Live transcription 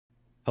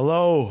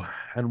Hello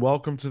and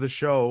welcome to the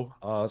show.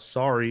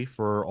 Sorry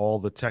for all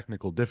the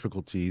technical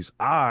difficulties.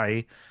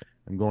 I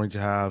am going to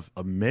have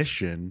a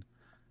mission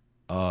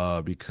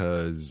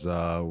because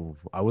I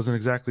wasn't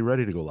exactly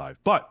ready to go live,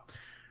 but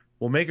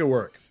we'll make it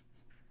work.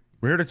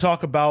 We're here to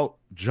talk about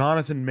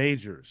Jonathan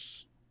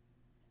Majors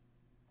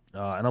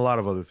and a lot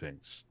of other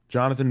things.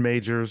 Jonathan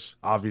Majors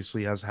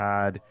obviously has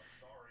had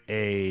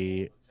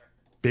a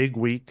big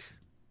week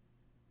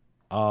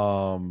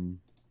um,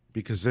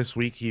 because this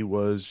week he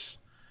was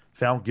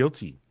found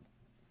guilty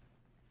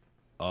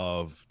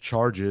of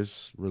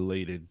charges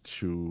related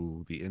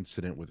to the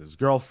incident with his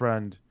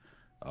girlfriend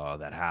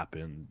that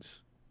happened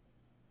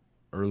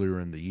earlier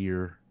in the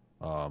year.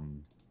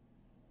 Um,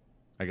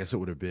 I guess it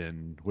would have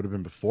been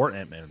before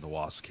Ant-Man and the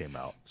Wasp came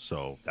out,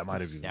 so that might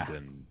have even Yeah, it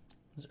been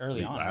was early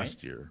late on, right?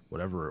 last year,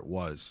 whatever it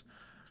was.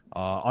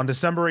 On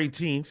December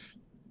 18th,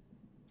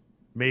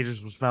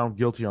 Majors was found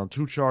guilty on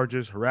two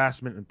charges: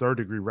 harassment and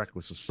third-degree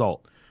reckless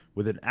assault.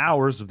 Within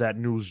hours of that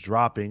news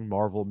dropping,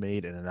 Marvel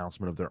made an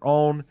announcement of their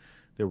own.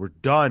 They were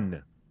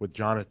done with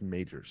Jonathan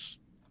Majors.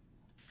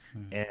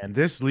 Hmm. And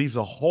this leaves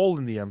a hole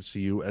in the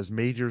MCU as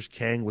Majors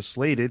Kang was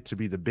slated to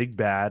be the big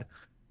bad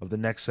of the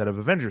next set of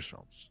Avengers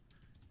films.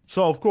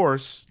 So, of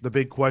course, the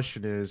big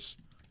question is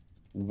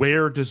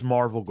where does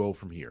Marvel go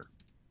from here?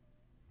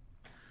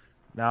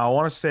 Now, I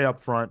want to say up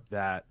front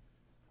that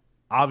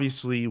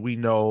obviously we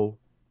know,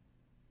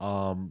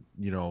 um,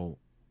 you know,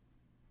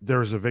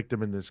 there's a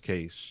victim in this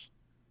case,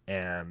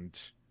 and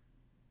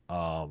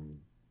um,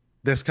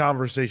 this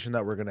conversation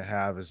that we're going to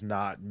have is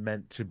not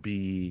meant to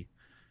be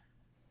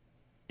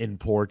in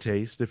poor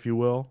taste, if you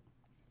will.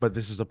 But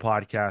this is a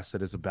podcast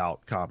that is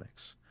about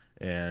comics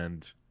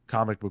and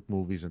comic book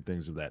movies and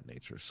things of that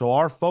nature. So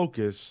our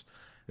focus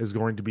is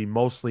going to be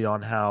mostly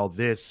on how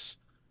this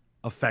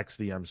affects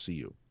the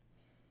MCU.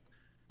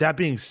 That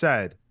being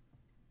said,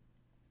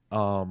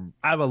 I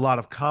have a lot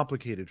of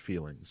complicated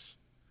feelings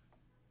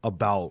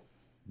about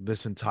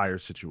this entire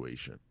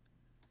situation.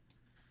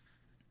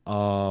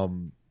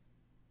 Um,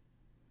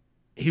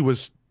 he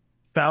was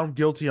found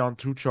guilty on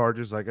two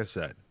charges, like I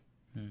said,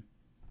 Hmm.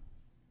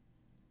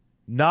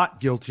 not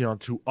guilty on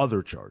two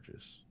other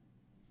charges,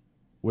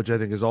 which I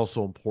think is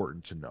also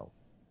important to know.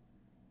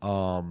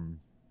 Um,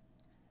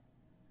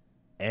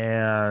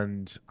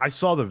 and I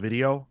saw the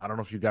video. I don't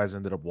know if you guys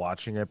ended up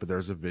watching it, but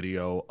there's a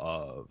video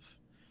of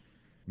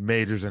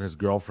Majors and his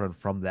girlfriend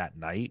from that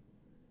night.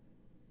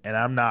 And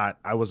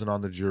I wasn't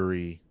on the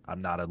jury.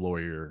 I'm not a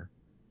lawyer.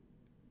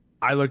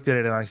 I looked at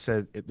it and I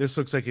said, this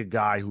looks like a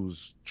guy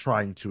who's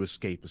trying to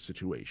escape a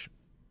situation.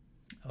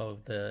 Oh,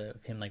 the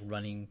him like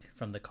running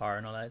from the car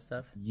and all that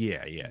stuff.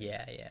 Yeah, yeah,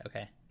 Yeah, yeah,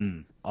 okay.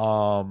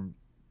 yeah.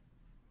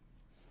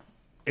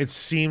 It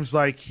seems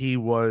like he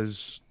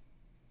was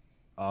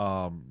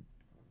um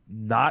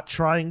not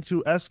trying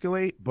to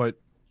escalate, but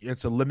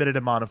it's a limited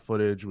amount of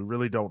footage. We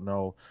really don't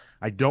know.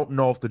 I don't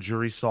know if the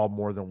jury saw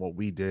more than what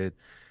we did.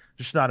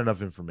 Just not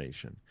enough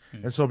information.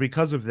 Hmm. And so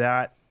because of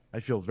that, I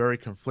feel very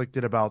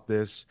conflicted about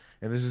this,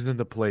 and this isn't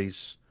the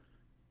place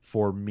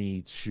for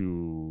me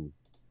to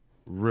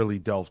really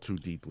delve too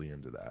deeply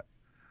into that.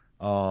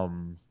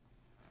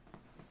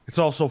 It's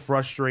also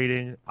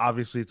frustrating.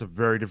 Obviously, it's a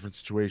very different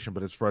situation,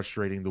 but it's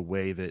frustrating the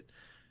way that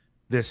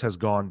this has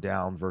gone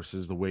down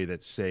versus the way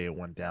that, say, it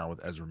went down with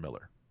Ezra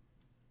Miller.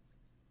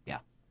 Yeah,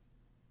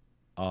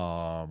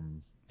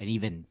 Um, and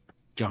even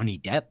Johnny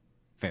Depp,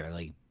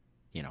 fairly,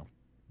 you know,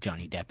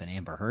 Johnny Depp and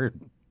Amber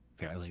Heard,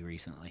 fairly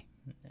recently.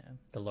 Yeah,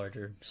 the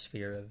larger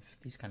sphere of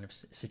these kind of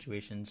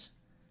situations.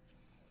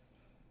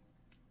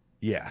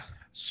 yeah.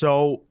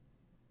 So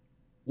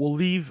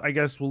I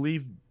guess we'll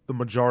leave the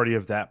majority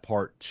of that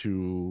part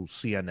to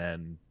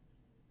CNN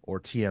or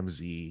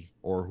TMZ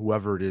or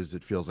whoever it is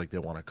that feels like they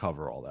want to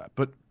cover all that.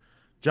 But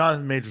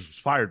Jonathan Majors was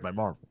fired by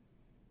Marvel.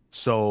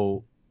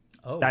 So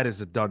Oh, that is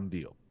a done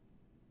deal.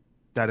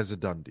 That is a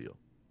done deal.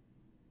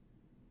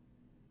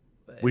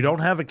 We and don't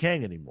have a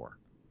Kang anymore.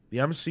 The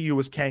MCU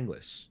is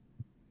Kangless.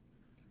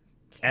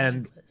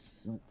 And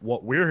Kangless.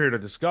 what we're here to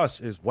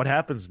discuss is what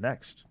happens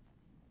next.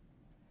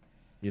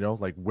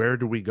 Like where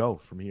do we go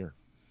from here?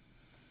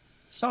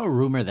 Saw a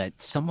rumor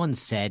that someone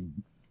said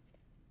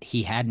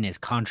he had in his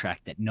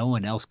contract that no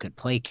one else could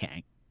play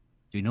Kang.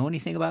 Do you know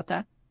anything about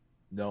that?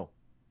 No.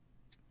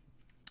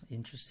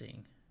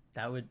 Interesting.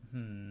 That would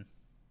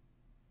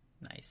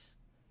nice.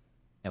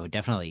 That would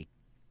definitely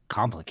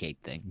complicate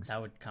things.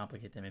 That would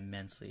complicate them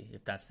immensely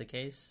if that's the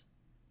case.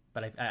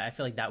 But I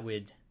feel like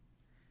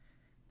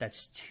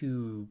that's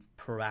too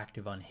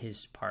proactive on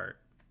his part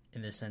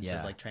in the sense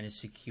of like trying to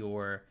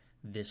secure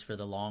this for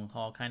the long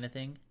haul kind of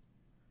thing.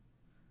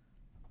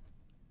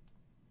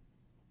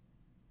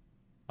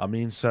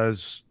 Amin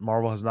says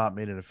Marvel has not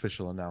made an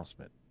official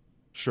announcement.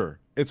 Sure,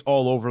 it's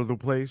all over the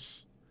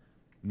place.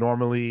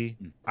 Normally,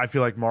 I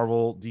feel like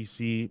Marvel,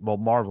 DC, well,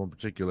 Marvel in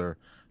particular,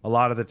 a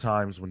lot of the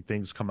times when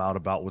things come out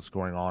about what's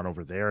going on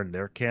over there in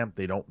their camp,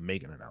 they don't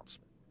make an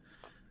announcement.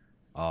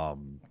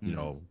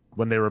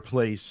 When they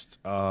replaced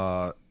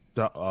Terrence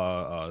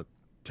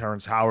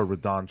Howard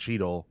with Don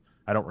Cheadle,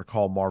 I don't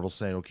recall Marvel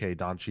saying, "Okay,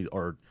 Don Cheadle,"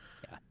 or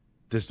Yeah.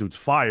 this dude's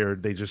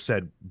fired. They just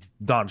said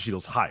Don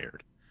Cheadle's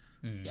hired.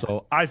 Yeah.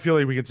 So I feel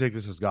like we can take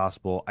this as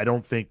gospel. I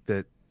don't think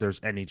that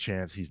there's any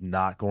chance he's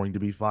not going to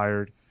be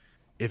fired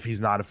if he's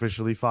not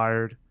officially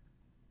fired.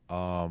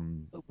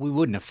 We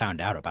wouldn't have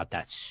found out about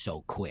that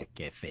so quick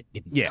if it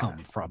didn't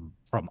come from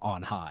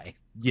on high.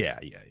 Yeah.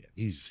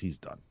 He's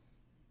done.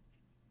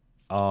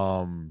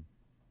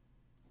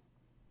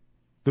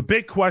 The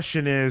big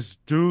question is,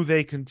 do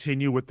they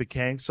continue with the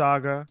Kang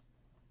saga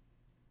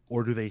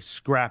or do they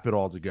scrap it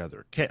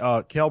altogether?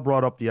 Kale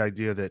brought up the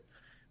idea that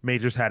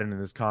Majors had it in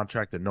his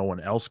contract that no one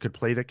else could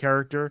play the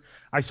character.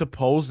 I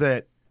suppose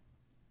that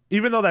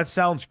even though that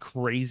sounds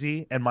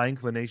crazy and my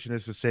inclination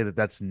is to say that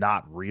that's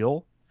not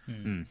real,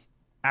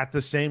 at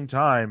the same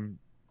time,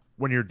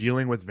 when you're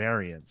dealing with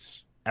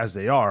variants as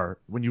they are,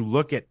 when you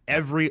look at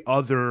every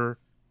other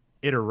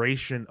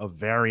iteration of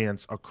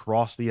variants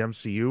across the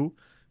MCU,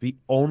 the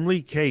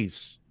only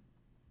case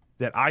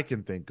that I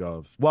can think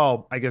of,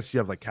 well, I guess you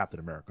have like Captain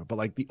America, but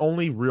like the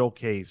only real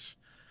case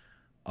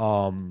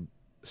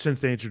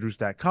since they introduced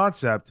that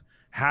concept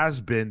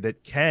has been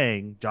that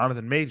Kang,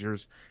 Jonathan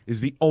Majors, is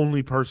the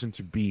only person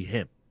to be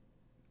him.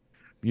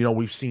 You know,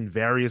 we've seen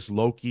various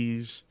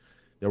Lokis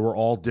that were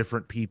all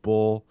different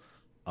people.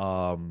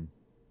 But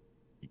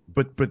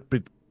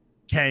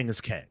Kang is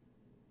Kang.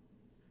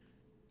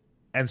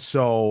 And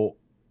so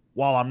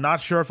while I'm not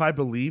sure if I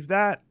believe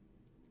that,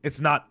 it's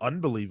not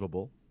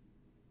unbelievable.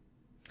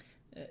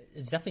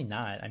 It's definitely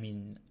not. I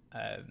mean,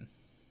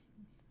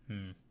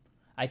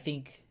 I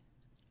think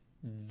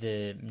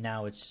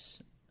now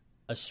it's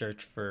a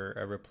search for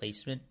a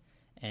replacement,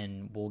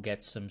 and we'll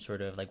get some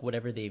sort of like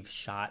whatever they've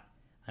shot.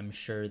 I'm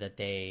sure that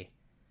they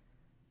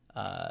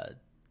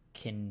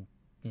can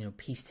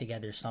piece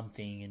together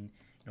something and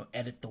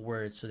edit the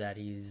words so that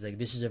he's like,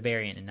 this is a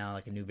variant, and now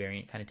like a new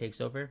variant kind of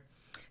takes over.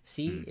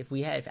 See,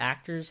 if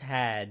actors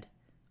had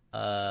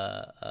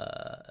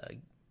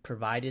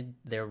provided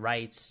their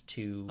rights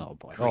to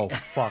oh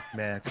fuck,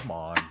 man, come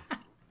on.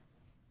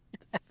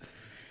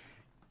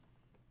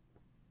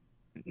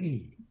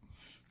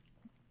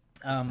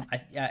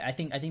 I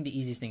think the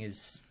easiest thing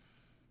is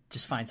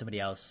just find somebody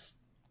else,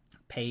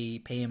 pay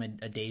him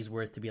a day's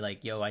worth to be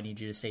like, yo, I need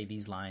you to say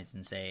these lines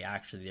and say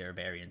actually there are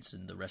variants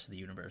in the rest of the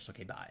universe.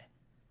 Okay, bye.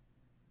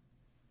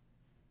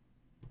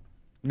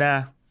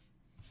 Nah.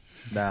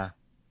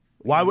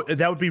 Why would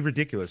that would be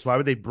ridiculous? Why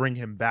would they bring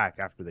him back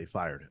after they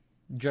fired him?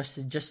 Just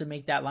to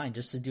make that line,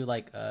 just to do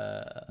like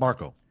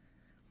Marco.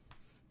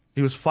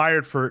 He was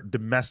fired for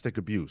domestic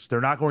abuse.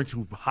 They're not going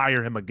to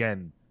hire him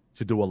again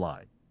to do a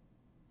line.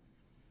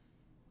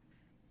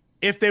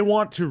 If they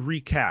want to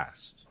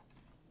recast,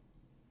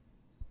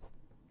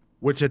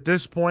 which at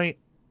this point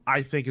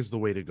I think is the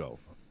way to go.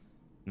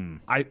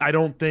 I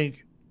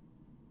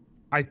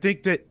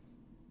think that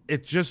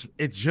it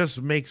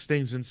just makes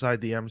things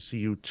inside the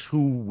MCU too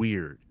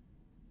weird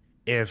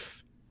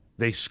if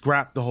they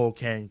scrap the whole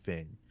Kang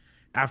thing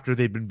after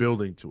they've been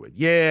building to it.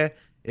 Yeah,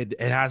 it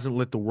hasn't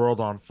lit the world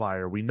on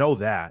fire. We know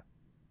that.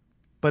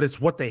 But it's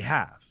what they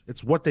have.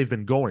 It's what they've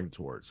been going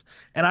towards.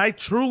 And I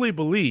truly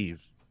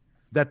believe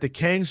that the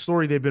Kang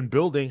story they've been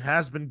building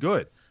has been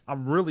good.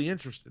 I'm really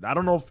interested. I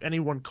don't know if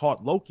anyone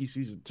caught Loki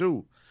season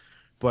 2,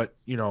 but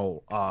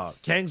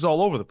Kang's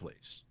all over the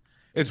place.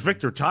 It's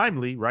Victor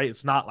Timely, right?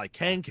 It's not like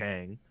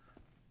Kang,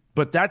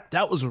 but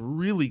that was a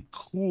really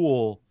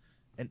cool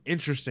and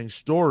interesting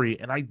story,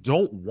 and I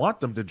don't want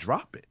them to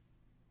drop it.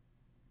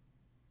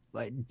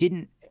 But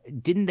didn't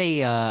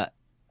they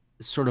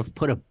sort of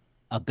put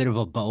a bit of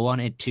a bow on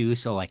it too?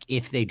 So like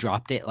if they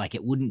dropped it, like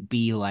it wouldn't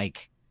be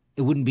like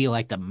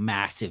the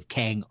massive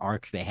Kang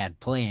arc they had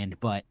planned,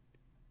 but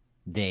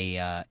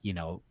they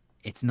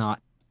it's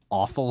not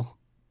awful.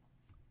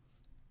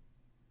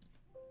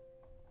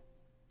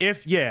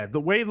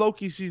 The way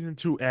Loki season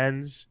 2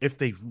 ends, if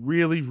they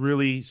really,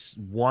 really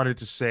wanted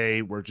to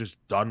say we're just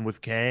done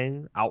with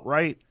Kang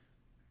outright,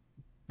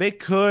 they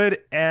could,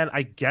 and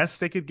I guess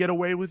they could get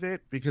away with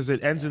it because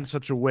it ends in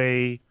such a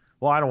way.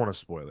 Well, I don't want to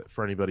spoil it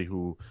for anybody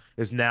who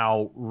is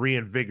now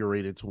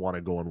reinvigorated to want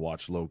to go and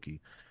watch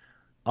Loki.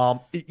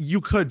 You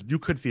could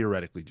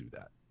theoretically do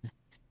that.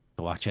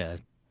 Watch a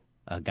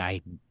guy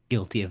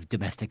guilty of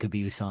domestic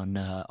abuse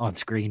on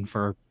screen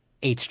for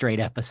 8 straight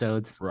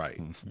episodes. Right.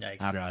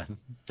 Yikes. I don't know.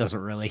 Doesn't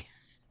really.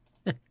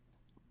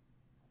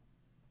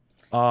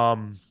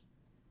 Go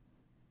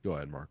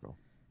ahead, Marco.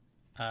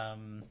 I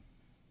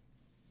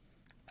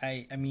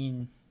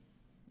mean,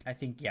 I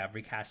think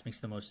recast makes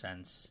the most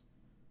sense.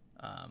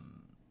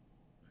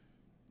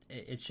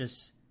 It's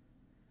just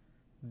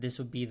this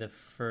would be the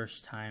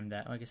first time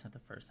that, well, I guess not the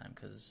first time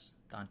because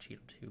Don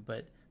Cheadle too,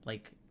 but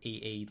like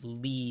a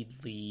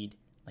lead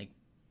like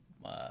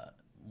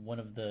one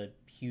of the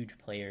huge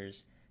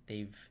players.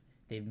 They've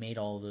made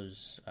all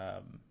those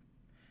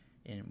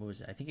in what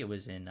was it? I think it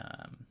was in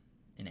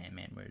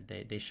Ant-Man where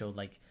they showed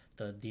like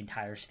the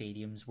entire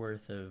stadium's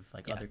worth of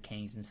like other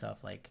Kangs and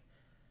stuff. Like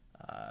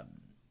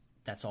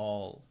that's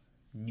all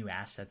new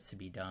assets to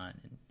be done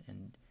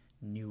and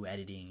new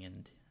editing,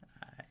 and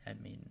I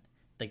mean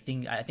Like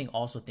I think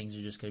also things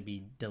are just going to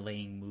be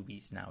delaying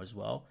movies now as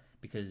well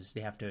because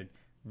they have to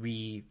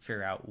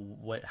figure out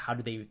how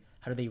do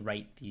they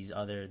write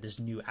this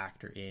new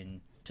actor in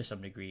to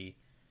some degree.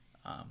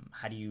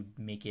 How do you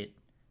make it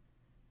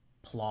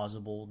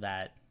plausible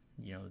that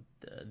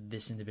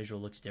this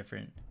individual looks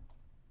different?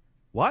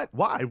 What?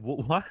 Why?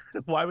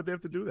 Why would they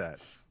have to do that?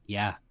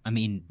 Yeah, I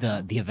mean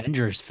the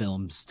Avengers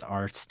films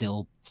are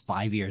still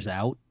 5 years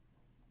out.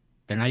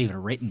 They're not even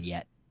written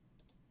yet.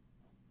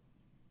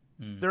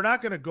 They're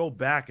not going to go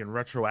back and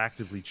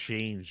retroactively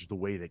change the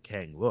way that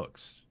Kang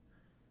looks.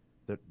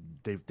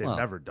 They've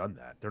never done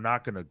that. They're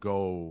not going to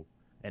go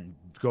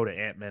to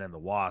Ant-Man and the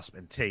Wasp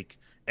and take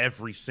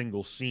every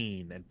single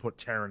scene and put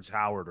Terrence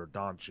Howard or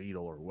Don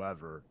Cheadle or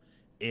whoever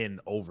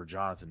in over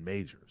Jonathan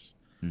Majors.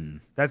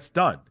 That's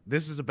done.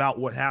 This is about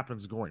what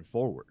happens going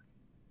forward.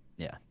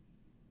 Yeah.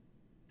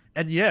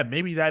 And yeah,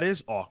 maybe that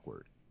is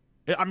awkward.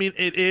 I mean,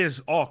 it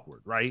is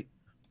awkward, right?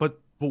 But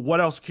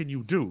what else can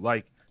you do?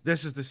 Like,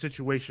 this is the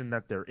situation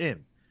that they're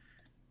in.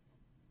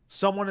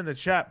 Someone in the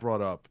chat brought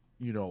up,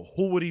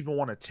 who would even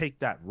want to take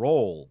that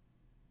role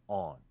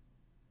on?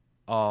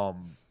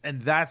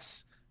 And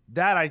that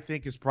I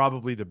think is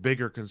probably the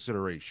bigger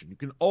consideration. You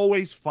can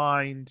always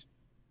find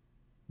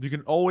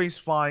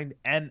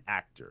an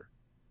actor,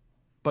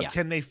 but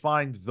can they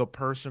find the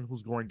person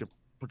who's going to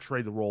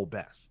portray the role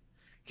best?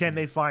 Can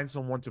they find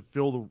someone to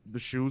fill the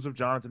shoes of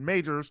Jonathan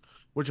Majors,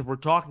 which if we're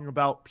talking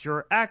about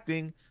pure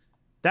acting,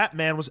 that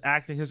man was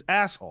acting his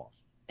ass off.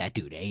 That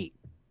dude ate.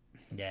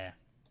 Yeah.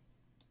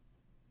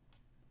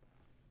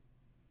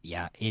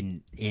 Yeah,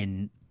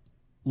 in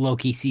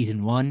Loki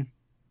season 1,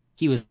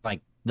 he was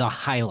like the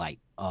highlight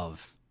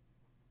of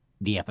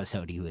the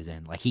episode he was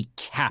in. Like he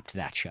capped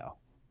that show.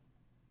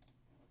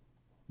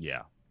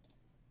 Yeah.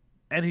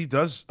 And he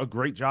does a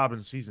great job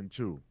in season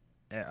 2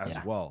 as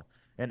well.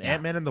 And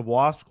Ant-Man and the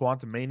Wasp,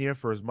 Quantumania,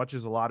 for as much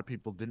as a lot of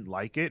people didn't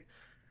like it,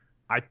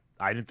 I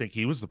didn't think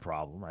he was the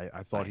problem.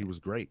 I thought he was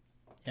great.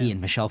 He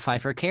and Michelle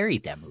Pfeiffer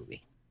carried that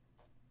movie.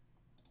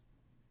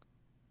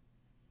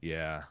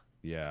 Yeah.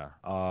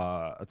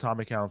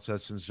 Atomic Count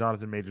says, since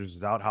Jonathan Majors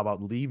is out, how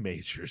about Lee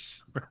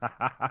Majors?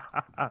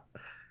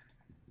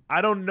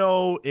 I don't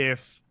know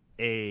if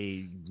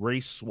a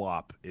race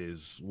swap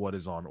is what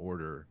is on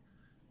order.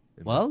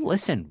 Well,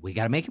 listen, we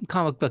got to make him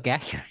comic book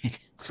accurate.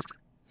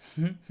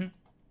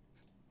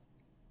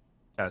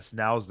 Yes,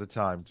 now's the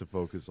time to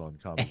focus on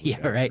comic book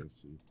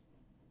accuracy.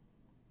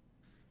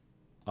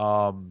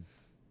 Right.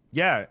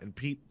 Yeah, and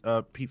Pete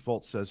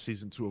Fultz says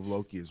season 2 of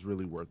Loki is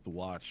really worth the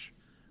watch.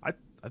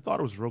 I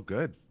thought it was real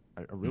good.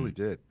 I really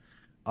did.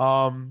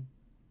 I haven't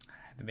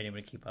been able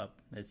to keep up.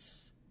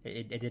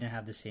 It didn't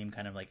have the same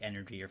kind of like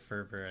energy or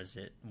fervor as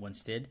it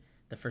once did.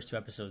 The first 2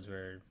 episodes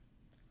were,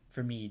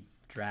 for me,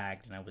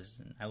 dragged, and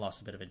I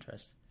lost a bit of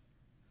interest.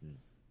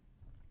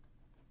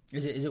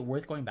 Is it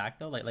worth going back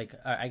though? Like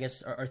I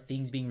guess are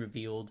things being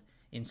revealed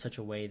in such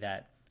a way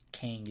that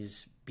Kang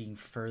is being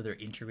further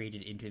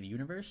integrated into the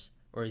universe,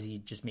 or is he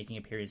just making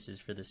appearances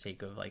for the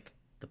sake of like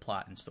the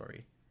plot and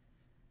story?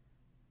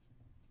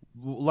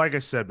 Like I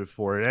said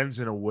before, it ends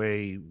in a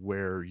way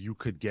where you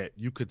could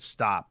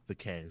stop the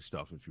Kang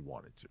stuff if you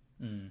wanted to,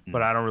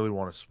 but I don't really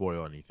want to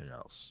spoil anything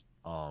else.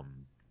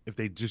 If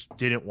they just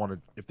didn't want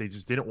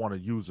to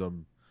use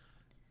them,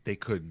 they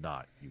could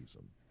not use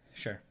them.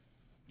 Sure.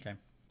 Okay.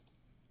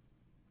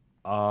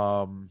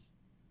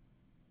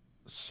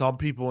 Some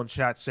people in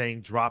chat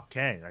saying drop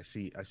Kang. I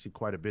see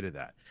quite a bit of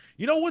that.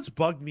 You know what's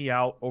bugged me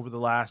out over the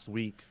last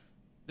week?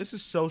 This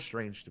is so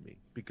strange to me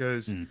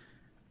because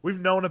we've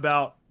known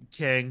about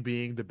Kang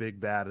being the big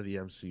bad of the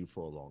MCU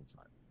for a long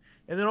time.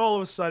 And then all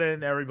of a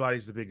sudden,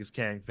 everybody's the biggest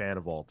Kang fan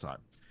of all time.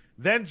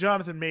 Then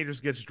Jonathan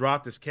Majors gets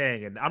dropped as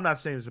Kang, and I'm not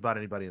saying this about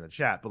anybody in the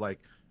chat, but like,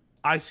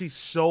 I see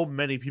so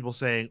many people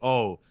saying,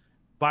 oh,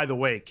 by the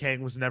way,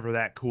 Kang was never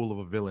that cool of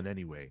a villain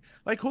anyway.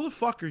 Like, who the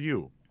fuck are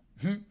you?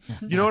 You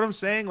know what I'm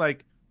saying?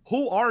 Like,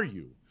 who are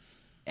you?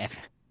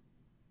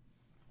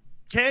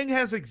 Kang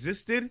has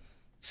existed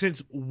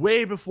since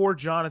way before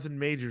Jonathan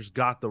Majors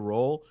got the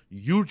role.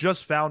 You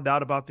just found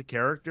out about the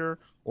character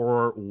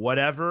or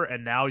whatever,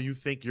 and now you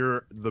think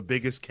you're the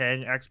biggest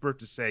Kang expert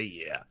to say,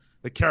 yeah,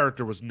 the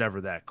character was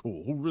never that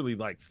cool. Who really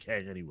likes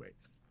Kang anyway?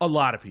 A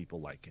lot of people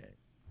like Kang.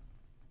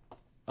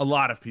 A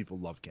lot of people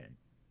love Kang.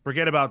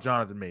 Forget about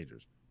Jonathan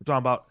Majors. We're talking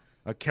about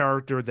a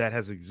character that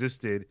has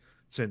existed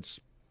since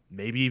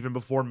maybe even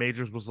before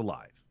Majors was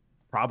alive.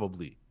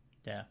 Probably.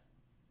 Yeah.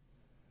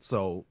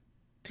 So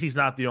he's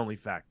not the only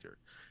factor.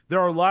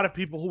 There are a lot of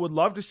people who would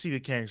love to see the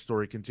Kang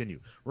story continue.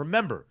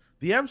 Remember,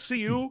 the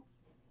MCU,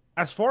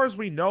 as far as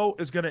we know,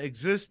 is going to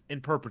exist in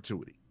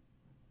perpetuity.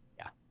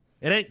 Yeah.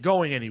 It ain't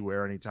going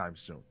anywhere anytime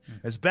soon.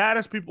 As bad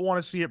as people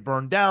want to see it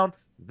burn down,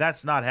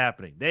 that's not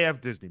happening. They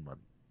have Disney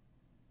money.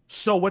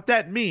 So what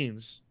that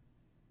means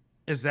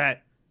is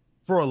that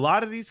for a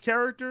lot of these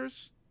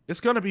characters,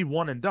 it's going to be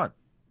one and done.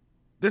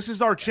 This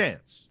is our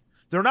chance.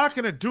 They're not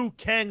going to do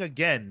Kang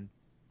again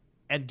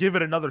and give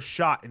it another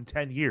shot in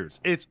 10 years.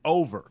 It's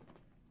over.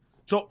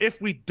 So if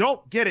we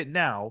don't get it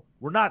now,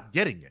 we're not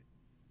getting it.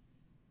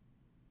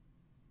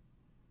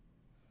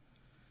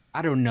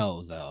 I don't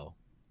know though.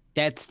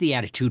 That's the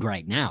attitude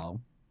right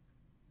now,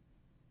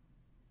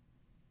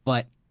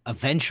 but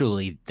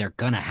eventually they're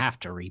gonna have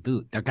to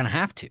reboot. They're gonna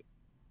have to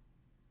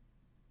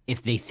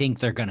if they think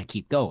they're gonna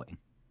keep going.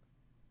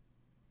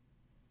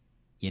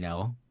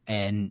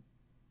 And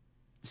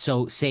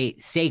so say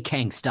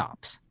Kang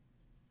stops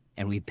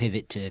and we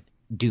pivot to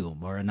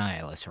Doom or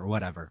Annihilus or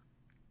whatever.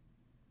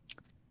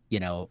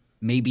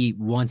 Maybe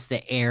once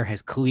the air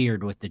has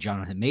cleared with the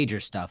Jonathan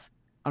Majors stuff,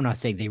 I'm not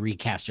saying they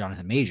recast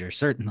Jonathan Majors,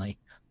 certainly,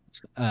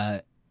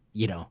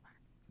 you know,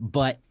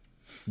 but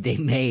they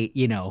may,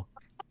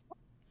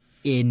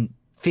 in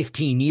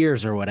 15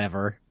 years or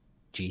whatever,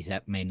 geez,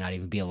 that may not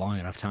even be a long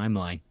enough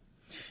timeline.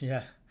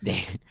 Yeah.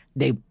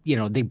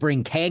 They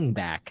bring Kang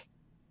back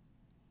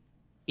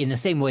in the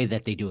same way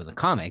that they do in the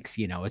comics.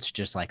 It's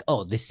just like,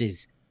 oh, this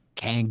is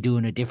Kang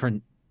doing a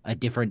different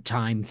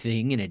time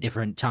thing in a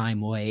different time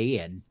way,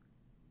 and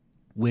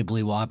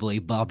wibbly wobbly,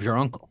 Bob's your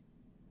uncle.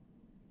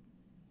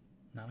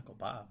 Not Uncle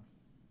Bob.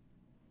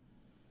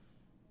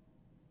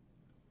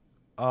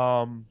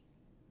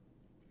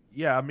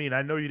 Yeah, I mean,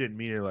 I know you didn't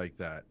mean it like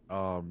that.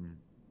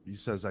 He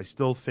says, I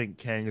still think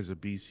Kang is a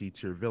BC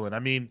tier villain. I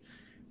mean,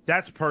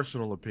 that's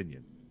personal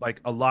opinion. Like,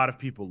 a lot of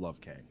people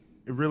love Kang.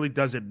 It really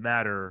doesn't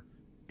matter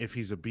if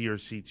he's a B or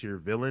C tier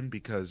villain,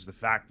 because the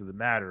fact of the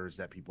matter is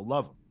that people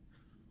love him.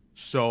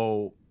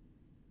 So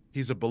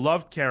he's a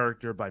beloved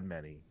character by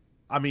many.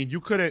 I mean, you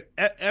couldn't,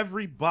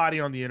 everybody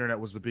on the internet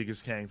was the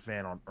biggest Kang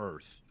fan on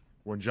earth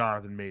when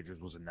Jonathan Majors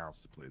was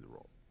announced to play the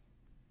role.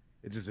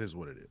 It just is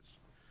what it is.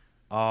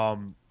 I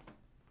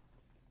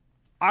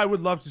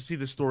would love to see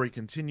the story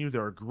continue.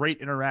 There are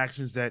great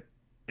interactions that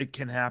it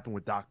can happen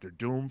with Doctor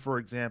Doom, for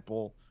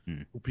example,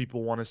 who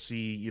people want to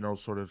see,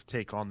 sort of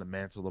take on the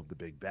mantle of the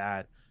big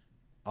bad.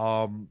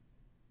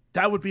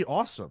 That would be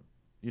awesome.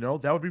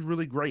 That would be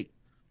really great.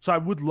 So I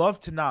would love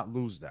to not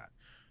lose that.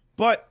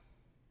 But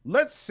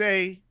let's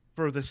say,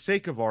 for the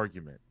sake of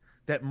argument,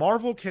 that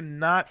Marvel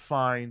cannot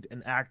find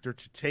an actor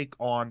to take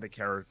on the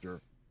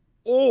character,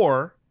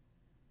 or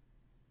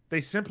they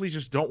simply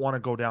just don't want to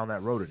go down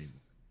that road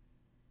anymore.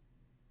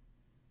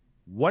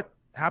 What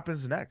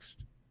happens next?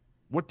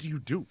 What do you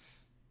do?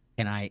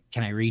 Can I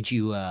read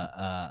you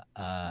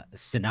a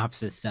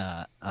synopsis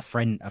a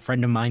friend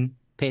of mine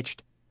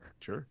pitched?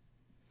 Sure.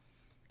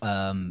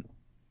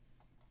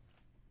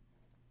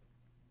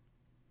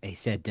 They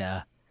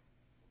said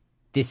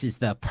this is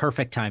the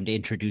perfect time to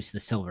introduce the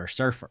Silver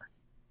Surfer.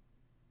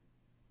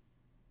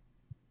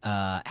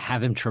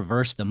 Have him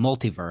traverse the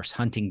multiverse,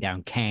 hunting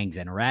down Kangs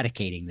and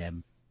eradicating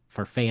them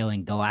for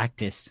failing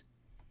Galactus,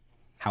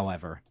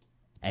 however,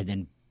 and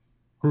then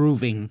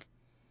proving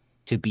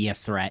to be a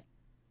threat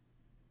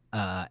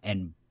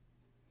and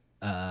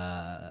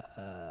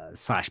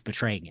 /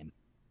 betraying him.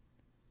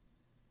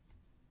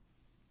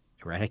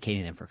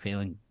 Eradicating them for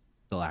failing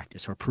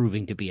Galactus or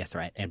proving to be a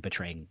threat and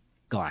betraying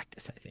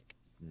Galactus, I think.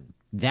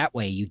 That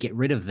way you get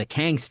rid of the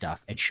Kang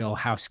stuff and show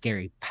how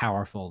scary,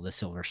 powerful the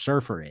Silver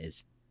Surfer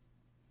is.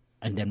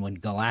 And then when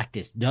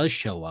Galactus does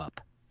show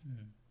up,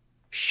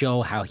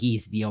 show how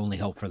he's the only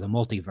hope for the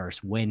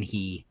multiverse when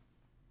he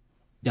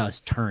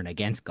does turn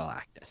against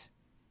Galactus.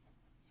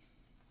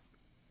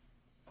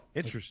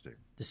 Interesting.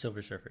 The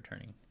Silver Surfer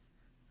turning.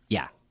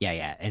 Yeah.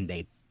 And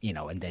they,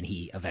 and then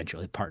he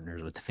eventually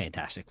partners with the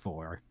Fantastic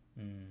Four.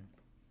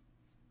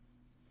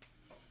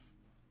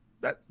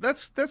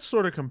 That's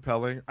sort of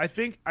compelling. I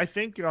think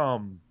the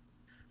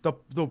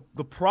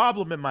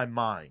problem in my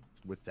mind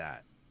with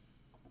that,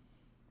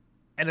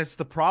 and it's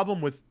the problem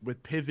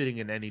with pivoting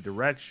in any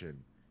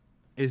direction,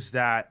 is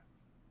that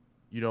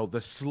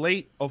the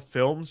slate of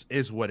films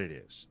is what it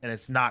is, and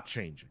it's not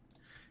changing.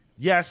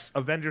 Yes,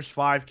 Avengers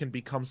 5 can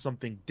become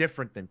something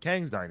different than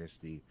Kang's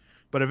Dynasty,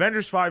 but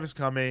Avengers 5 is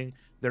coming.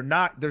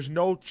 There's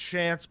no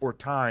chance or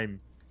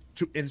time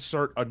to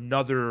insert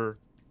another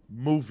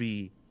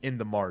movie in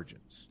the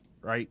margins,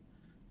 right?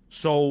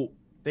 So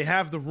they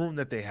have the room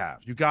that they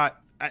have. You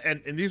got,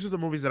 and these are the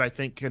movies that I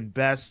think can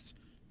best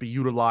be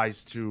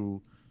utilized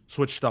to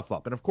switch stuff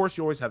up. And of course,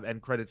 you always have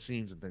end credit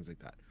scenes and things like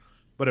that.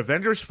 But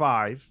Avengers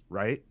 5,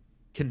 right,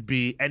 can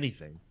be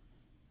anything.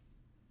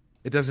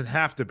 It doesn't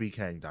have to be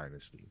Kang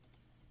Dynasty.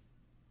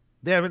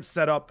 They haven't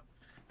set that up.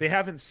 They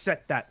haven't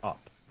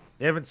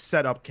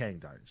set up Kang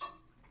Dynasty.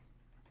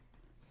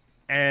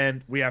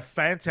 And we have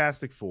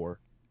Fantastic Four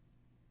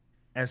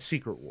and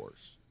Secret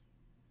Wars.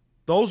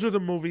 Those are the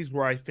movies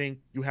where I think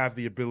you have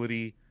the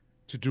ability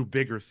to do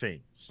bigger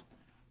things.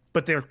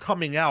 But they're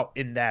coming out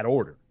in that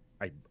order,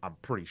 I'm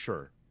pretty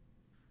sure.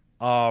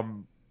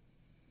 And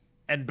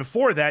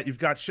before that, you've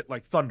got shit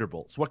like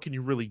Thunderbolts. What can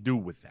you really do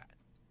with that?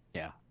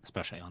 Yeah,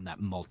 especially on that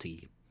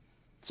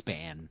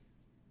multi-span,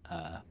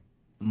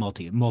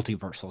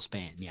 multiversal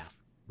span. Yeah,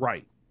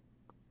 right.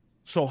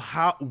 So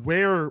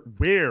where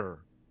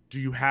do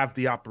you have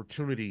the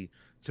opportunity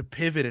to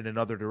pivot in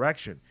another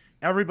direction?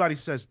 Everybody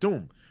says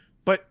Doom,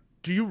 but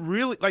do you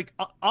really,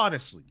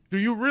 honestly, do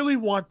you really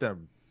want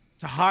them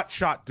to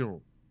hotshot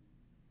Doom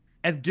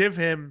and give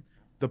him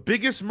the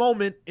biggest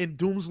moment in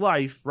Doom's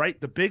life, right?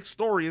 The big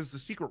story is the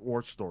Secret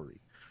Wars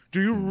story.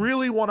 Do you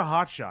really want to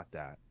hotshot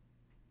that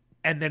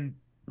and then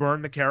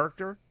burn the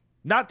character?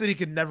 Not that he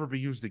can never be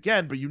used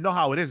again, but you know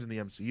how it is in the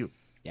MCU.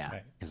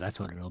 Yeah, because that's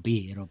what it'll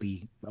be. It'll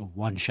be a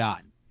one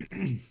shot.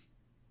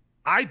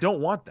 I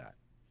don't want that.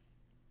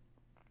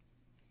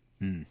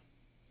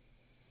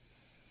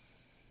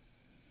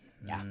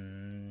 Yeah.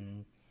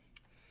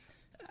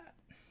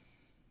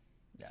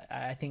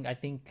 I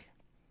think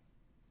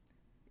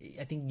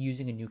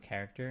using a new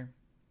character,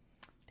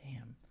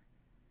 damn.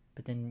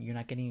 But then you're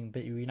not getting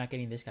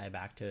this guy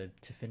back to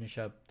finish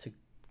up, to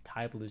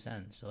tie up loose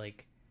ends. So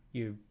like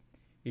you're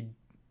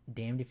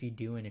damned if you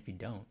do and if you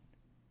don't.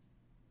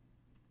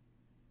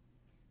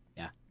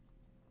 Yeah.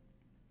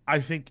 I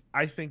think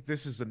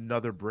this is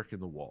another brick in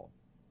the wall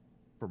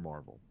for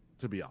Marvel,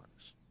 to be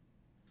honest.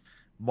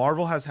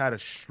 Marvel has had a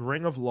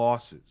string of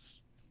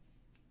losses,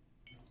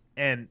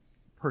 and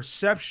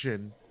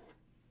perception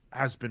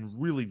has been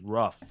really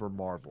rough for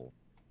Marvel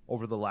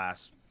over the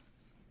last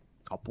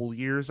couple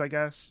years, I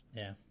guess.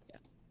 Yeah.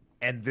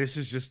 And this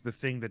is just the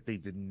thing that they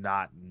did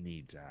not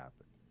need to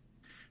happen.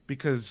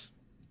 Because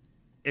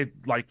it,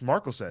 like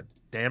Marco said,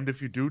 damned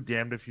if you do,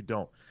 damned if you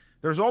don't.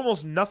 There's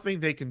almost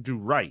nothing they can do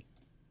right.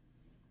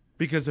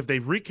 Because if they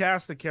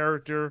recast the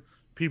character,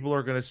 people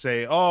are going to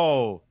say,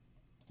 oh,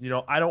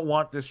 I don't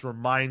want this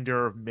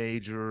reminder of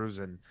Majors,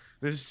 and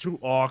this is too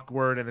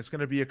awkward, and it's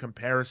going to be a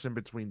comparison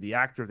between the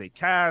actor they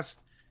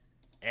cast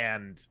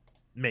and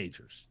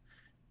Majors.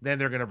 Then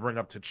they're going to bring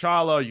up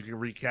T'Challa. You can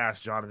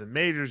recast Jonathan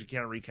Majors. You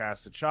can't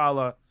recast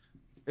T'Challa.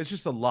 It's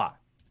just a lot.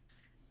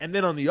 And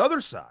then on the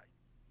other side,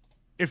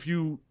 if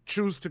you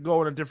choose to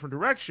go in a different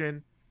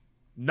direction,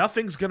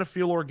 nothing's going to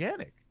feel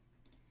organic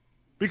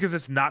because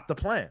it's not the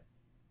plan.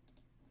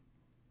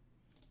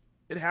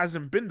 It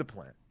hasn't been the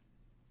plan.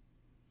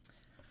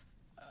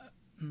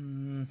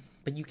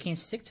 But you can't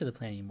stick to the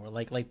plan anymore.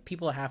 Like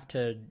people have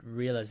to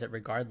realize that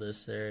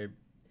regardless, they're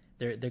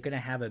going to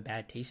have a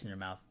bad taste in their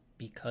mouth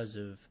because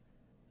of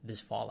this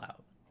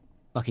fallout.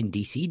 Fucking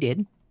DC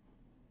did.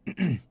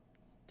 Did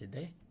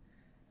they?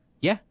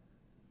 Yeah.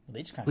 Well,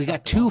 they just kind of we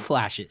got two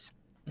Flashes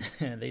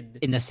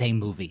in the same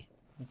movie.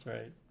 That's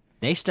right.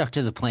 They stuck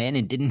to the plan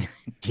and didn't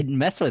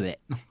mess with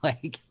it.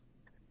 Like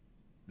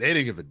they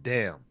didn't give a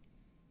damn.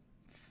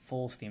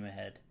 Full steam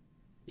ahead.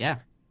 Yeah.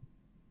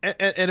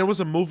 And it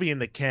was a movie in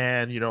the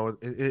can.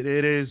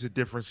 It is a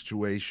different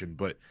situation,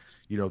 but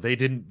they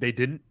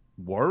didn't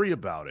worry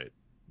about it.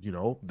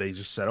 They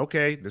just said,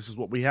 okay, this is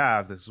what we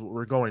have. This is what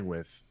we're going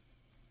with.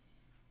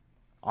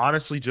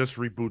 Honestly, just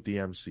reboot the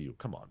MCU.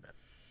 Come on,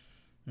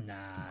 man.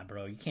 Nah,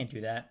 bro, you can't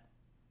do that.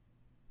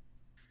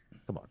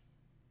 Come on.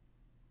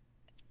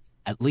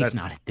 At least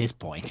not at this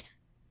point.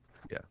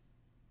 Yeah.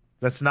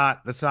 That's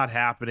not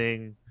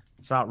happening.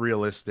 It's not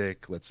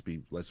realistic. Let's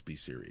be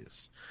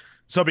serious.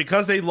 So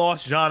because they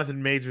lost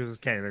Jonathan Majors as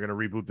Kang, they're going to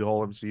reboot the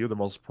whole MCU. The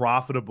most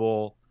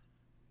profitable.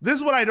 This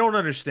is what I don't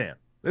understand.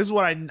 This is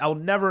what I'll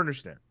never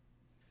understand.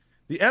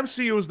 The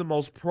MCU is the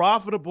most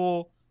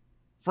profitable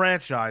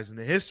franchise in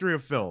the history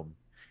of film,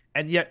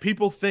 and yet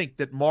people think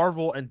that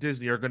Marvel and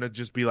Disney are going to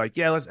just be like,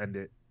 yeah, let's end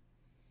it.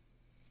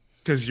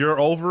 Because you're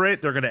over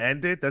it, they're going to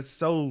end it? That's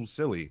so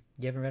silly.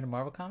 You haven't read a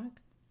Marvel comic?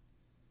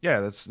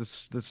 Yeah,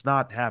 that's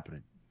not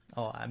happening.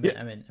 Oh, I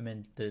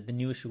mean, the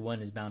new issue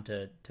 1 is bound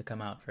to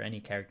come out for any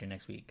character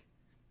next week.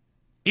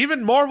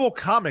 Even Marvel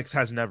Comics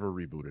has never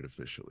rebooted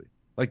officially.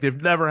 Like, they've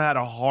never had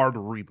a hard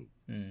reboot,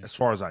 as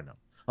far as I know.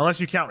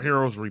 Unless you count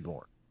Heroes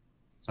Reborn.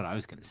 That's what I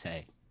was going to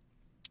say.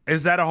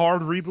 Is that a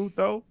hard reboot,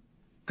 though?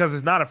 Because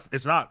it's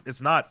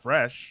not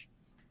fresh.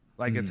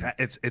 Like,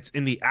 it's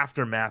in the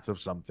aftermath of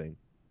something.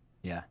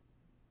 Yeah.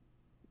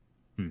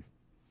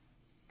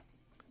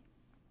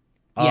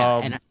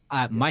 Yeah,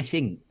 and my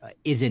thing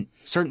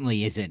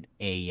certainly isn't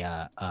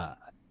a.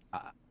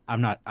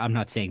 I'm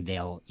not saying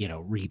they'll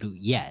reboot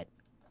yet,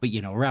 but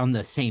around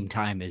the same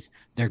time as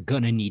they're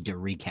gonna need to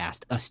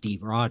recast a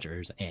Steve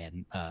Rogers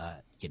and a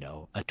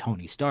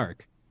Tony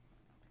Stark,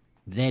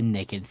 then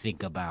they can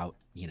think about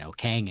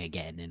Kang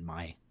again in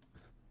my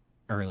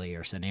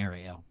earlier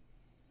scenario.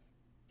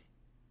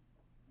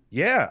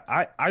 Yeah,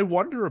 I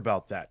wonder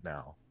about that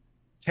now.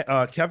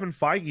 Kevin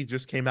Feige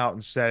just came out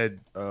and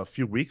said a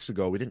few weeks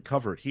ago, we didn't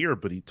cover it here,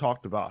 but he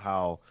talked about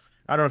how,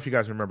 I don't know if you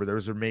guys remember, there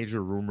was a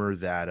major rumor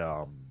that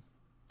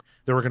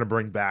they were going to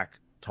bring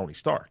back Tony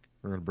Stark.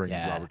 They're going to bring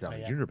Robert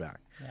Downey Jr. back.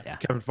 Yeah.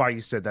 Kevin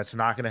Feige said that's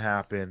not going to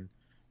happen.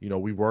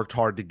 We worked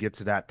hard to get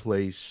to that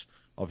place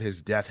of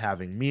his death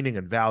having meaning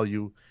and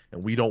value,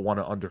 and we don't want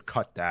to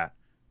undercut that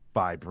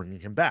by bringing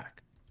him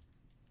back.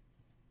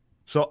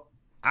 So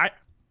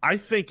I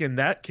think in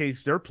that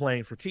case, they're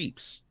playing for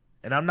keeps.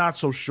 And I'm not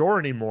so sure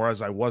anymore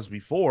as I was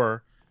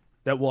before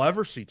that we'll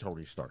ever see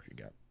Tony Stark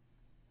again.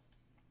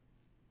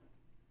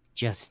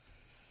 Just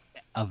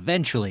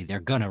eventually they're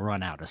going to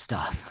run out of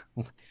stuff.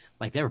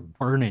 Like they're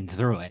burning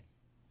through it.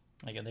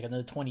 Like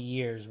another 20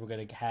 years, we're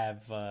going to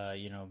have,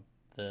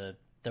 the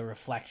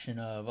reflection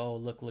of, oh,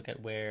 look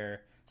at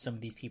where some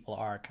of these people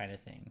are kind of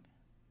thing.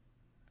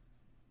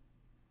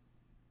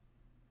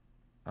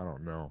 I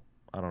don't know.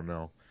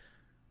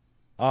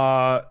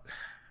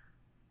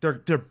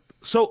 They're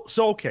So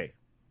okay.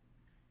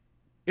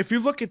 If you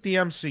look at the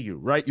MCU,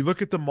 right? You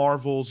look at the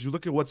Marvels, you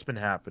look at what's been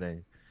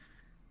happening.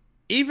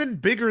 Even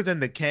bigger than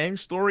the Kang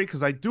story,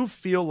 because I do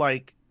feel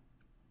like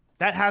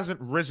that hasn't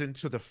risen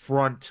to the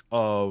front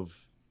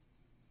of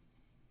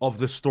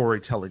the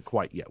storytelling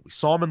quite yet. We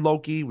saw him in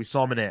Loki, we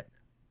saw him in Ant.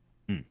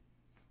 Hmm.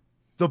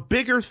 The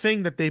bigger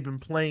thing that they've been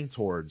playing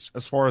towards,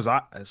 as far as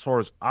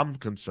I'm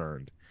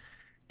concerned,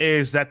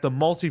 is that the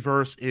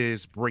multiverse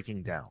is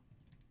breaking down.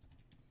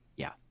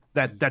 Yeah.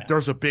 That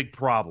there's a big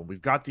problem.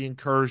 We've got the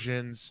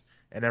incursions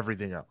and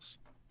everything else.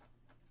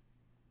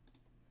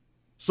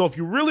 So if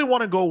you really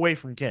want to go away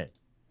from Kang,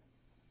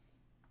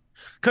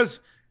 because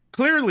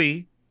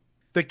clearly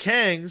the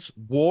Kang's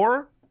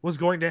war was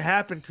going to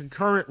happen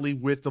concurrently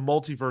with the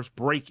multiverse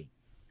breaking.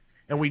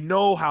 And we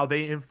know how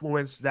they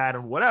influence that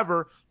and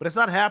whatever, but it's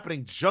not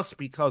happening just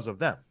because of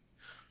them.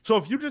 So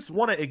if you just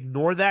want to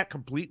ignore that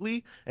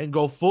completely and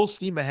go full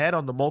steam ahead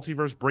on the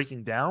multiverse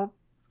breaking down,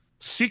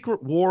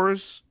 Secret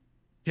Wars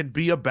can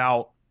be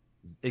about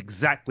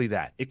exactly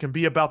that. It can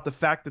be about the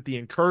fact that the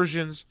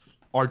incursions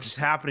are just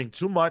happening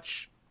too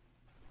much.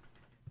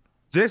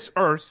 This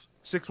Earth,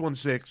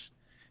 616,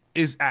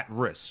 is at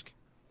risk.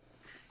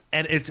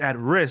 And it's at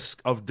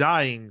risk of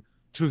dying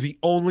to the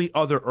only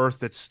other Earth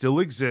that still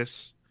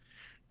exists,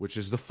 which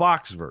is the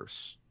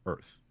Foxverse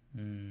Earth.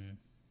 Mm.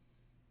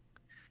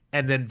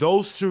 And then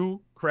those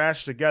two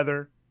crash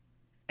together,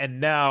 and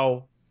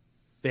now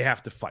they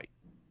have to fight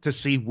to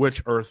see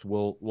which Earth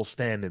will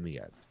stand in the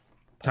end,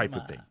 type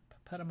of thing.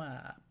 Put them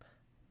up.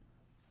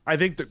 I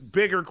think the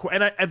bigger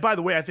and by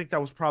the way, I think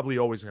that was probably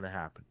always going to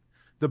happen.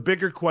 The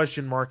bigger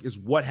question mark is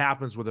what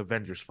happens with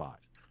Avengers 5.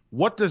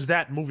 What does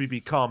that movie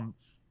become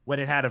when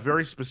it had a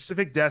very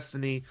specific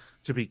destiny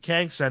to be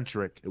Kang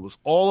centric? It was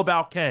all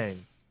about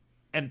Kang,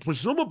 and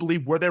presumably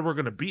where they were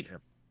going to beat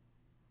him.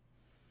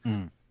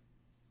 Mm.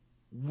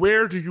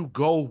 Where do you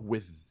go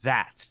with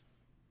that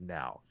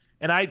now?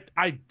 And I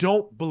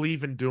don't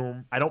believe in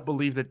Doom. I don't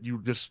believe that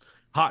you just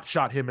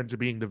hotshot him into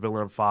being the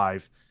villain of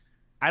 5.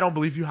 I don't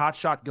believe you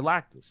hotshot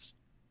Galactus.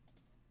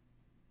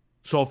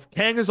 So if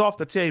Kang is off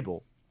the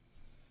table,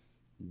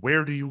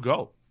 where do you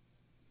go?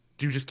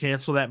 Do you just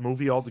cancel that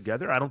movie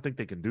altogether? I don't think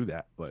they can do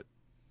that, but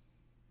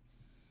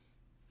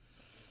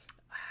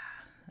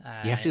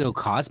you have to go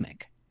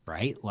cosmic,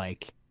 right?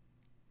 Like,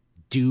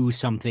 do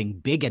something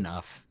big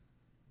enough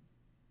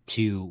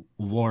to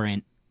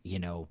warrant,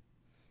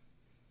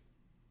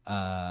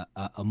 a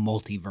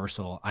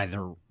multiversal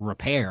either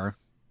repair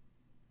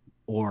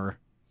or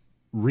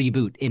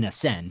reboot in a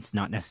sense,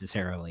 not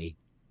necessarily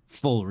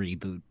full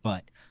reboot,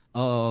 but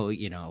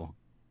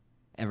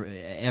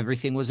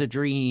everything was a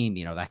dream,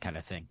 that kind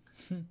of thing.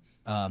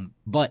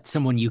 But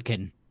someone you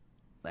can,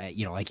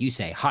 like you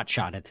say,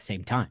 hotshot at the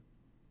same time.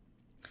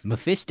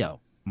 Mephisto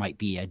might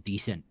be a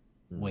decent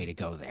way to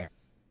go there,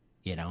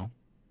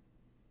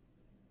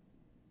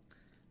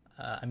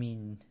 I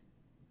mean,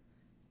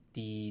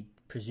 the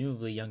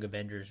presumably Young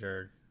Avengers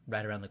are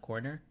right around the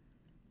corner.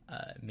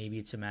 Maybe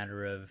it's a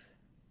matter of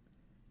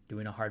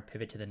doing a hard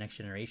pivot to the next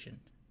generation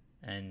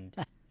and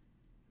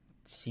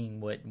seeing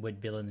what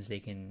villains they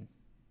can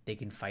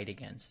fight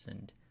against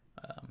and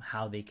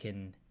how they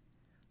can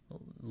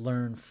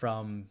learn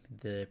from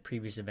the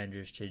previous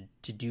Avengers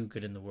to do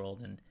good in the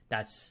world. And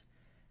that's,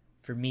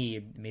 for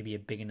me, maybe a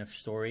big enough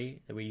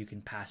story that where you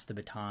can pass the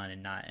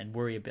baton and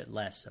worry a bit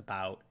less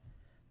about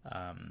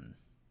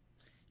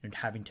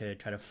having to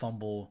try to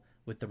fumble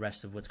with the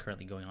rest of what's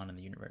currently going on in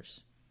the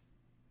universe.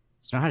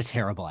 It's not a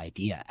terrible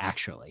idea,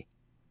 actually.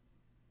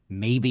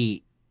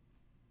 Maybe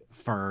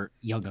for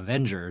Young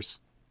Avengers,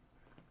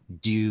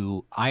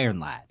 do Iron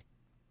Lad.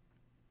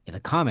 In the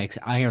comics,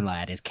 Iron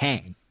Lad is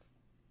Kang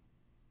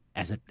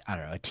as a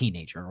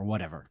teenager or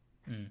whatever.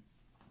 Mm.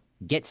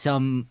 Get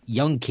some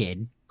young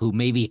kid who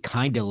maybe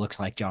kind of looks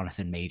like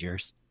Jonathan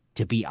Majors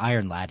to be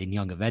Iron Lad in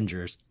Young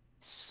Avengers.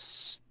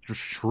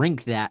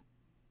 Shrink that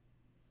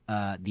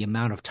the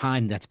amount of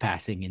time that's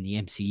passing in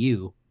the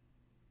MCU.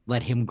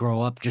 Let him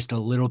grow up just a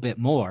little bit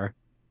more,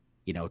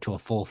 to a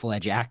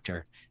full-fledged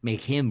actor.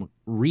 Make him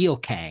real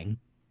Kang.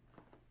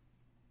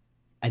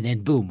 And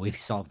then, boom, we've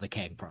solved the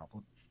Kang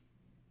problem.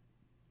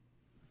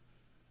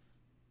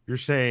 You're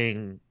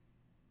saying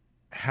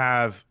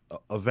have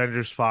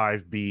Avengers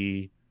 5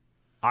 be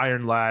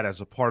Iron Lad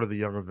as a part of the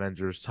Young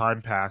Avengers.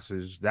 Time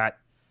passes, that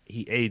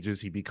he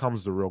ages, he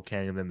becomes the real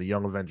Kang, and then the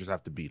Young Avengers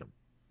have to beat him.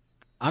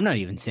 I'm not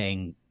even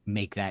saying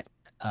make that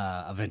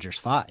Avengers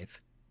 5.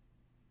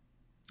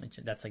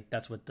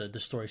 That's what the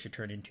story should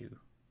turn into.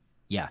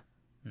 Yeah.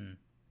 I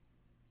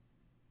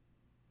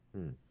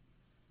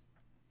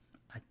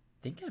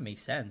think that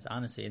makes sense,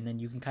 honestly. And then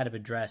you can kind of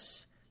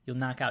you'll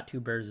knock out two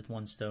birds with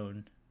one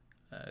stone,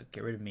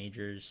 get rid of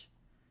Majors,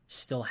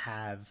 still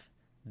have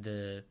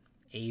the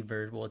A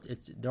version. Well,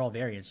 they're all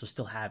variants, so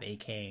still have a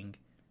Kang,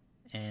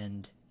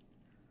 and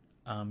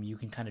you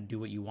can kind of do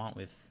what you want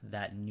with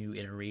that new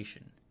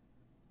iteration.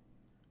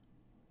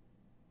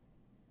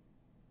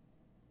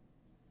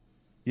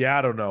 Yeah,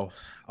 I don't know.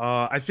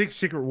 I think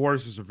Secret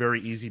Wars is a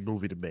very easy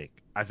movie to make.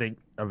 I think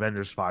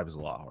Avengers 5 is a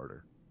lot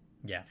harder.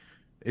 Yeah.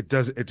 it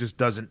just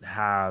doesn't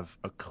have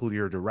a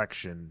clear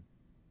direction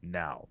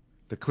now.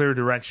 The clear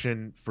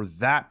direction for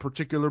that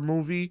particular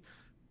movie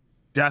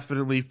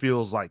definitely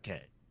feels like Kang.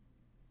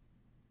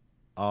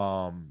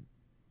 Um,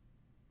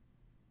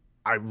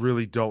 I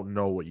really don't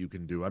know what you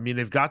can do. I mean,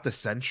 they've got the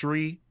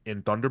Sentry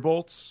in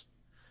Thunderbolts.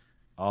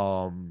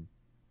 Um,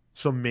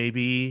 so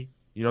maybe,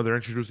 they're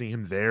introducing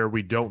him there.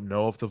 We don't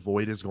know if the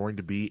Void is going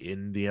to be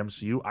in the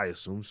MCU. I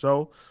assume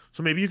so.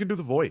 So maybe you can do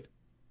the Void.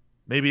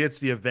 Maybe it's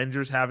the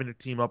Avengers having to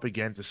team up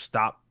again to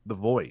stop the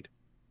Void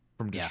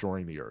from Yeah,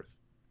 destroying the Earth.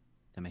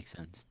 that makes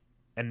sense.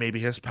 And maybe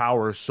his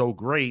power is so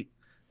great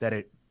that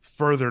it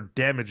further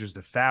damages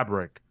the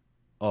fabric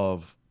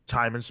of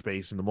time and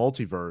space in the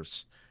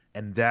multiverse,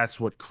 and that's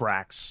what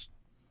cracks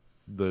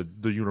the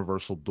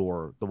universal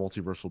door, the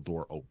multiversal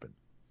door open.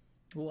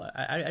 Well,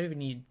 I don't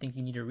even think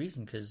you need a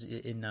reason, because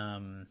in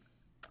the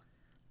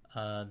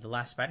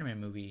last Spider-Man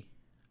movie,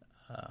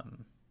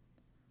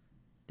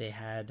 they've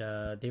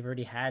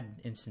already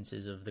had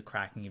instances of the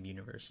cracking of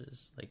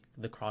universes, like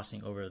the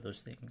crossing over of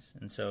those things,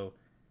 and so,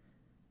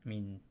 I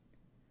mean,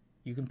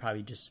 you can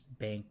probably just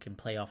bank and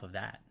play off of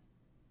that.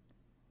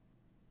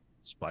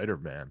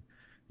 Spider-Man,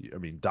 I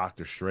mean,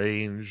 Doctor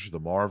Strange, the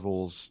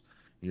Marvels,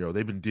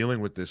 they've been dealing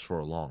with this for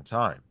a long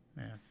time.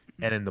 Yeah.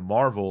 And in the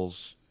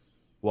Marvels,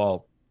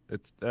 well,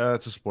 it's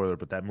a spoiler,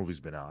 but that movie's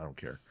been out. I don't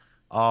care.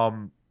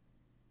 Um,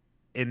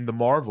 in the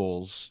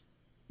Marvels,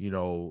 you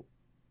know,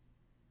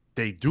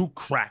 they do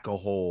crack a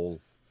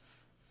hole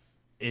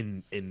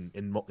in the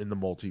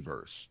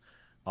multiverse,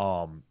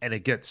 and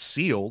it gets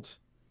sealed,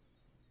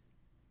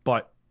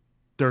 but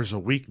there's a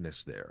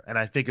weakness there. And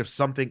I think if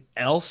something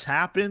else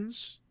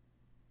happens,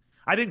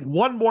 I think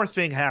one more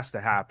thing has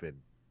to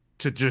happen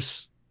to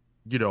just,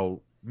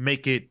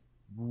 make it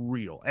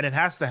real. And it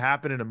has to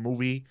happen in a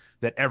movie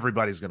that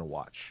everybody's going to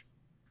watch.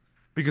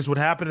 Because what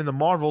happened in the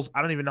Marvels,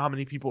 I don't even know how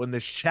many people in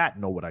this chat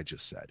know what I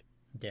just said.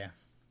 Yeah.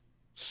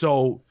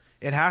 So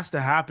it has to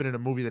happen in a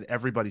movie that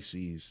everybody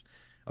sees.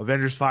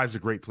 Avengers 5 is a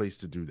great place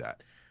to do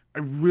that. I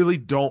really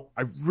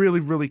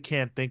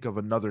can't think of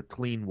another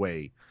clean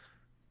way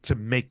to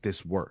make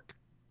this work.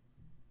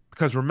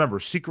 Because remember,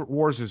 Secret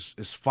Wars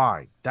is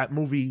fine. That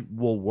movie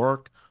will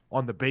work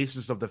on the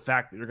basis of the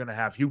fact that you're going to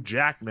have Hugh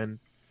Jackman,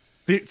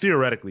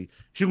 theoretically,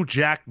 Hugh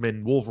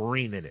Jackman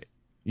Wolverine in it,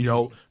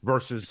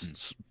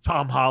 versus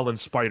Tom Holland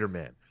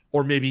Spider-Man,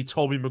 or maybe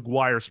Tobey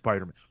Maguire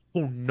Spider-Man.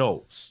 Who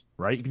knows,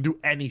 right? You can do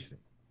anything.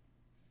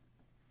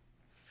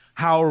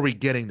 How are we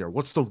getting there?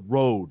 What's the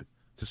road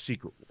to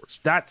Secret Wars?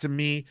 That, to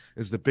me,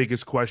 is the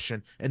biggest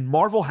question. And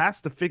Marvel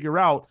has to figure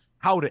out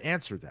how to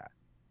answer that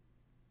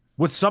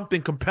with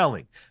something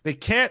compelling. They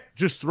can't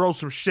just throw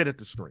some shit at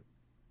the screen.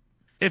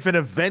 If an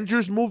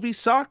Avengers movie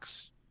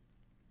sucks,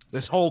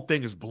 this whole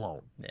thing is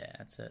blown. Yeah,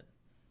 that's it.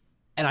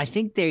 And I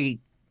think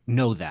they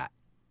know that.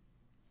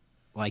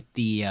 Like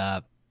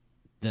the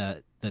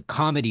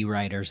comedy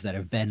writers that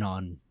have been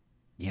on,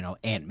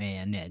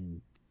 Ant-Man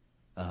and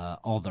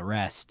all the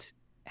rest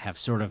have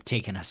sort of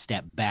taken a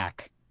step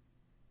back,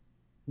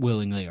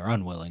 willingly or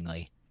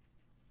unwillingly,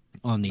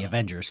 on the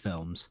Avengers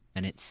films.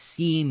 And it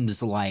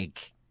seems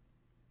like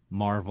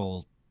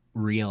Marvel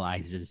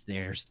realizes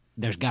there's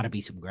got to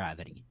be some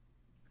gravity.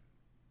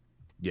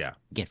 Yeah.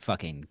 Get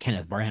fucking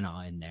Kenneth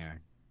Branagh in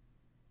there.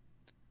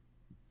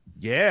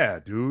 Yeah,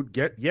 dude.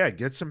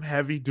 Get some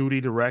heavy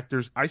duty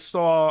directors. I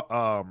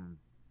saw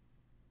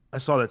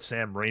that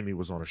Sam Raimi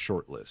was on a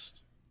short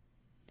list.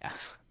 Yeah.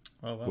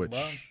 Which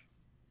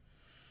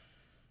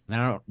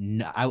I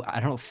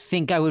don't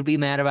think I would be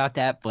mad about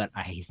that, but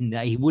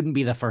he wouldn't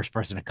be the first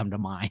person to come to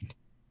mind.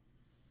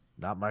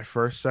 Not my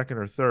first, second,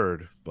 or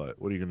third,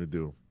 but what are you gonna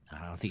do?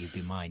 I don't think it'd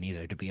be mine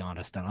either, to be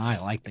honest. And I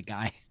like the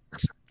guy.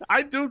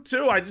 I do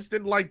too. I just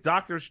didn't like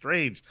Doctor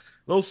Strange.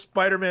 Those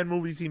Spider-Man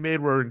movies he made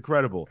were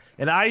incredible.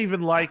 And I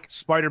even like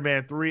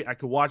Spider-Man 3. I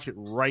could watch it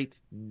right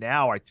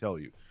now, I tell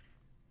you.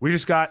 We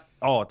just got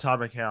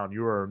Atomic Hound.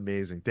 You are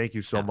amazing. Thank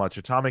you so much.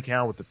 Atomic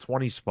Hound with the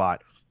 20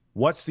 spot.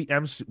 What the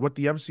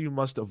MCU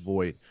must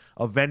avoid?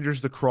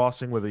 Avengers: The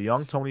Crossing with a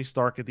young Tony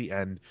Stark at the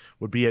end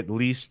would be at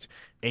least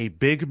a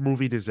big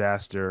movie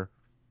disaster,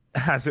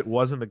 as it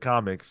was in the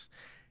comics.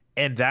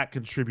 And that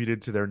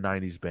contributed to their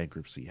 90s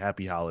bankruptcy.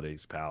 Happy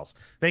holidays, pals.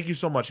 Thank you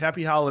so much.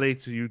 Happy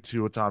holidays to you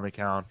too, Atomic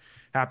Hound.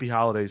 Happy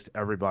holidays to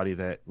everybody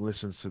that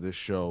listens to this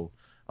show.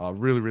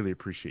 Really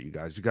appreciate you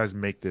guys. You guys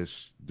make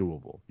this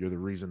doable. You're the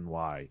reason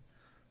why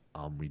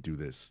we do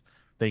this.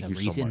 Thank you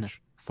so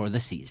much. For the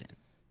season.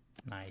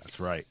 Nice. That's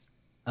right.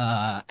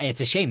 It's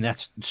a shame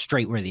that's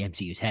straight where the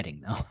MCU is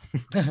heading,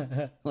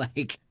 though.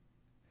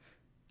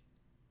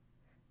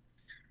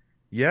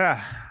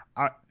 Yeah.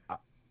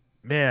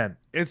 Man,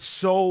 it's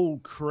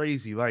so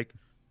crazy. Like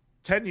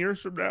 10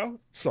 years from now,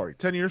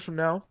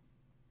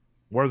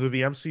 whether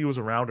the MCU is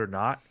around or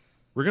not,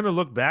 we're going to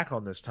look back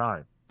on this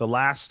time, the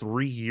last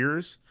 3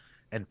 years,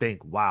 and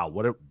think, wow,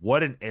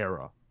 what an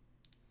era.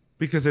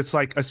 Because it's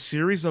like a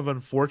series of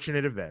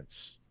unfortunate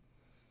events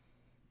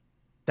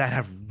that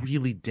have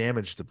really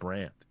damaged the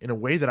brand in a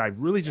way that I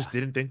really just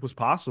didn't think was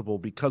possible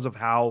because of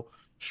how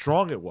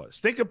strong it was.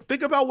 Think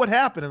about what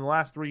happened in the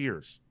last 3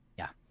 years.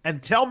 Yeah.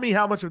 And tell me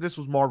how much of this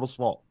was Marvel's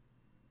fault.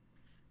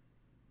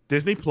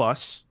 Disney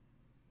Plus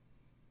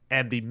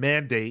and the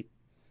mandate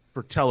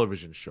for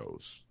television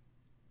shows.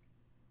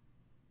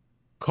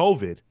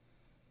 COVID,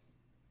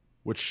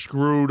 which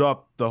screwed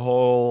up the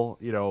whole,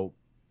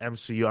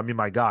 MCU. I mean,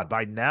 my God,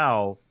 by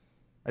now,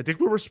 I think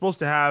we were supposed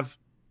to have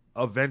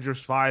Avengers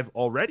 5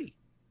 already.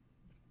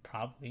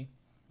 Probably.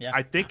 Yeah.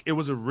 I think it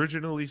was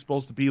originally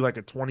supposed to be like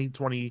a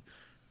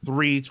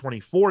 2023,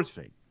 24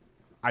 thing.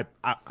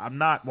 I'm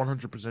not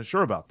 100%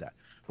 sure about that.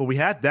 But we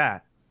had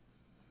that,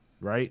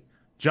 right?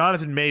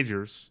 Jonathan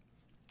Majors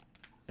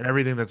and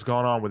everything that's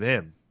gone on with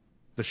him.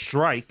 The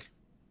strike,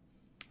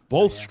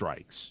 both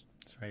strikes,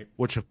 that's right,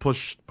 which have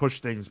pushed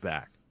things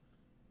back.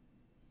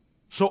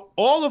 So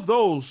all of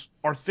those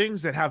are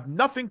things that have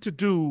nothing to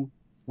do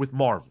with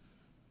Marvel.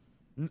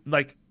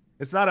 Like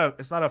it's not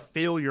a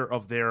failure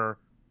of their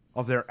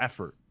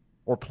effort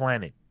or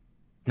planning.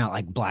 It's not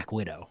like Black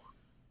Widow.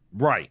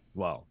 Right.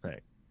 Well,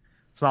 hey.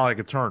 It's not like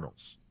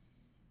Eternals.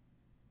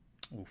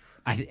 Oof.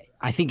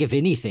 I think if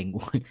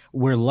anything,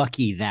 we're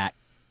lucky that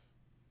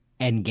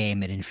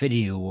Endgame and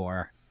Infinity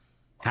War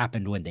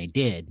happened when they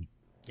did.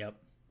 Yep.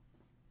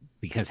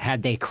 Because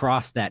had they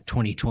crossed that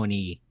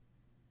 2020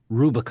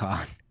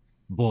 Rubicon,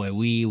 boy,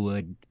 we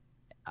would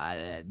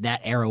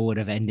that era would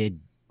have ended.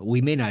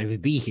 We may not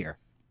even be here.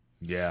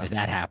 Yeah. If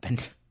that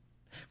happened.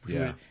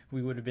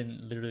 We would have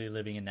been literally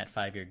living in that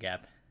 5-year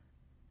gap.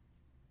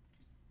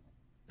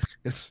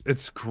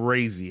 It's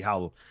crazy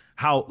how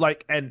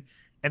like and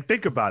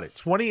think about it.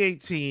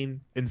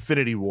 2018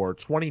 Infinity War,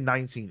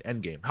 2019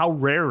 Endgame. How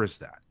rare is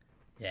that?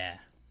 Yeah.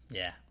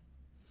 Yeah.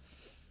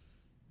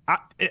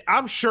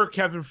 I'm sure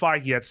Kevin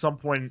Feige at some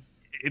point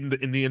in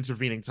the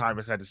intervening time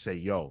has had to say,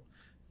 yo.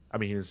 I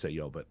mean, he didn't say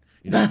yo, but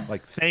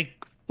like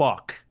thank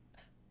fuck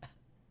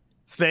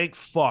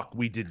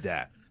we did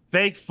that.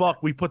 Thank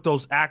fuck we put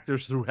those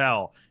actors through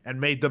hell and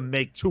made them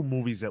make 2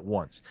 movies at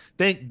once.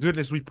 Thank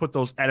goodness we put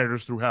those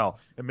editors through hell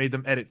and made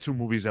them edit 2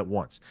 movies at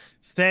once.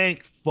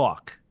 Thank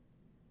fuck.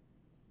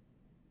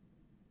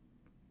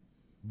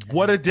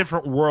 What a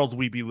different world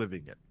we be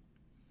living in.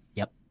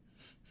 Yep.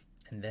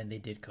 And then they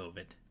did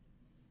COVID.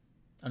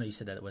 Oh, no, you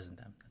said that it wasn't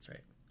them. That's right.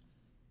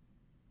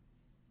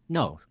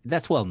 No,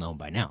 that's well known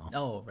by now.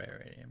 Oh, right.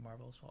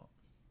 Marvel's fault.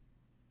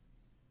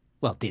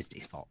 Well,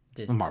 Disney's fault.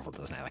 Marvel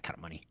doesn't have that kind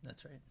of money.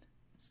 That's right.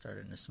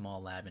 Started in a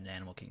small lab in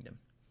Animal Kingdom.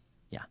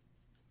 Yeah.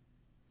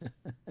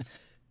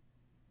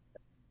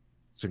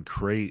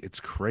 It's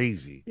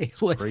crazy. It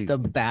was crazy. The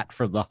bat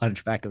from the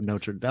Hunchback of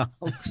Notre Dame.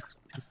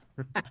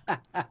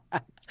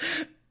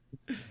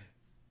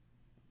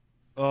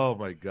 Oh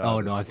my God.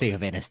 Oh no, I'm thinking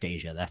of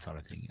Anastasia. That's what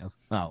I'm thinking of.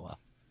 Oh well.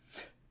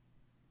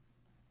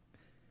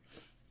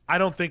 I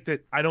don't think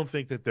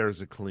that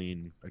there's a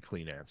clean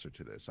answer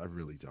to this. I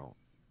really don't.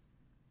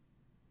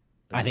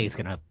 I think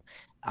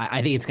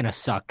it's gonna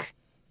suck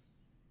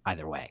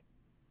either way,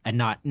 and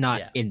not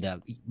in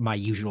my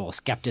usual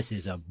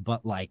skepticism,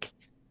 but like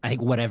I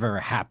think whatever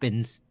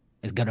happens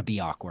is gonna be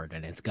awkward,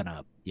 and it's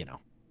gonna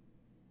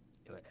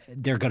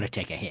they're gonna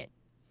take a hit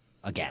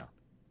again.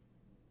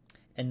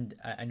 And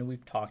I know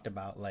we've talked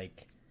about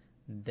like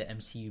the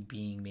MCU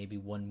being maybe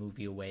 1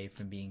 movie away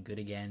from being good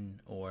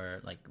again, or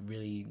like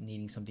really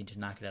needing something to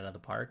knock it out of the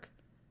park.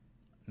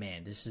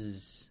 Man, this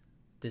is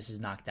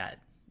knocked that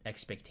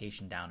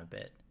expectation down a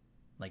bit.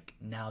 Like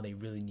now they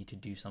really need to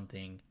do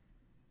something.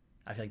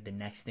 I feel like the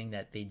next thing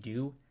that they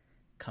do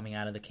coming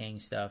out of the Kang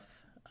stuff,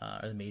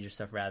 or the major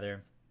stuff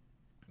rather,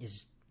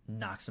 is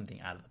knock something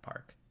out of the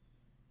park.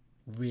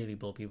 Really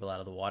blow people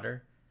out of the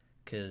water,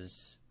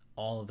 because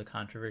all of the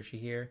controversy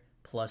here,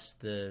 plus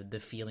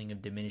the feeling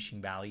of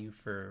diminishing value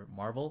for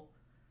Marvel,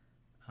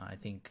 I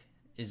think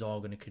is all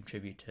going to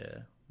contribute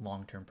to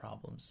long-term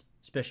problems,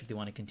 especially if they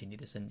want to continue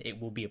this, and it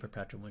will be a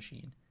perpetual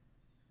machine.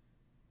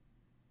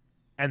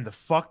 And the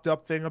fucked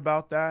up thing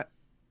about that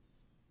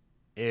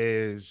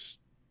is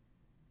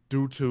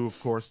due to, of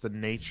course, the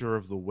nature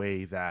of the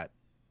way that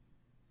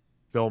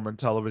film and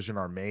television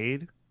are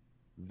made,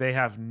 they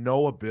have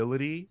no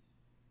ability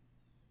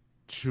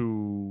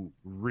to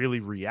really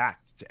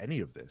react to any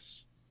of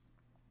this.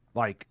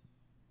 Like,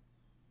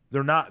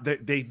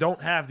 they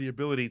don't have the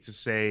ability to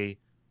say,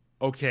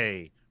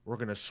 okay, we're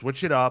going to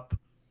switch it up.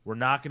 We're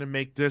not going to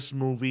make this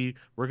movie.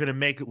 We're going to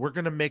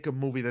make a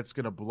movie that's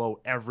going to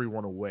blow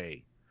everyone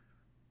away.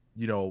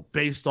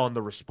 Based on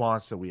the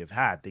response that we have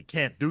had. They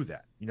can't do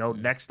that.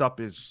 Next up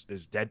is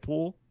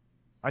Deadpool,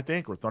 I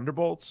think, or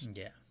Thunderbolts.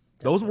 Yeah.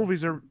 Those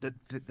movies are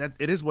that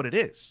it is what it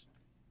is.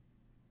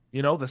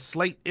 The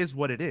slate is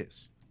what it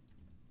is.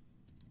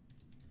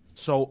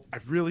 So I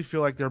really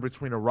feel like they're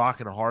between a rock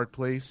and a hard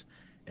place,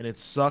 and it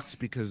sucks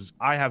because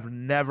I have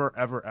never,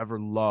 ever, ever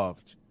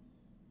loved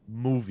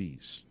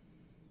movies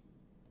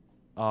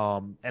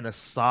and a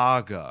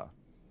saga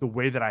the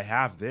way that I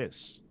have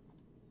this.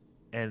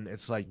 And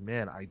it's like,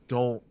 man, I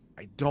don't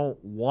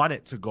want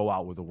it to go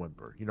out with a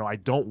whimper. I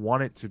don't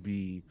want it to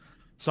be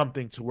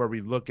something to where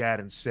we look at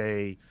and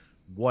say,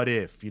 what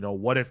if,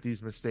 what if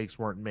these mistakes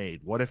weren't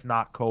made? What if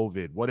not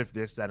COVID? What if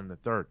this, that, and the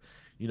third?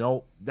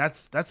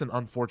 That's an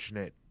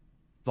unfortunate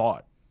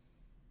thought.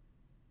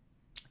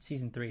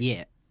 Season 3.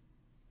 Yeah.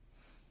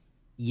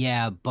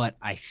 Yeah, but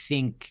I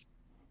think,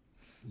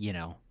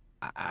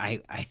 I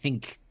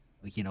think,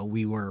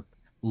 we were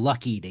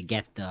lucky to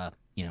get the,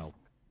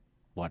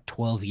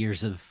 12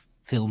 years of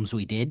films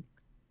we did.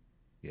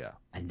 Yeah.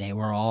 And they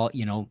were all,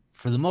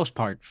 for the most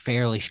part,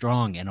 fairly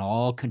strong and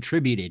all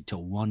contributed to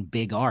one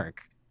big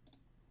arc.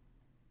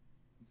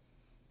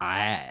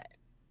 I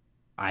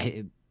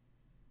I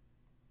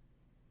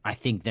I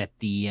think that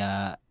the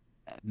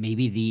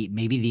maybe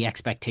the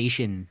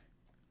expectation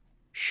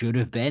should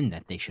have been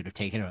that they should have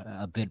taken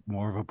a bit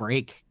more of a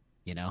break,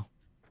 In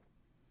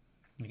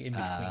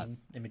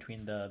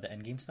between the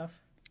end game stuff.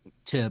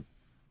 to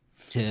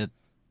to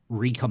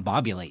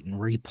recombobulate and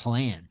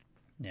replan,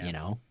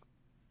 Yeah.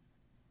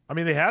 I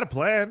mean, they had a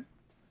plan.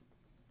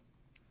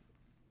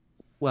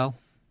 Well,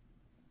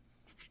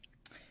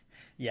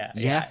 Yeah.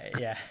 Yeah.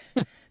 Yeah.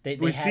 They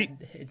We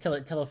had until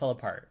it fell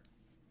apart.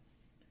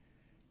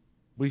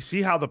 We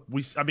see how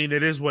I mean,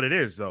 it is what it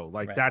is, though.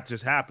 Like, Right. that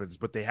just happens,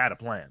 but they had a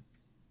plan.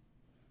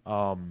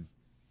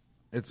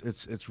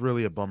 It's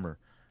really a bummer.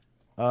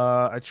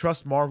 I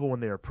trust Marvel when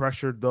they are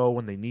pressured, though.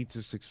 When they need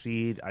to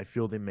succeed, I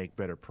feel they make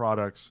better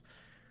products.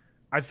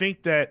 I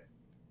think that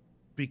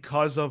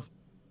because of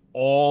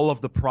all of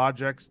the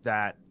projects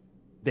that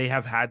they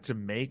have had to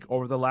make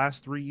over the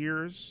last 3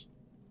 years,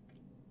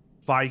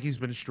 Feige's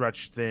been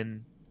stretched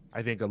thin.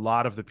 I think a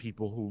lot of the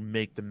people who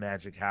make the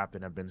magic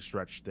happen have been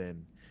stretched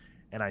thin.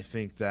 And I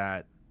think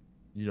that,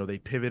 they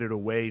pivoted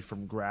away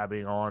from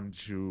grabbing on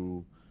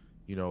to,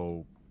 you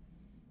know,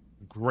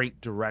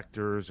 great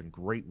directors and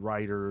great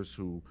writers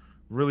who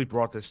really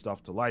brought this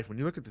stuff to life. When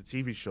you look at the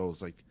TV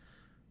shows, like,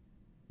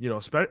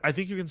 I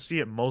think you can see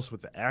it most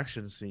with the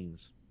action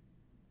scenes.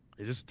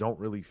 They just don't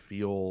really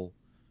feel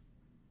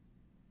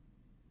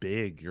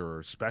big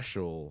or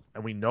special.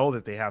 And we know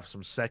that they have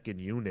some second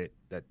unit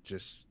that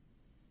just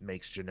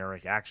makes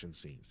generic action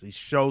scenes. These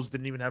shows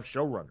didn't even have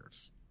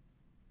showrunners.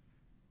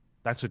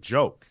 That's a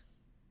joke.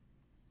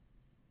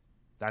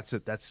 That's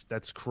it.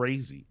 That's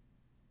crazy.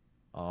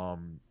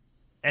 And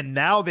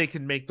now they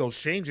can make those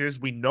changes.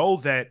 We know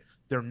that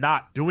they're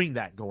not doing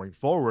that going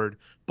forward,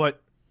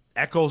 but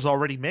Echo's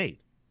already made.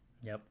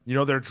 Yep.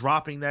 They're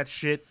dropping that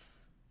shit.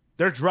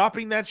 They're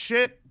dropping that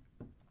shit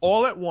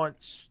all at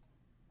once.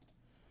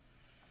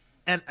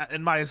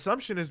 And my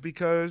assumption is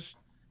because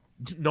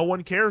no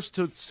one cares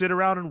to sit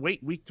around and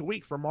wait week to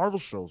week for Marvel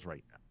shows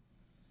right now.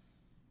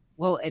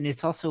 well, and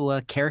it's also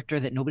a character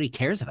that nobody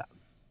cares about,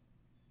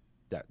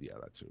 That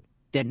too.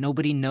 that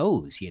nobody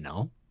knows,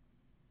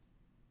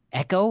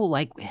 Echo,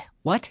 like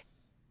what?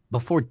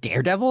 Before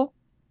Daredevil?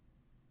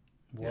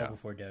 Well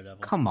before Daredevil.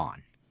 Come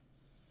on.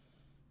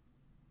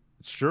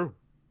 It's true.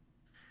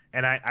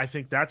 And I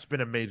think that's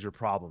been a major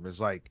problem is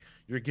like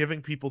you're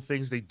giving people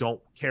things they don't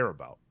care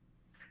about.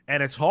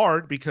 And it's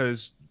hard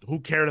because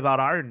who cared about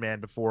Iron Man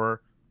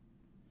before,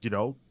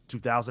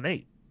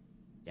 2008?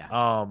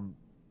 Yeah.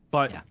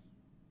 But Yeah.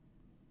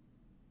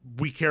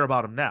 we care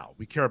about him now.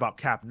 We care about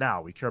Cap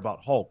now. We care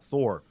about Hulk,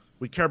 Thor.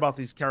 We care about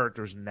these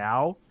characters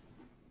now.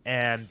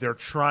 And they're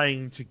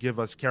trying to give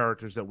us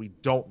characters that we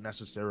don't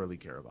necessarily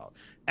care about.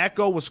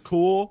 Echo was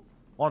cool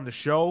on the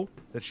show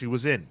that she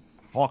was in,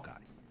 Hawkeye.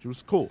 She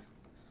was cool.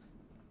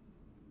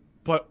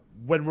 But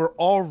when we're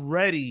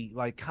already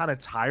like kind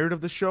of tired of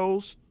the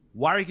shows,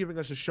 why are you giving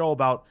us a show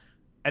about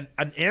an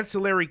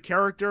ancillary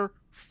character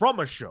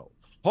from a show?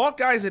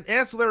 Hawkeye's an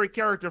ancillary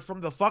character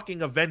from the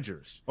fucking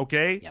Avengers,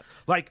 okay? Yep.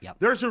 Like, Yep.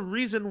 there's a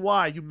reason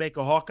why you make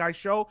a Hawkeye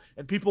show,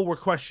 and people were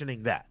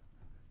questioning that.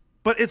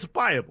 But it's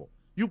buyable.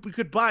 You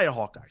could buy a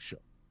Hawkeye show.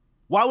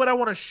 Why would I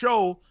want a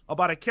show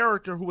about a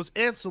character who was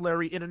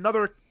ancillary in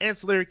another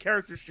ancillary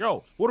character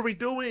show? What are we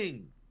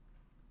doing?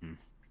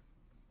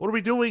 What are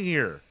we doing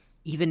here?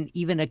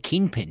 Even a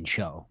Kingpin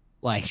show,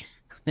 like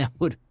that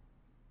would,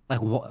 like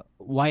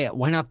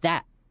why not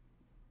that?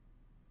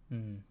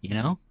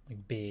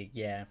 Like big,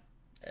 yeah.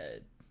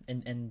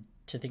 And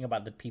to think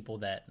about the people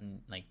that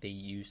like they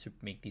use to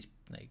make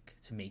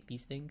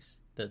these things,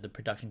 the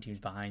production teams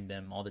behind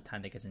them, all the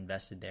time that gets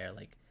invested there,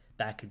 like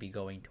that could be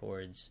going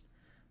towards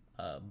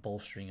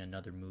bolstering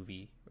another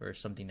movie or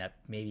something that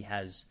maybe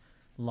has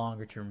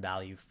longer term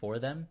value for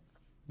them,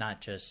 not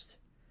just,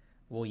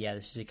 well, yeah,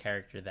 this is a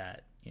character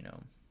that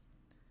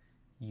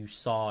you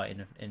saw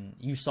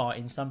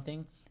in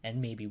something,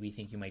 and maybe we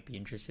think you might be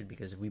interested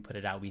because if we put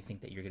it out, we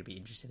think that you're going to be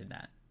interested in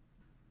that.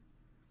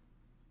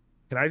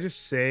 Can I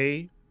just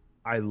say,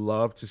 I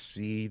love to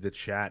see the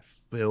chat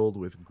filled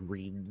with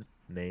green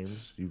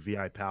names. You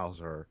VI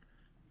pals are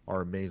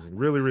amazing.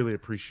 Really, really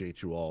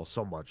appreciate you all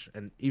so much.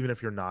 And even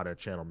if you're not a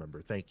channel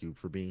member, thank you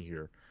for being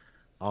here.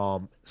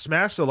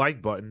 Smash the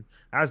like button.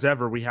 As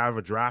ever, we have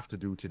a draft to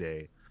do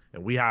today,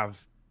 and we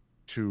have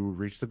to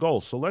reach the goal.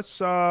 So let's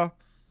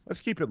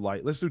keep it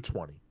light. Let's do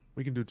 20.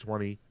 We can do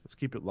 20. Let's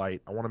keep it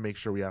light. I want to make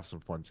sure we have some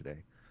fun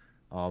today.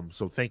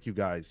 So thank you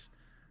guys.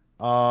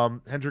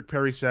 Hendrik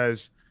Perry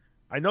says,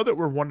 I know that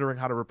we're wondering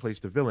how to replace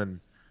the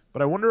villain,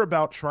 but I wonder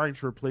about trying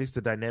to replace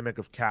the dynamic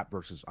of Cap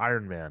versus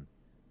Iron Man.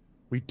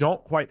 We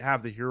don't quite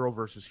have the hero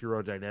versus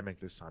hero dynamic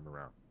this time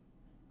around.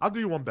 I'll do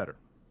you one better.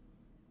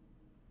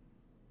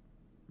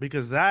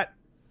 Because the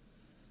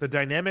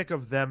dynamic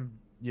of them,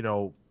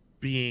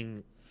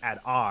 being at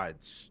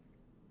odds,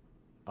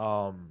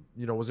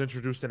 was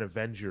introduced in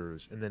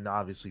Avengers and then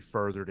obviously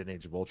furthered in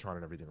Age of Ultron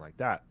and everything like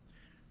that.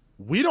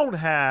 We don't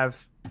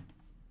have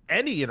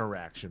any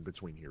interaction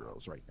between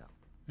heroes right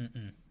now.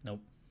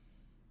 Nope.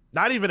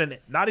 Not even an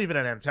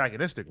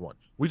antagonistic one.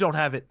 We don't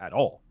have it at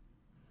all.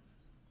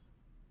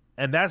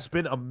 And that's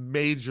been a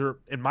major,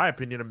 in my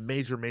opinion, a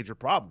major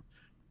problem.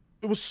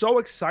 It was so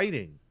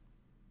exciting,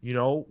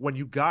 when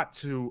you got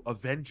to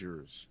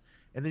Avengers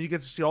and then you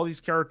get to see all these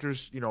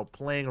characters,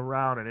 playing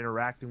around and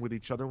interacting with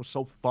each other. It was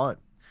so fun.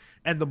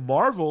 And the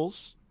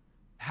Marvels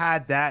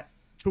had that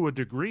to a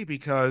degree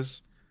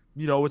because,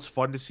 it's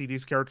fun to see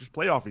these characters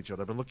play off each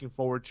other. I've been looking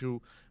forward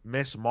to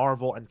Miss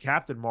Marvel and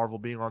Captain Marvel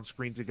being on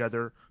screen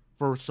together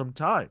for some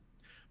time.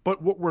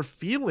 But what we're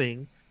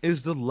feeling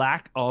is the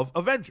lack of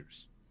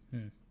Avengers.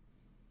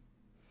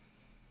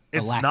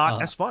 It's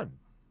not as fun.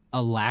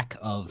 A lack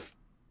of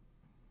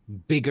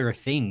bigger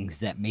things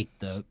that make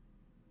the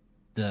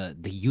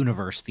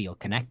universe feel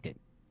connected.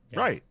 Yeah.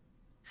 Right.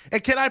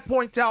 And can I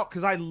point out,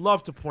 because I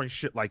love to point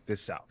shit like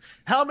this out,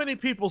 how many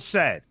people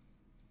said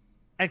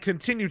and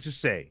continue to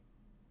say,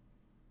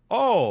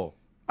 oh,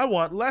 I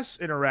want less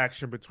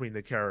interaction between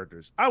the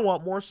characters. I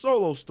want more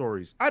solo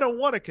stories. I don't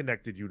want a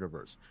connected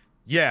universe.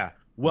 Yeah,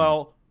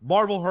 well,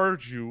 Marvel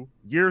heard you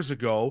years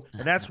ago,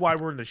 and that's why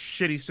we're in the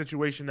shitty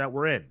situation that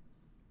we're in.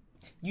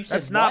 You said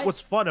that's not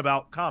what's fun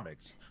about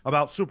comics,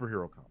 about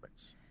superhero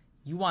comics.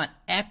 You want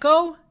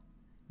Echo?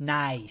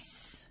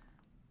 Nice.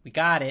 We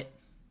got it.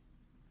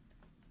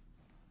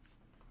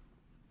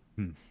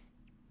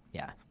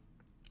 Yeah.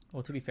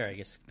 Well, to be fair, I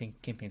guess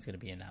Kingpin's going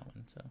to be in that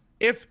one. So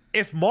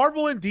if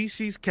Marvel and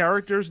DC's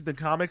characters in the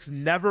comics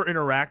never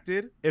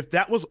interacted, if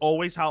that was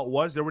always how it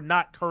was, there would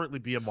not currently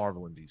be a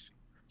Marvel and DC.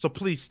 So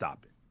please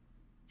stop it.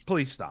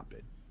 Please stop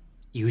it.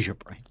 Use your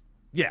brain.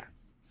 Yeah.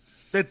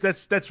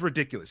 That's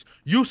ridiculous.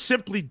 You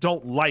simply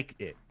don't like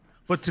it.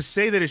 But to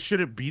say that it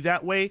shouldn't be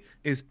that way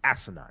is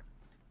asinine.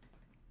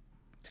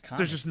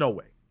 There's just no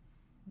way.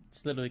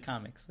 It's literally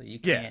comics. You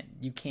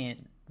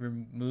can't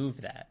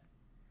remove that.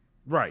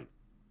 Right.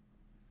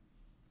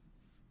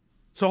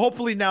 So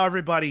hopefully now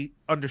everybody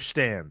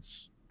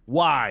understands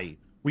why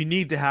we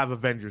need to have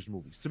Avengers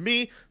movies. To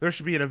me, there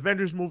should be an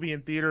Avengers movie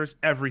in theaters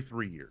every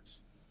 3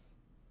 years.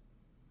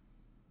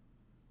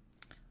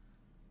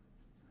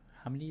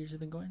 How many years have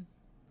been going?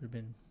 We've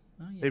been.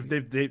 Oh,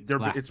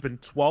 yeah, it's been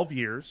 12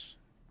 years.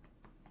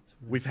 So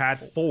we've had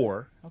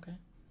 4. Okay,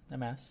 that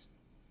maths.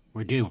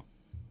 We're due.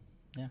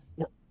 Yeah,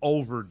 we're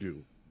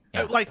overdue.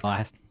 Yeah, like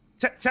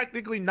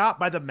technically not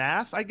by the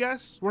math, I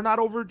guess. We're not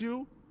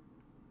overdue.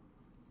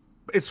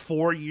 It's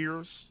 4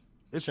 years.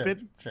 It's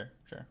been sure.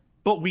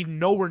 But we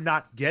know we're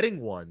not getting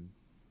one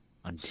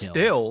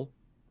still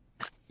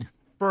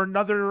for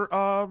another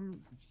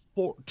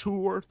 2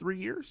 or 3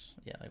 years.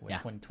 Yeah, like what,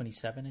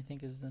 2027, I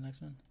think, is the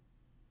next one.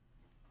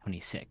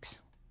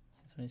 26.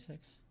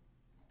 26.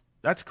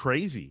 That's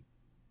crazy.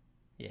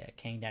 Yeah,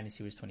 Kang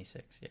Dynasty was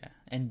 26. Yeah,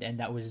 and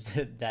that was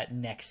that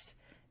next.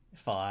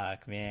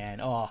 Fuck,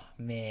 man. Oh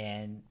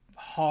man,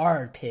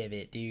 hard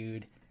pivot,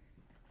 dude.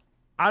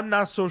 I'm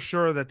not so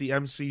sure that the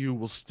MCU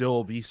will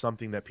still be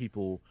something that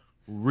people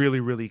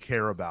really, really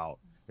care about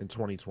in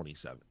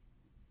 2027.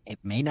 It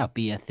may not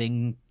be a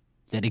thing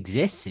that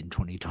exists in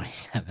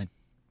 2027.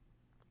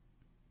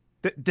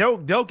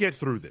 They'll get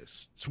through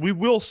this. So we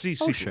will see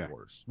Secret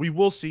Wars. We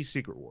will see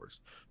Secret Wars.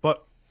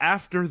 But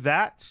after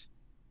that,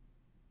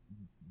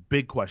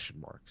 big question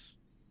marks.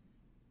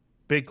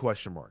 Big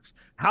question marks.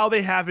 How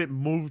they haven't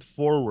moved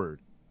forward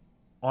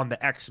on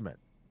the X-Men.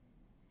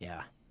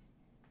 Yeah.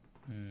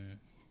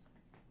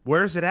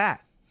 Where's it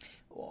at?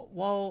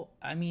 Well,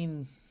 I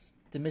mean,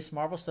 the Miss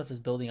Marvel stuff is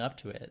building up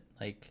to it.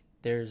 Like,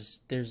 there's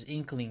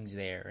inklings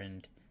there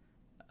and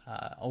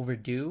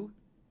overdue,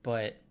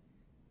 but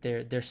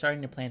they're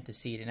starting to plant the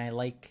seed, and I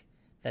like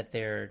that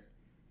they're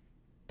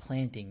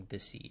planting the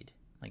seed.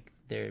 Like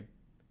they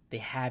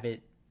have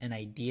an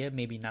idea,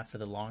 maybe not for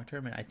the long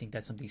term, and I think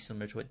that's something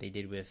similar to what they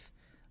did with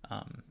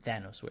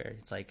Thanos, where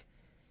it's like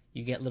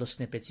you get little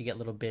snippets, you get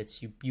little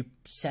bits, you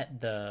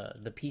set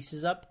the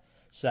pieces up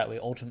so that way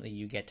ultimately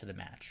you get to the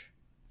match.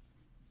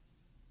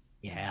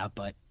 Yeah,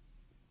 but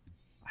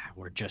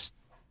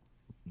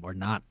we're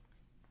not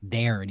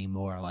there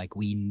anymore. Like,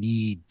 we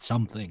need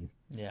something.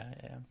 Yeah.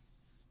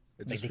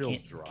 It like just they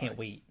feels dry. Can't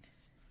wait.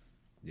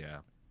 Yeah,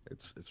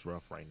 it's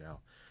rough right now.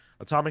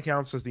 Atomic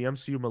Hound says the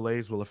MCU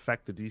malaise will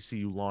affect the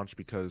DCU launch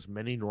because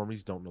many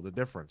normies don't know the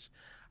difference.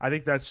 I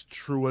think that's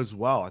true as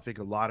well. I think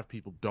a lot of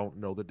people don't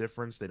know the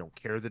difference. They don't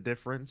care the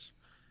difference.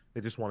 They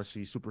just want to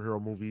see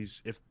superhero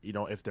movies if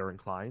they're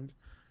inclined.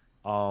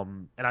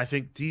 And I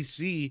think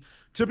DC,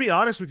 to be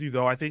honest with you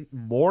though, I think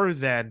more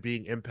than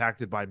being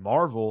impacted by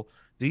Marvel,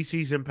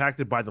 DC's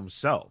impacted by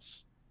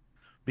themselves.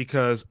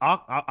 because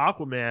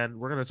Aquaman,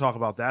 we're going to talk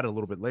about that a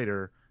little bit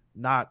later,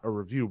 not a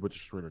review, but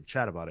just we're going to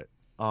chat about it.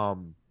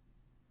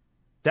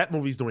 That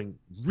movie's doing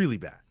really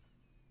bad.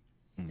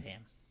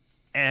 Damn.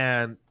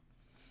 And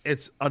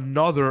it's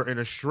another in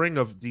a string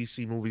of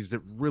DC movies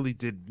that really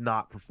did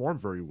not perform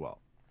very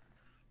well.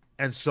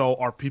 And so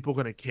are people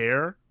going to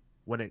care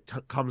when it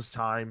comes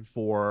time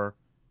for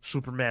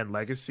Superman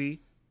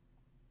Legacy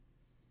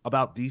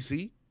about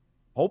DC?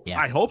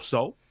 I hope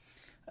so.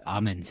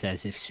 Amin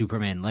says if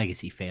Superman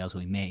Legacy fails,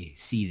 we may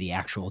see the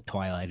actual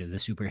Twilight of the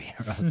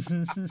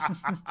superheroes.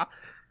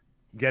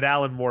 Get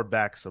Alan Moore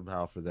back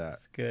somehow for that.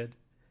 That's good.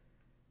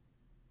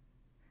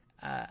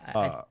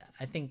 I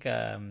think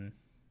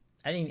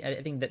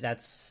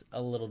that's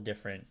a little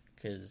different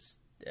because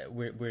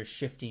we're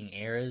shifting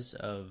eras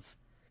of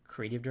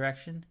creative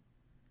direction.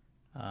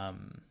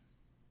 And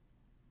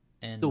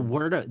the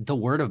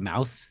word of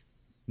mouth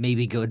may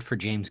be good for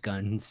James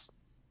Gunn's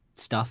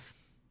stuff.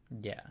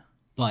 Yeah.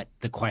 But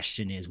the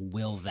question is,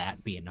 will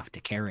that be enough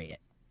to carry it?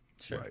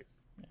 Sure. Right.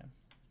 Yeah.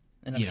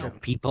 And I'm sure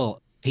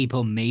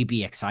people may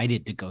be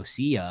excited to go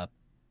see a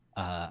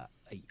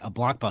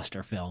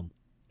blockbuster film.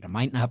 But it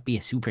might not be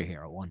a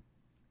superhero one.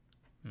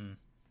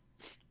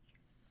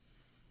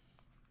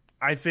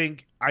 I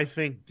think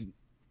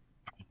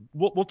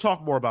we'll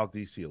talk more about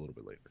DC a little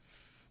bit later.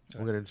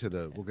 We'll get into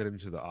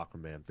the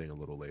Aquaman thing a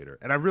little later.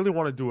 And I really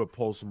want to do a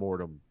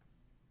post-mortem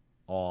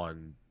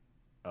on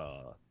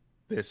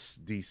this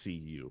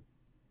DCU.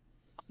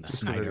 The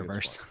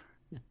Snyderverse.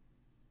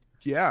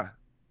 Yeah.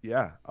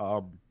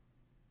 I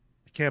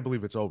can't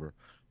believe it's over.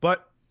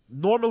 But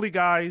normally,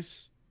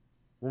 guys,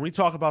 when we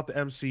talk about the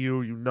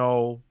MCU, you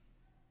know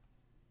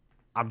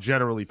I'm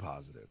generally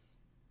positive.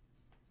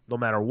 No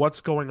matter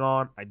what's going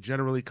on, I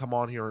generally come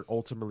on here and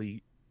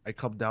ultimately I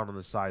come down on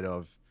the side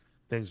of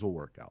things will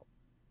work out.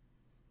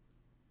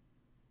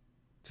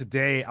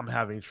 Today, I'm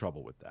having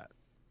trouble with that.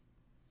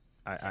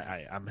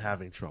 I'm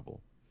having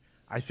trouble.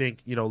 I think,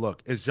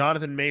 look, is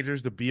Jonathan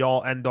Majors the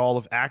be-all, end-all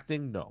of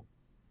acting? No.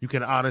 You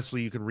can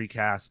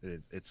recast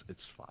it.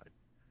 It's fine.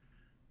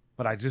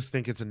 But I just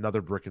think it's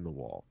another brick in the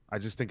wall. I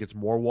just think it's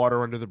more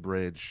water under the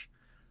bridge.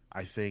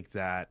 I think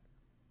that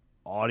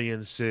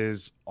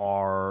audiences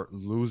are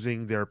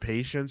losing their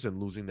patience and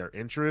losing their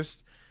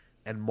interest,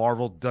 and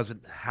Marvel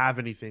doesn't have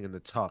anything in the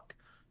tuck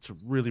to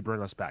really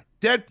bring us back.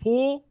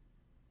 Deadpool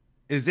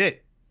is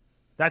it.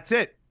 That's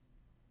it.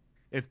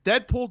 If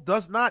Deadpool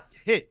does not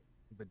hit,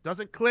 if it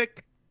doesn't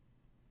click,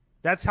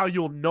 that's how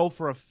you'll know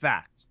for a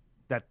fact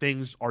that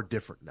things are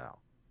different now.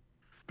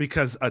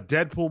 Because a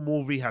Deadpool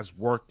movie has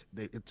worked.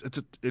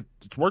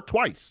 It's worked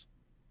twice.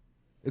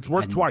 It's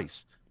worked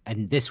twice.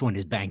 And this one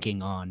is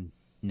banking on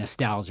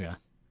nostalgia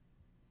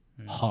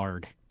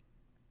hard.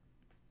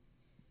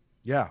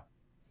 Yeah.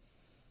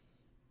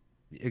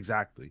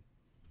 Exactly.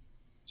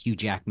 Hugh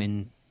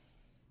Jackman,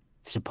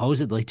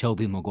 supposedly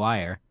Tobey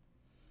Maguire.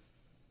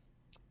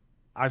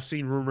 I've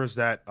seen rumors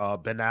that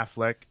Ben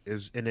Affleck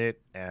is in it,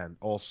 and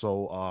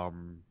also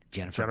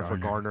Jennifer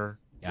Garner.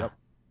 Yeah. Yep.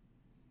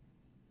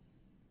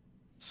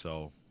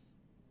 So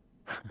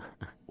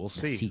we'll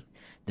see.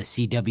 The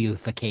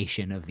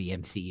CWification of the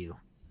MCU.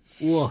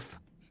 Woof.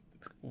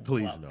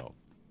 Please no.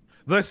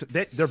 Listen,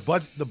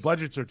 the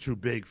budgets are too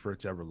big for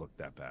it to ever look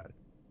that bad.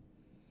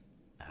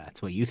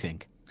 That's what you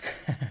think.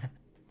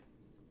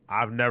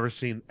 I've never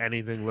seen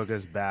anything look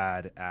as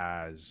bad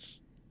as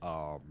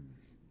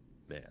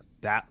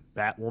that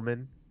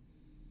Batwoman.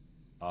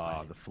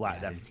 I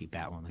didn't see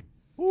Batwoman.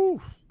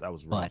 Ooh, that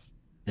was rough.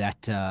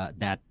 But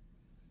that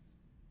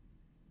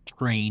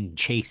train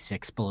chase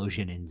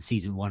explosion in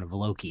season 1 of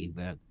Loki,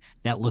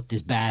 that looked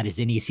as bad as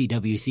any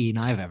CW scene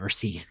I've ever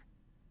seen.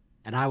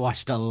 And I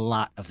watched a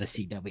lot of the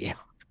CW.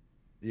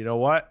 You know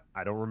what?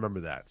 I don't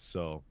remember that,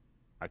 so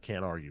I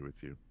can't argue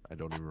with you. I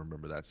don't even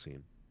remember that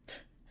scene.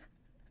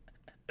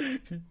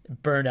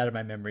 Burned out of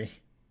my memory.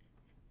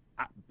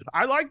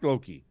 I liked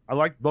Loki. I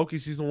liked Loki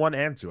season 1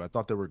 and 2. I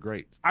thought they were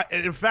great.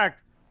 In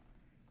fact,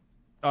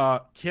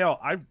 Kale,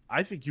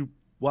 I think you.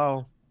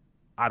 Well,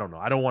 I don't know.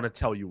 I don't want to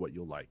tell you what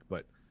you'll like,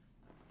 but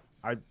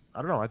I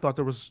don't know. I thought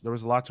there was a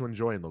lot to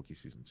enjoy in Loki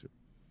season 2.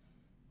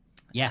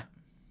 Yeah,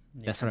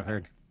 that's what I've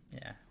heard.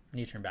 Yeah, I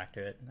need to turn back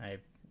to it. I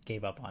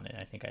gave up on it.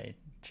 I think I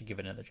should give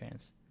it another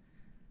chance.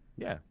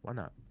 Yeah, why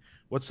not?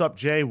 What's up,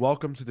 Jay?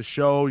 Welcome to the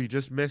show. You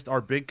just missed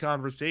our big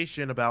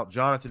conversation about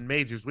Jonathan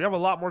Majors. We have a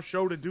lot more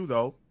show to do,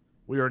 though.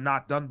 We are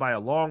not done by a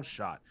long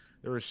shot.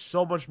 There is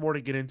so much more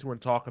to get into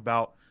and talk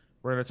about.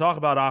 We're going to talk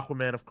about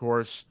Aquaman, of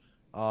course.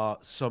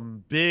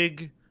 Some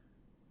big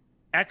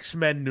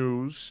X-Men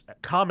news,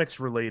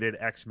 comics-related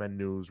X-Men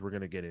news we're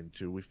going to get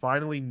into. We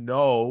finally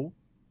know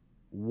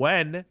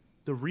when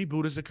the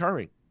reboot is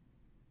occurring.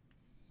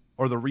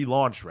 Or the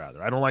relaunch,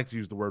 rather. I don't like to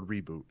use the word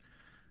reboot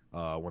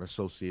when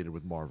associated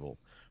with Marvel.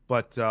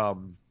 But,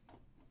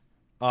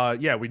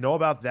 yeah, we know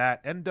about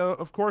that. And,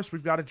 of course,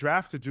 we've got a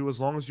draft to do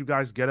as long as you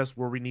guys get us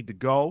where we need to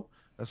go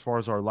as far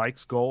as our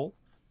likes goal.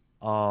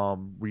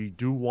 We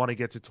do want to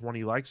get to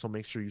 20 likes, so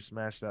make sure you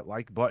smash that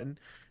like button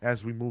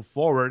as we move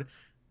forward.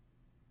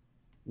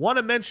 want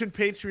to mention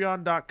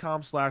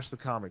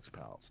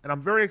patreon.com/thecomicspals. And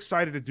I'm very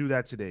excited to do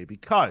that today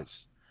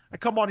because I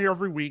come on here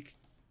every week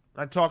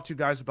and I talk to you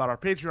guys about our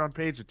Patreon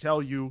page to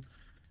tell you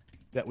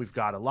that we've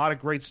got a lot of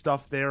great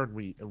stuff there, and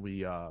we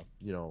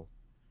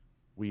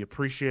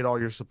appreciate all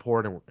your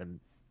support and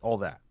all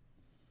that.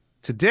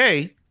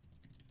 Today,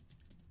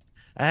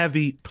 I have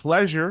the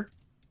pleasure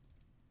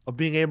of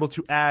being able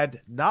to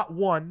add not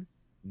one,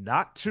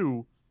 not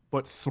two,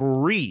 but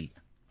 3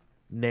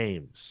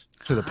 names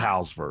to the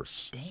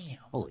Palsverse. Damn.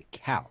 Holy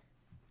cow.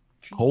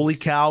 Jeez. Holy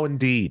cow,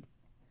 indeed.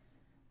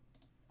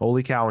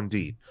 Holy cow,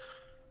 indeed.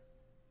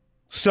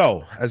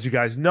 So, as you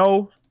guys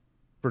know,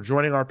 for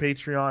joining our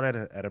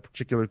Patreon at a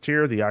particular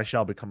tier, the I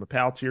Shall Become a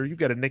Pal tier, you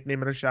get a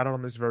nickname and a shout out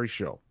on this very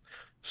show.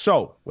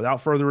 So,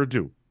 without further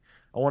ado,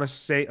 I want to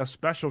say a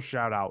special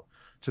shout out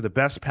to the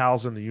best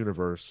pals in the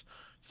universe,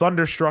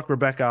 Thunderstruck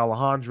Rebecca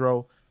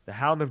Alejandro, the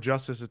Hound of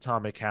Justice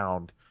Atomic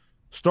Hound,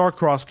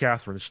 Starcross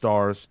Catherine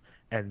Stars,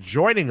 and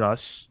joining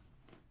us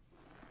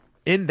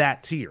in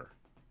that tier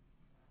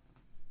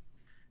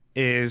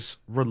is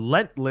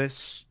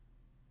Relentless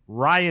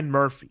Ryan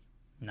Murphy.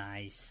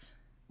 Nice.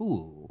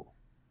 Ooh.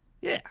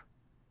 Yeah.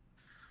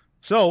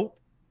 So,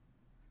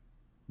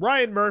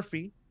 Ryan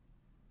Murphy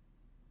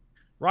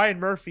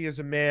is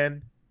a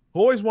man who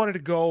always wanted to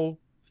go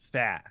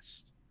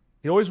fast.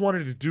 He always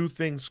wanted to do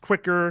things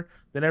quicker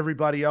than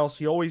everybody else.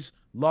 He always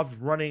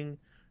loved running,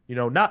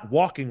 not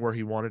walking where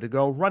he wanted to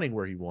go, running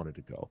where he wanted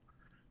to go.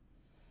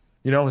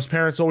 His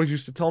parents always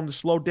used to tell him to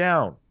slow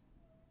down.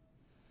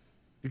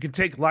 You can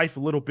take life a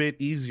little bit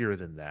easier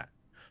than that.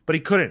 But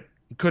he couldn't.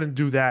 He couldn't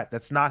do that.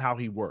 That's not how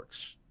he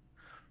works.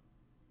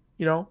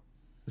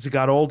 As he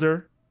got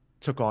older,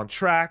 took on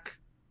track,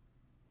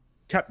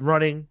 kept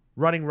running.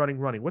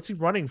 What's he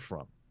running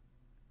from?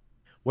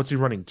 What's he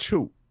running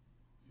to?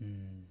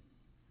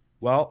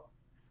 Well,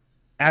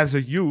 as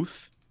a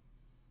youth,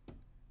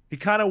 he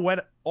kind of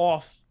went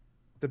off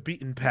the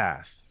beaten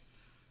path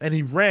and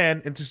he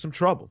ran into some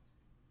trouble.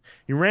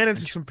 He ran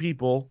into some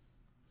people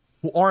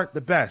who aren't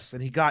the best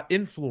and he got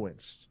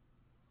influenced.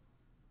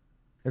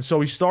 And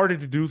so he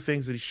started to do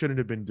things that he shouldn't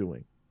have been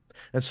doing.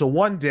 And so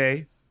one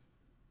day,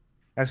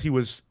 as he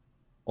was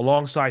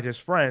alongside his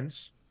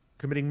friends,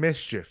 committing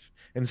mischief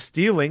and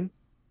stealing,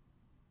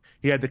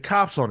 he had the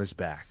cops on his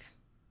back.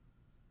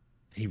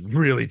 He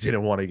really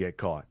didn't want to get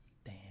caught.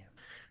 Damn.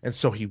 And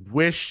so he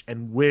wished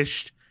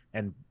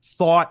and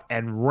thought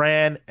and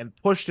ran and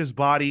pushed his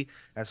body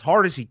as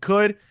hard as he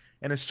could.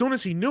 And as soon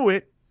as he knew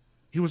it,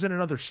 he was in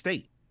another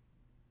state.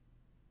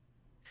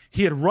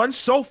 He had run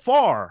so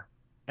far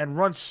and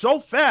run so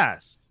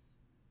fast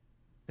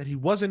that he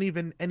wasn't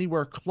even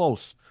anywhere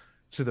close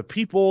to the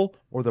people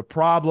or the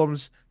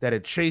problems that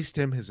had chased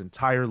him his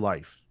entire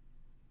life.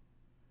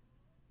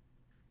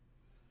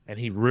 And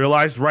he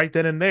realized right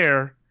then and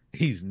there,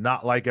 he's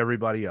not like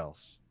everybody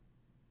else.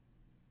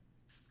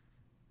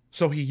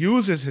 So he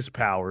uses his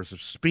powers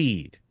of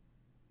speed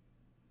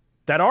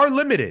that are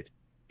limited.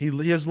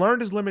 He has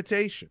learned his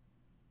limitation.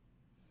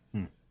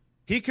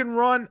 He can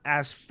run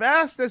as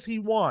fast as he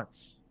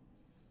wants,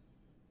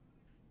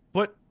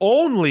 but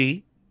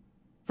only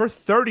for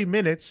 30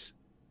 minutes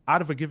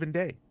out of a given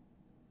day.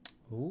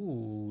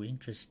 Ooh,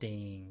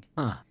 interesting.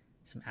 Huh.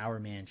 Some hour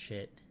man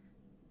shit.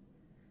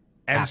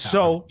 And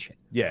so,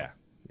 yeah.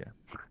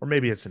 Or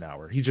maybe it's an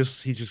hour. He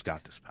just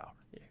got this power.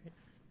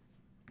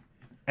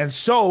 And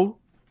so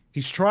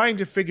he's trying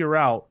to figure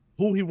out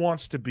who he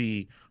wants to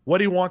be, what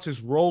he wants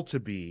his role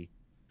to be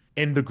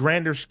in the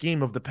grander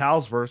scheme of the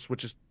Palsverse,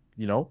 which is,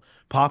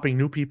 popping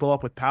new people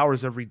up with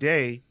powers every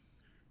day.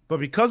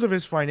 But because of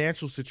his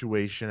financial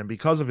situation and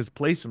because of his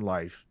place in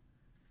life,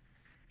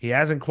 he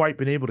hasn't quite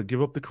been able to give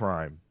up the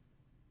crime.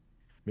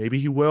 Maybe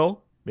he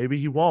will, maybe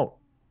he won't.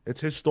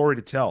 It's his story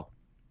to tell.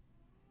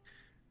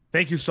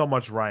 Thank you so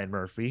much, Ryan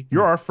Murphy.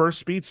 You're our first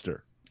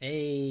speedster.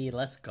 Hey,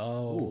 let's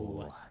go.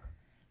 Ooh.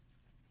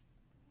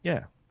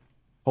 Yeah.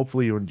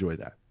 Hopefully you enjoy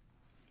that.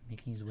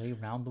 Making his way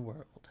around the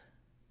world.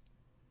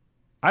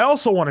 I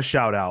also want to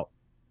shout out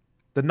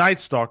the Night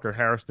Stalker,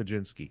 Harris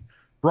Nijinsky,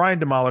 Brian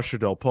Demolisher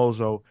Del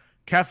Pozo,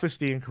 Kefis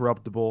the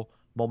Incorruptible,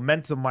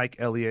 Momentum Mike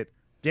Elliott,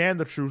 Dan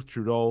the Truth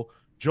Trudeau,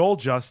 Joel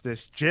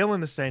Justice,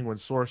 Jalen the Sanguine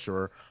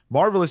Sorcerer,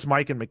 Marvelous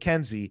Mike and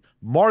Mackenzie,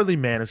 Marley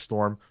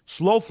Manastorm,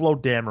 Slow Flow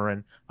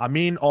Dameron,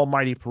 Amin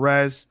Almighty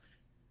Perez.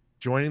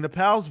 Joining the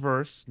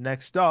Palsverse,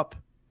 next up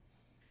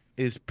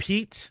is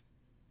Pete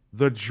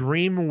the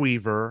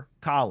Dreamweaver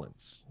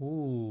Collins.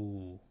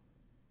 Ooh.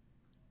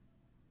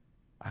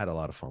 I had a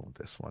lot of fun with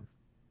this one.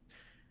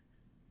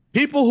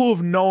 People who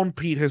have known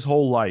Pete his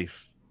whole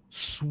life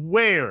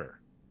swear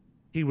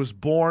he was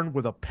born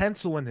with a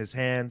pencil in his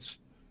hands,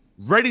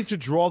 ready to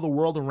draw the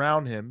world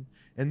around him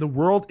and the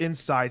world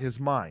inside his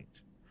mind.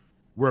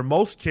 Where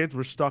most kids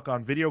were stuck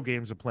on video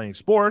games and playing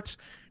sports,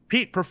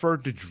 Pete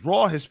preferred to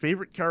draw his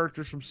favorite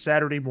characters from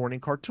Saturday morning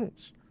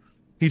cartoons.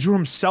 He drew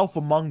himself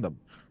among them,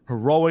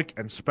 heroic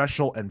and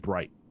special and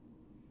bright.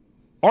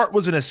 Art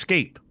was an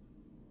escape,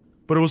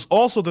 but it was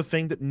also the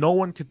thing that no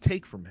one could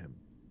take from him.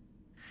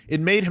 It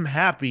made him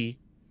happy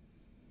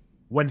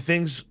when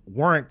things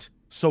weren't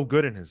so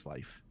good in his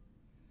life.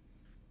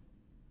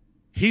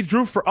 He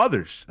drew for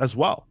others as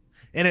well.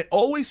 And it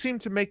always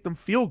seemed to make them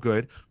feel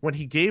good when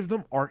he gave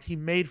them art he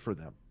made for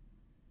them.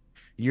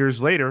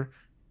 Years later,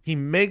 he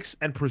makes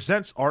and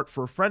presents art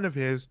for a friend of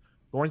his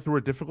going through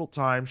a difficult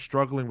time,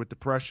 struggling with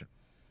depression.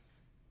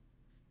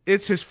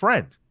 It's his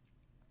friend,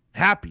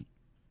 happy,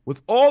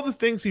 with all the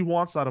things he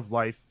wants out of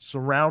life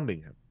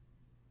surrounding him.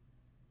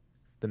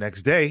 The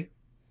next day,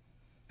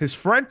 his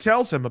friend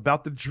tells him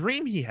about the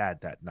dream he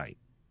had that night.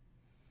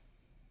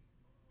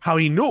 How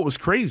he knew it was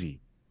crazy,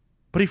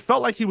 but he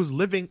felt like he was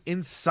living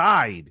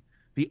inside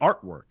the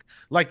artwork.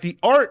 Like the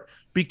art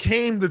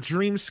became the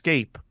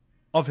dreamscape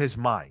of his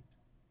mind.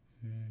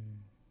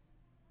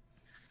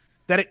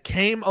 That it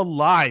came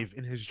alive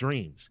in his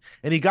dreams.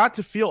 And he got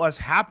to feel as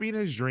happy in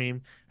his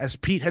dream as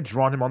Pete had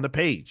drawn him on the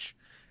page.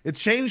 It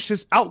changed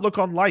his outlook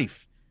on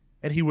life,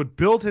 and he would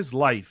build his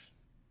life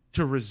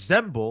to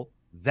resemble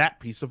that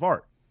piece of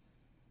art.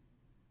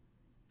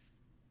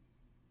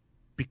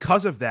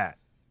 Because of that,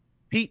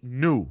 Pete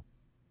knew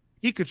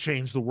he could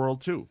change the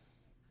world too.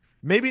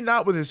 Maybe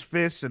not with his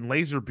fists and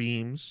laser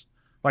beams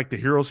like the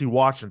heroes he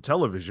watched on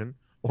television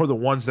or the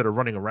ones that are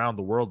running around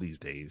the world these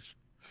days,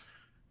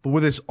 but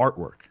with his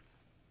artwork.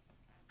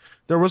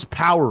 There was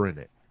power in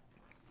it.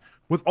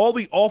 With all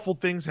the awful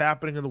things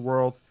happening in the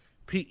world,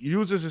 Pete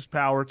uses his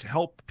power to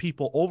help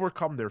people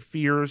overcome their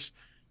fears,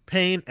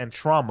 pain, and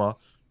trauma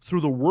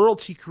through the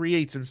worlds he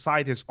creates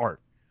inside his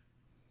art,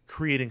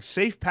 creating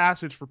safe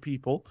passage for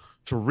people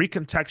to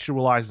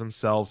recontextualize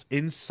themselves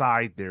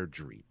inside their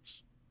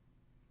dreams.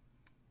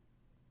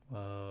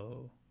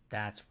 Whoa,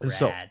 that's rad.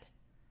 So,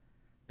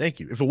 thank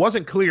you. If it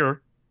wasn't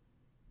clear,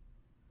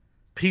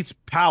 Pete's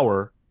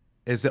power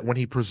is that when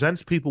he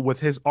presents people with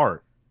his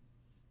art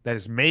that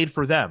is made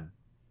for them,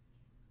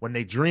 when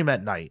they dream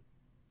at night,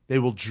 they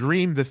will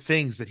dream the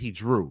things that he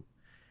drew.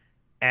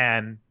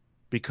 And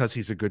because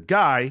he's a good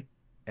guy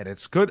and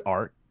it's good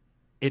art,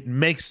 it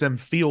makes them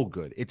feel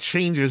good. It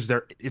changes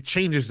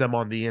them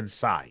on the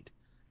inside.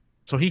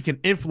 So he can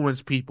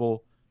influence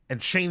people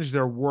and change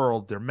their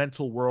world, their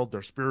mental world,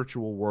 their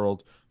spiritual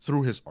world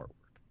through his artwork.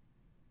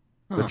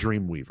 The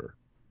Dreamweaver.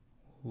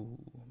 Ooh,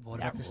 what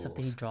about the stuff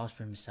that he draws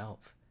for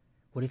himself?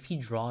 What if he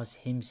draws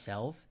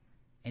himself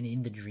and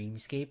in the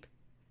dreamscape,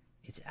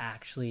 it's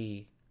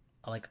actually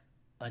like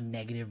a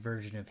negative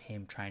version of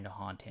him trying to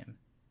haunt him?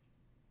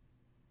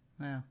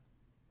 Well,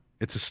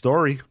 it's a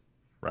story,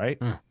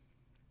 right?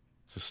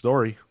 It's a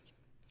story.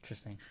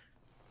 Interesting.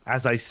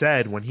 As I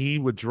said, when he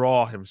would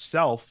draw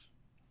himself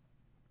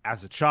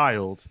as a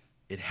child,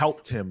 it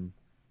helped him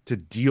to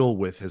deal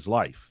with his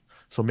life.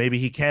 So maybe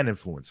he can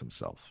influence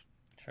himself.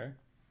 Sure.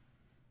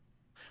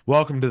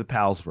 Welcome to the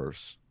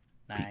Palsverse,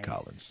 Nice. Pete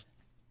Collins.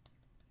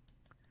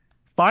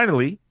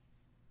 Finally,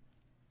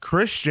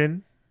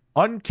 Christian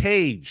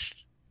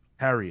Uncaged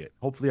Harriet.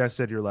 Hopefully I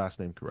said your last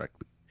name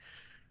correctly.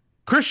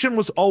 Christian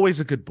was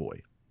always a good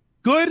boy.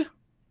 Good,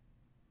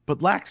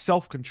 but lacked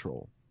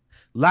self-control,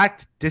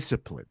 lacked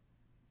discipline.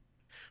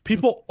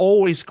 People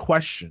always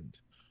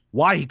questioned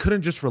why he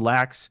couldn't just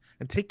relax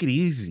and take it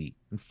easy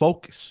and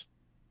focus.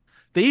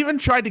 They even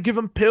tried to give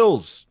him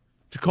pills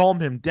to calm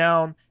him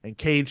down and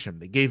cage him.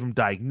 They gave him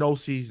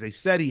diagnoses. They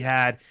said he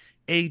had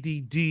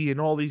ADD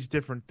and all these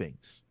different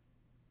things.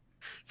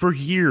 For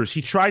years,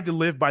 he tried to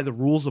live by the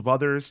rules of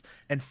others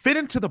and fit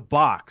into the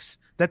box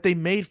that they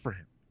made for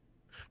him.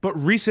 But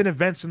recent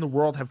events in the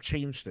world have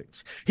changed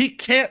things. He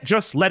can't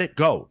just let it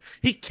go.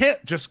 He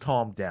can't just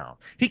calm down.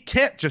 He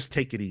can't just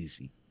take it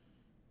easy.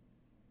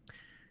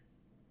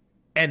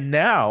 And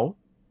now,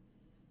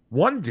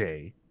 one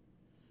day,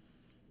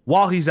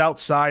 while he's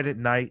outside at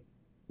night,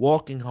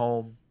 walking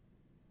home,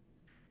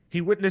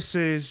 he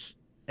witnesses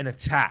an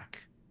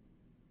attack.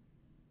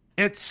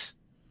 It's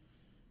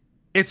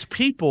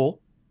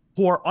people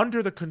who are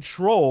under the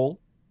control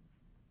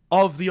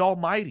of the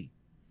Almighty,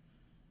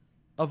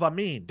 of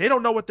Amin. They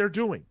don't know what they're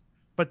doing,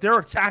 but they're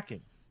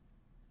attacking.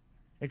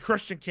 And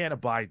Christian can't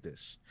abide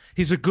this.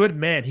 He's a good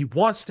man. He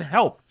wants to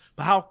help,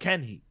 but how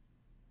can he?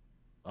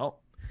 Well,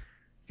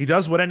 he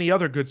does what any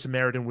other good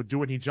Samaritan would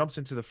do, and he jumps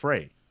into the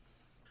fray.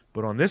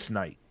 But on this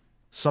night,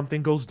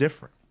 something goes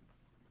different.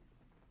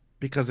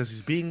 Because as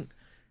he's being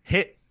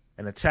hit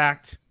and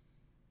attacked,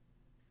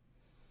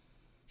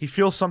 he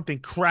feels something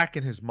crack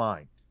in his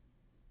mind.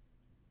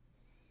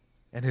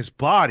 And his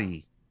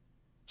body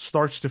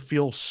starts to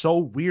feel so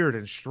weird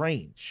and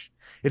strange.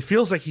 It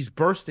feels like he's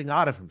bursting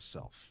out of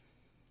himself.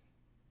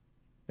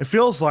 It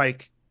feels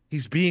like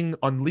he's being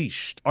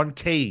unleashed,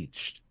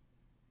 uncaged.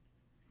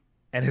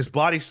 And his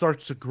body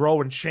starts to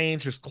grow and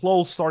change. His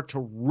clothes start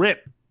to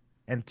rip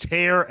and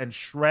tear and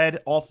shred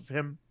off of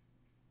him.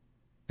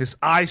 His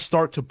eyes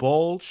start to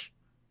bulge.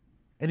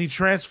 And he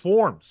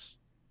transforms.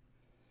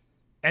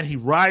 And he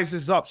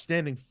rises up,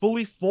 standing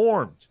fully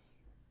formed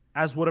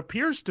as what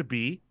appears to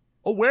be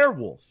a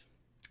werewolf.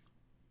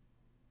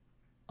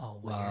 Oh,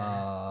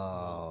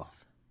 wow.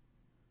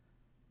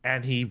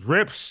 And he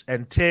rips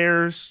and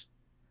tears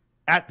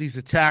at these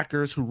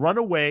attackers who run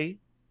away,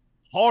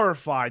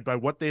 horrified by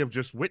what they have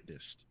just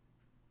witnessed.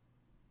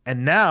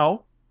 And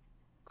now,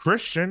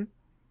 Christian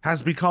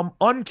has become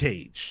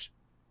uncaged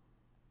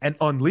and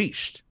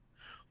unleashed.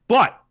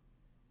 But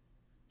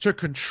to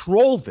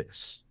control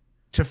this,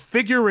 to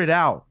figure it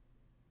out,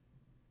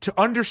 to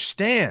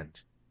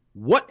understand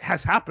what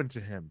has happened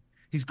to him,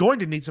 he's going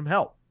to need some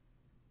help.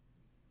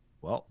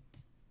 Well,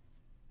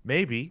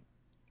 maybe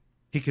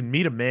he can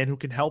meet a man who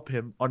can help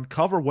him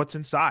uncover what's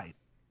inside.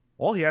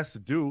 All he has to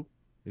do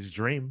is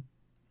dream.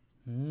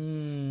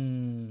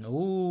 Ooh,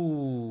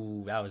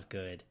 that was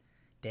good.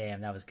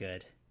 Damn, that was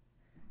good.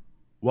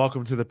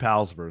 Welcome to the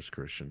Palsverse,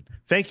 Christian.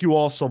 Thank you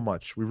all so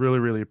much. We really,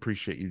 really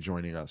appreciate you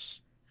joining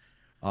us.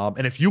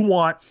 And if you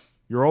want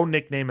your own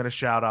nickname and a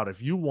shout out,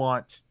 if you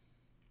want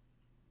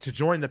to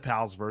join the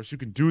Palsverse, you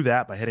can do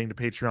that by heading to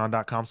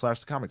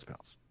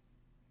patreon.com/thecomicspals.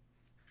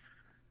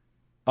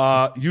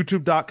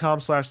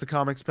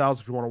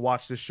 YouTube.com/thecomicspals if you want to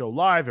watch this show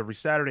live every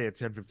Saturday at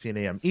 10:15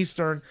 a.m.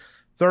 Eastern.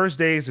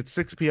 Thursdays at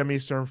 6 p.m.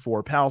 Eastern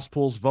for Pals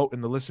Pools. Vote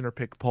in the listener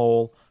pick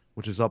poll,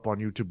 which is up on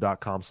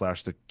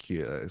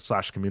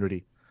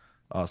youtube.com/community.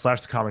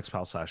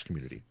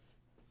 /thecomicspals/community.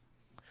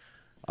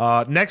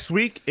 Next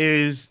week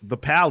is the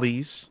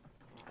Pallies.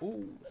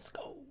 Ooh, let's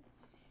go.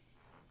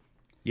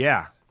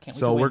 Yeah.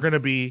 So we're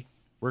gonna be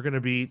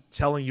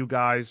telling you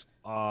guys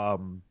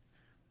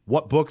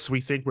what books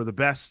we think were the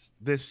best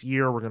this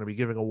year. We're gonna be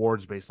giving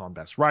awards based on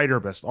best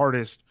writer, best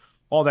artist,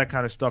 all that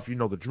kind of stuff. You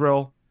know the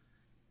drill.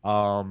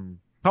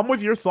 Come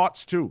with your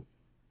thoughts too.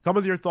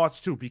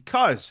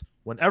 Because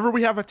whenever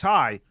we have a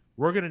tie,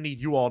 we're gonna need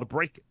you all to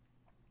break it.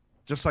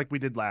 Just like we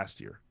did last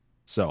year.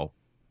 So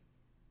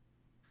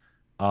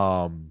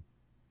come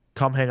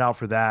hang out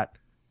for that.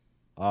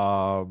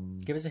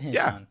 Give us a hint,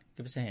 Sean.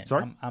 Give us a hint.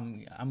 Sorry?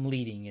 I'm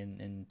leading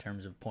in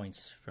terms of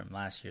points from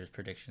last year's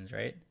predictions,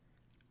 right?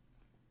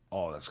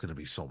 Oh, that's gonna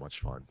be so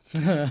much fun.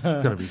 It's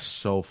gonna be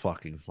so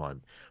fucking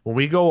fun. When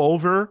we go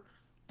over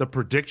the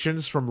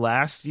predictions from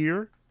last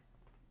year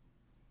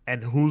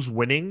and who's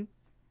winning,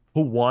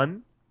 who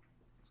won.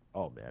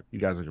 Oh man, you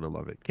guys are gonna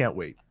love it. Can't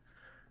wait.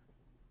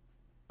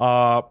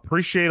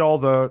 Appreciate all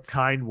the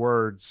kind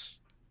words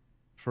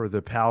for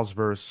the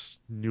Palsverse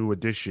new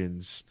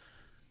additions.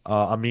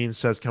 Amin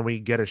says, can we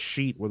get a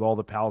sheet with all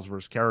the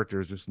Palsverse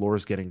characters? This lore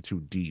is getting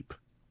too deep.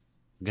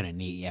 We're gonna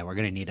need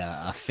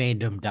a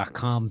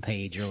fandom.com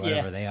page or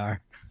whatever they are.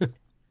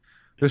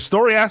 The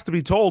story has to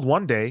be told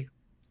one day.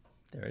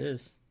 There it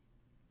is.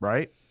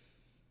 Right?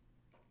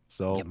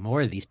 So get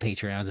more of these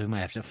Patreons. We might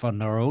have to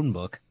fund our own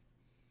book.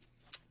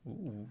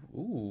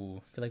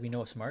 Ooh. Feel like we know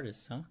what's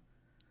smartest, huh?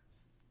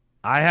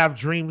 I have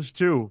dreams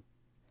too.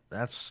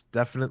 That's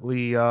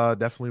definitely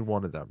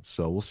one of them.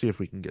 So we'll see if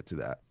we can get to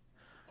that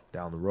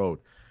down the road.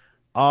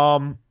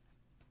 Want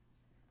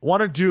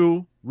to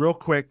do real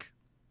quick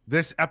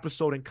this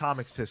episode in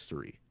comics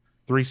history,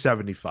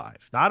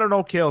 375. Now I don't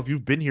know, Kale, if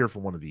you've been here for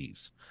one of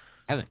these.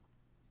 Haven't.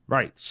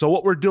 Right. So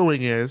what we're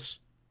doing is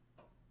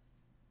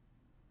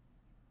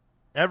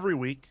every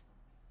week,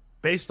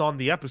 based on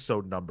the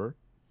episode number,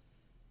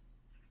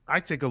 I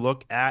take a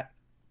look at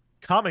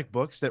comic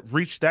books that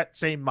reach that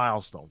same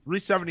milestone.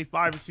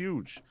 375 is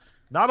huge.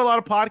 Not a lot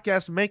of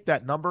podcasts make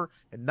that number,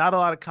 and not a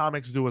lot of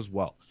comics do as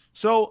well.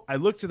 So I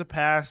look to the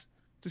past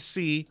to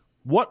see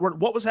what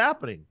was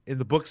happening in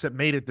the books that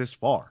made it this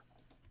far.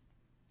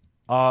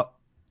 And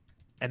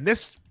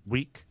this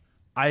week,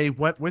 I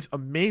went with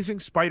Amazing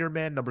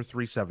Spider-Man number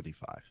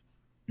 375.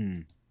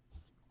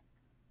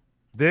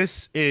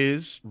 This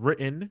is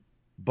written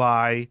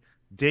by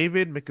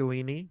David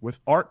Michelinie with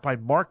art by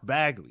Mark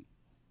Bagley.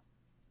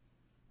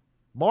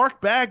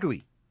 Mark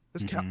Bagley.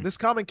 This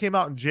comic came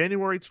out on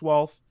January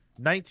 12th,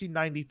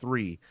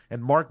 1993,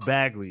 and Mark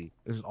Bagley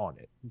is on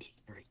it.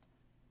 93.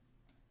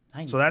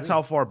 So that's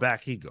how far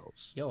back he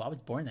goes. Yo, I was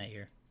born that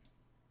year.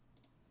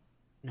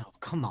 No,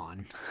 come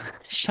on.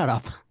 Shut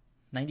up.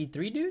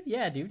 93, dude?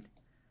 Yeah, dude.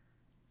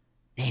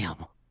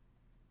 Damn.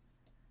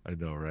 I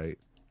know, right?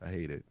 I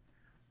hate it.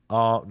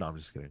 No, I'm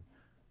just kidding.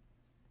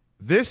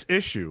 This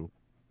issue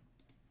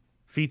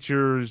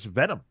features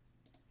Venom.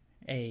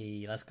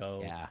 Hey, let's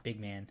go. Yeah. Big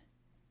man.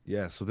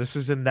 Yeah, so this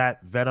is in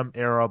that Venom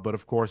era, but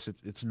of course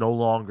it's no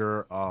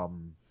longer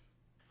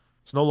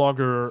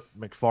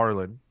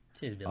McFarlane.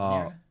 His villain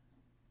era?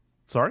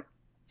 Sorry? You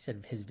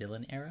said his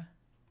villain era?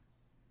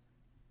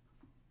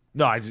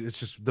 No, it's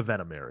just the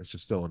Venom era. It's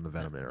just still in the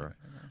Venom era.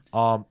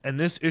 And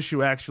this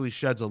issue actually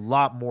sheds a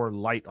lot more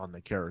light on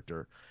the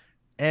character.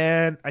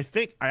 And I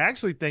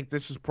actually think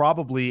this is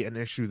probably an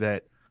issue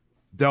that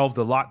delved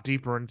a lot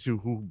deeper into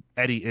who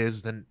Eddie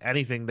is than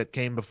anything that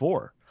came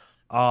before.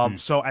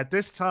 So at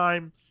this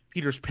time,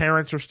 Peter's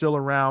parents are still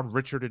around,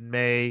 Richard and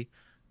May.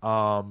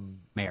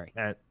 Mary.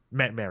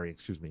 Mary,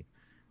 excuse me.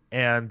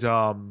 And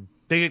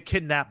they get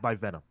kidnapped by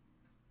Venom.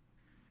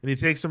 And he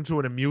takes them to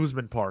an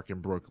amusement park in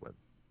Brooklyn,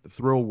 the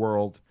Thrill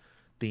World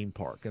theme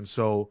park. And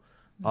so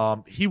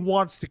he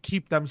wants to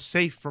keep them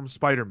safe from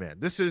Spider-Man.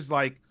 This is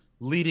like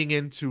leading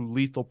into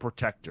Lethal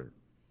Protector.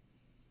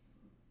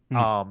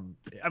 I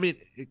mean,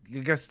 I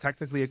guess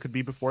technically it could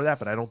be before that,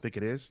 but I don't think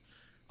it is.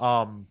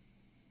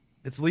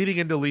 It's leading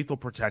into Lethal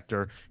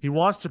Protector. He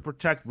wants to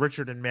protect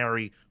Richard and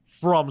Mary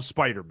from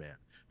Spider-Man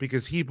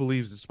because he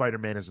believes that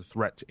Spider-Man is a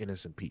threat to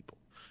innocent people.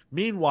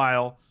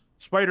 Meanwhile,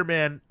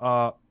 Spider-Man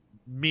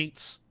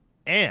meets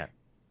Anne,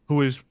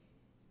 who is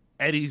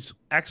Eddie's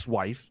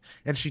ex-wife,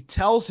 and she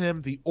tells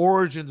him the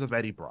origins of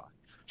Eddie Brock.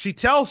 She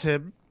tells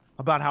him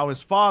about how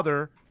his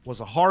father was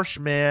a harsh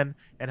man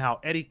and how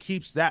Eddie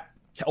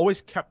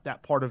always kept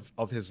that part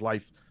of his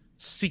life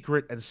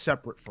secret and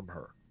separate from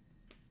her.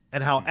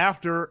 And how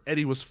after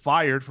Eddie was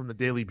fired from the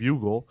Daily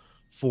Bugle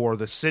for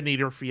the Sin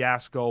Eater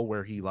fiasco,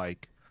 where he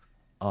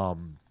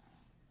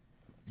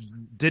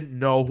didn't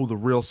know who the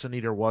real Sin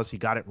Eater was, he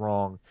got it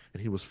wrong,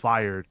 and he was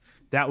fired.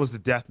 That was the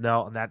death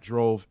knell, and that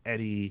drove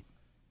Eddie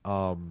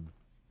off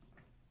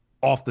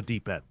the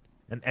deep end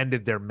and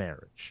ended their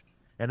marriage.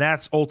 And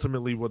that's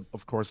ultimately what,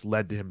 of course,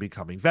 led to him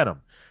becoming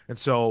Venom. And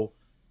so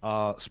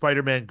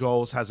Spider-Man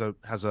has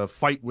a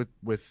fight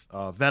with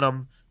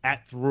Venom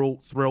at Thrill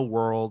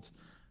World.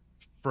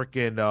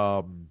 Freaking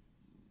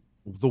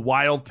the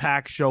Wild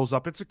Pack shows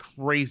up. It's a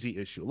crazy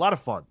issue. A lot of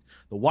fun.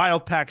 The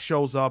Wild Pack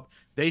shows up.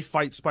 They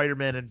fight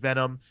Spider-Man and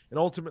Venom. And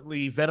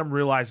ultimately, Venom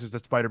realizes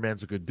that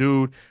Spider-Man's a good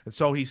dude. And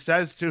so he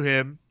says to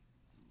him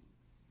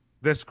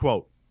this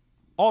quote,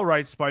 "All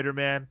right,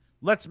 Spider-Man,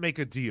 let's make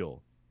a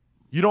deal.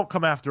 You don't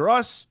come after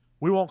us,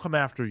 we won't come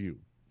after you.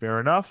 Fair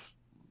enough?"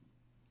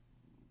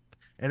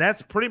 And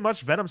that's pretty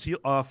much Venom's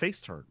face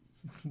turn.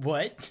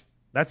 What?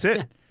 That's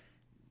it.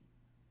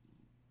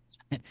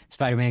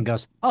 Spider-Man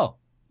goes, "Oh,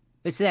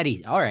 it's that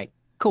easy. All right,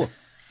 cool."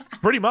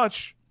 Pretty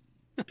much.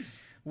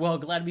 Well,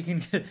 glad we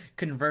can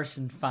converse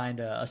and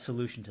find a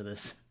solution to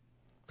this.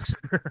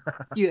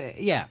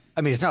 Yeah.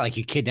 I mean, it's not like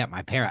you kidnapped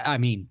my parent. I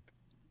mean,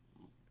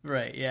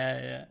 right?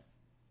 Yeah.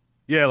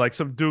 Yeah, like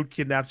some dude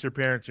kidnaps your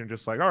parents, and you're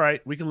just like, all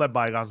right, we can let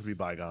bygones be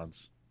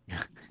bygones.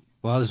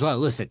 Well,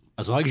 listen,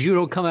 as long as you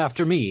don't come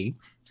after me.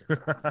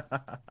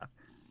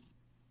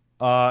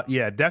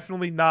 Yeah,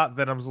 definitely not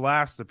Venom's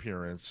last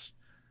appearance.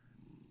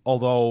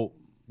 Although,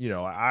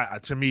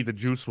 to me, the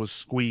juice was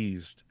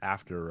squeezed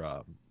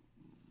after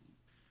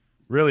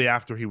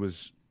he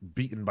was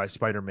beaten by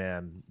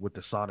Spider-Man with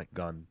the sonic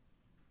gun,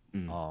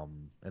 and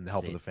the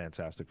help of the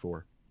Fantastic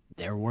Four.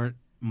 There weren't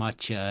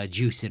much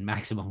juice in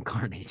Maximum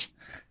Carnage.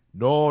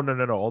 No.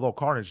 Although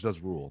Carnage does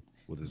rule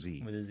with a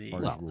Z. With a Z.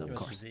 Carnage rules. Of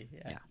course. Z,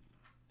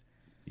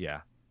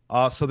 yeah.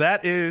 So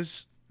that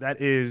is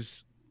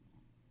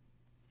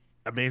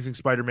Amazing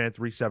Spider-Man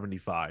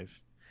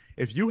 375.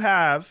 If you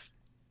have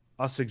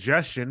a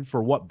suggestion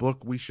for what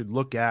book we should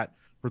look at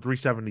for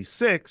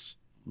 376,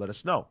 let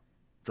us know.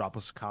 Drop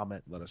us a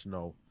comment. Let us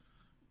know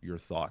your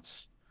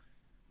thoughts.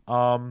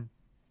 Let's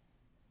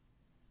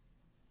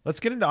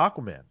get into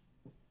Aquaman.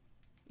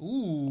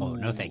 Ooh. Oh,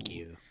 no, thank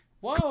you.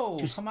 Whoa,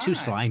 come on. Too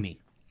slimy.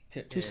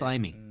 Too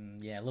slimy.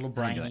 Yeah, a little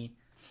briny,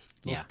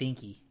 a little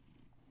stinky.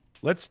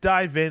 Let's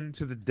dive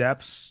into the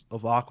depths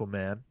of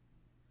Aquaman.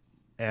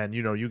 And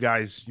you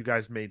guys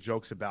made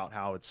jokes about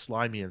how it's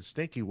slimy and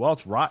stinky. Well,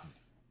 it's rotten,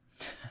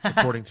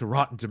 according to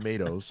Rotten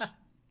Tomatoes.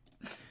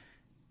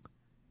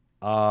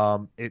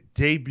 It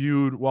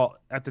debuted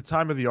at the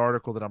time of the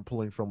article that I'm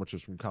pulling from, which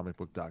is from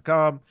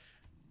comicbook.com.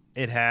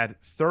 It had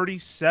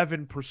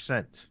 37%.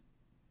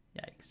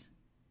 Yikes.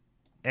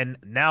 And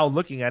now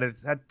looking at it,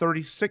 it had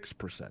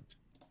 36%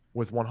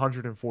 with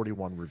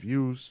 141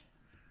 reviews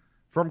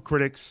from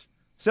critics,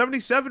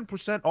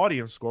 77%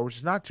 audience score, which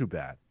is not too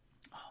bad.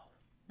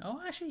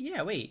 Oh, actually,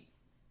 yeah, wait.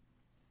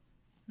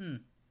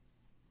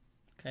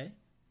 Okay.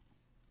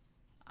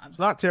 It's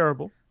not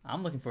terrible.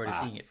 I'm looking forward to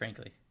seeing it,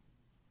 frankly.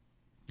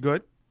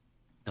 Good.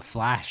 The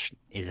Flash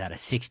is at a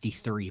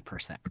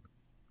 63%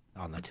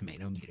 on the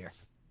tomato meter.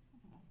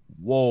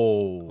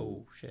 Whoa.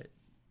 Oh, shit.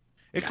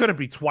 It couldn't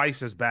be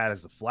twice as bad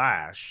as The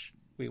Flash.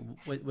 Wait,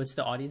 what's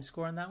the audience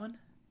score on that one?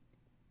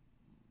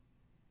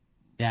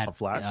 That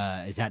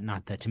Flash? Is that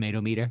not the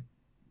tomato meter?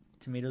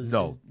 Tomatoes?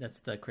 No. That's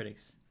the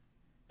critics.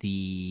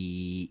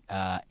 The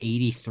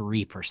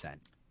 83%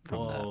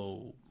 from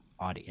the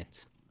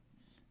audience.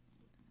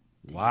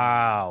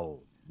 Wow.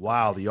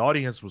 The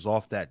audience was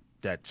off that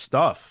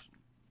stuff.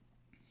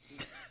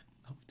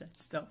 Off that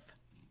stuff.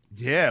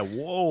 Yeah,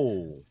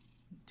 whoa.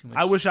 Too much,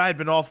 I wish I had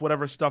been off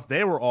whatever stuff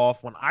they were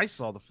off when I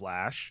saw The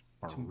Flash.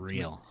 For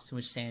real. So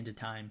much sand to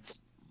time.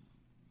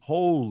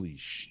 Holy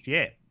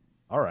shit.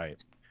 All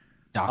right.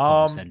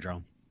 Stockholm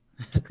syndrome.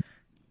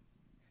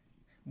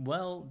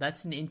 Well,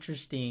 that's an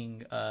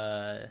interesting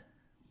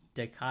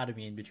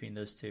dichotomy in between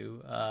those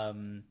two.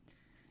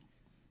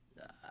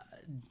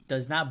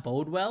 Does not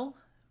bode well,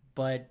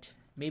 but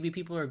maybe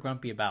people are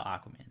grumpy about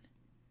Aquaman.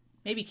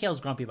 Maybe Kale's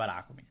grumpy about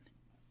Aquaman.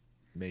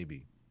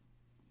 Maybe.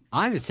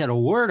 I haven't said a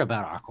word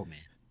about Aquaman.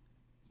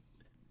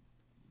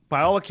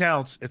 By all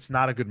accounts, it's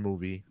not a good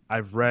movie.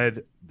 I've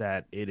read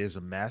that it is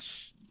a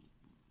mess,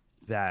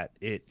 that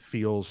it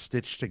feels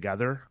stitched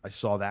together. I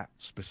saw that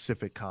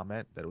specific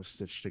comment that it was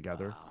stitched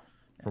together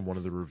from one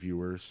of the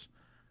reviewers.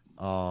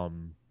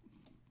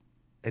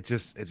 It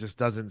just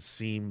doesn't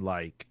seem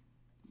like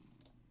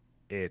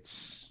it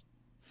seems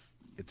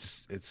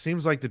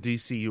like the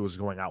DCU is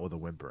going out with a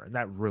whimper, and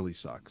that really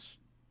sucks.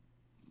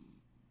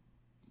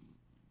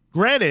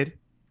 Granted,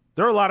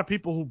 There are a lot of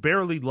people who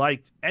barely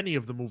liked any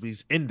of the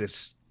movies in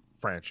this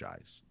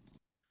franchise.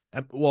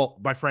 And, well,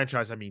 by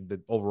franchise I mean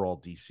the overall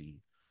DC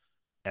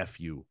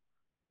FU.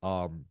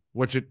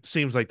 Which it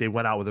seems like they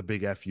went out with a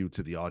big FU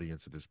to the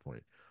audience at this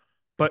point.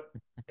 But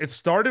it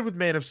started with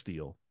Man of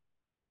Steel,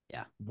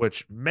 Yeah.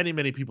 which many,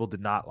 many people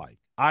did not like.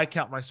 I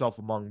count myself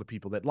among the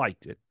people that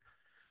liked it.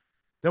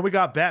 Then we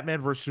got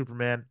Batman versus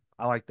Superman.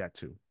 I like that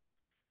too.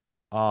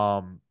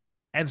 And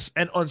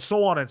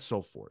so on and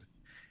so forth.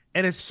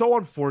 And it's so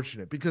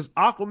unfortunate because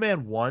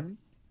Aquaman 1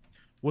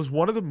 was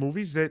one of the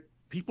movies that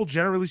people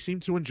generally seem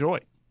to enjoy.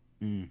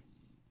 Mm.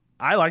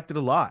 I liked it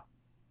a lot.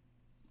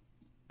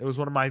 It was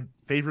one of my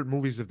favorite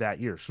movies of that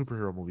year,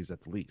 superhero movies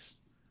at the least.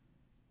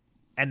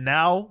 And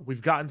now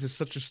we've gotten to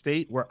such a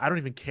state where I don't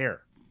even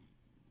care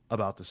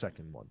about the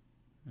second one.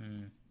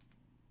 Mm.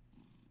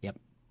 Yep.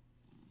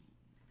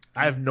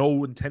 I have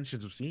no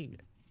intentions of seeing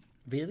it.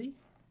 Really?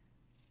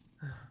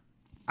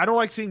 I don't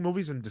like seeing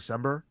movies in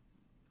December.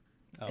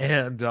 Oh.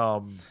 And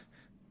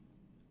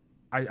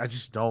I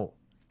just don't.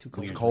 Too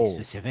cold. It's cold.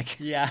 Specific.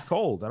 Yeah. It's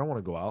cold. I don't want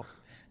to go out.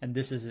 And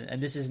this isn't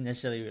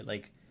necessarily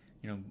like,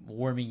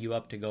 warming you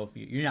up to go.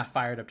 You're not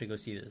fired up to go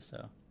see this.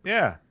 So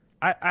yeah,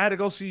 I had to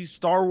go see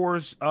Star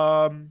Wars.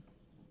 The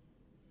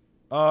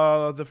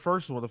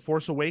first one, The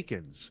Force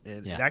Awakens,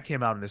 and that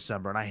came out in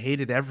December, and I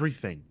hated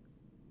everything.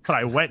 But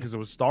I went because it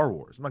was Star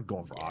Wars. I'm not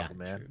going for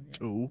Aquaman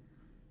 2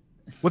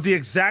 with the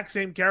exact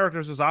same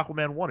characters as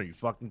Aquaman 1. Are you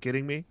fucking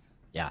kidding me?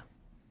 Yeah.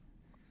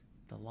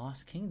 The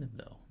Lost Kingdom,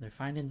 though. They're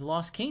finding the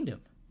Lost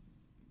Kingdom.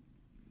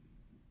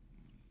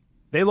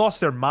 They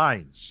lost their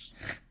minds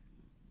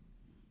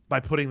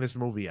by putting this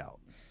movie out.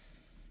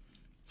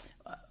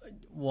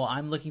 Well,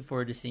 I'm looking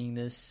forward to seeing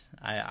this.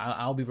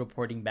 I'll be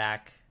reporting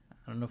back.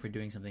 I don't know if we're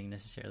doing something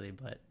necessarily,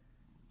 but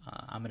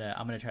I'm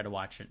gonna try to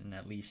watch it and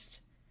at least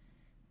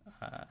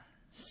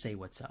say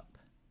what's up.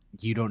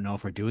 You don't know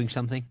if we're doing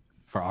something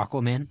for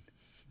Aquaman?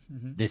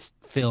 Mm-hmm. This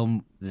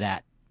film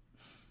that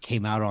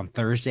came out on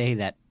Thursday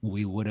that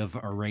we would have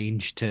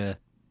arranged to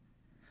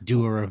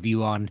do a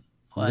review on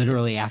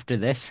literally after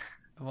this.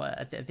 Well,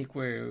 I think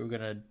we were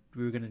gonna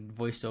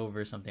voice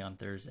over something on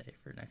Thursday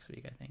for next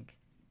week. I think.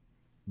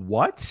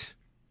 What?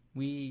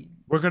 We're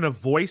gonna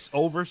voice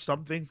over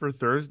something for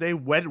Thursday?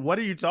 What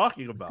are you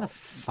talking about? What the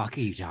fuck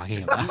are you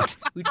talking about?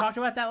 We talked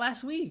about that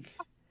last week.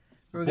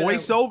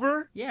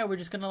 Voiceover? Yeah, we're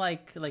just gonna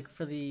like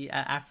for the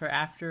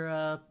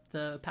after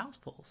the Pals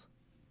polls.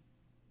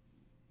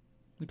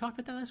 We talked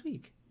about that last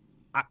week.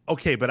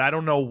 Okay, but I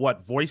don't know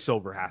what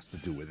voiceover has to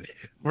do with it.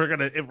 We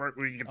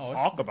can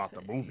talk about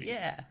the movie.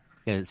 Yeah.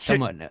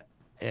 Someone,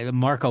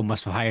 Marco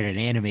must have hired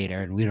an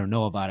animator, and we don't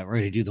know about it. We're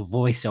going to do the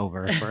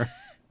voiceover for.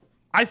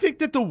 I think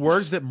that the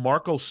words that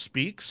Marco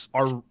speaks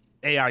are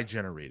AI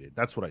generated.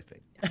 That's what I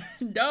think.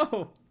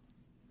 No.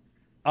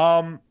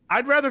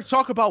 I'd rather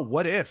talk about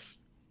What If.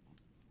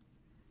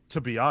 To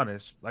be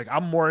honest, like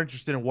I'm more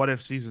interested in What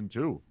If season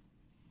 2.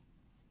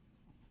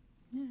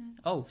 Yeah.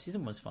 Oh,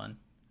 season 1 was fun.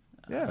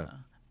 Yeah.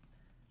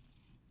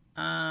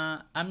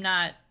 I'm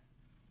not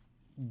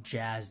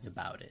jazzed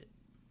about it.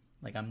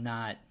 Like I'm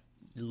not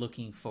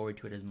looking forward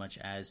to it as much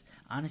as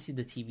honestly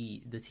the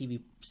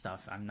TV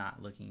stuff I'm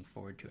not looking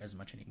forward to as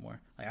much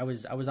anymore. Like I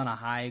was on a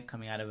high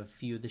coming out of a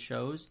few of the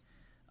shows,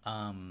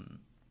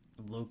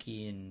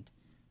 Loki and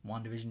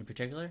WandaVision in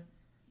particular,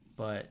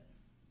 but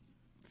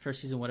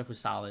first season What If was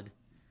solid.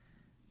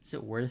 Is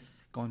it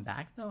worth going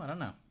back though? I don't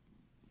know.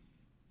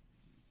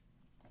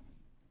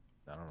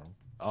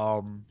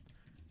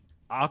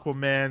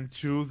 Aquaman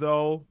 2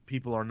 though,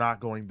 people are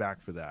not going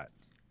back for that.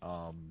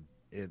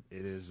 It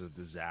is a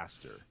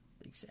disaster.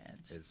 Big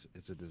sense.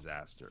 It's a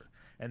disaster.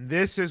 And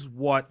this is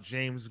what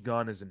James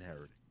Gunn is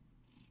inheriting.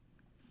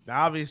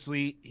 Now,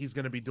 obviously, he's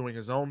going to be doing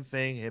his own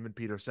thing. Him and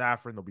Peter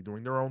Safran, they'll be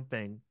doing their own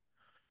thing.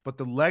 But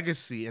the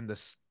legacy and the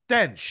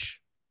stench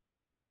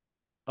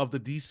of the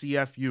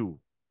DCFU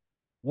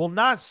will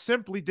not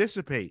simply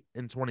dissipate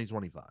in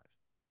 2025.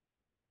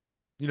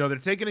 They're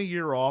taking a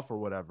year off or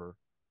whatever.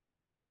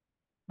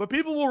 But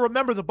people will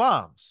remember the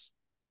bombs.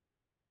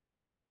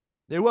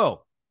 They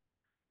will.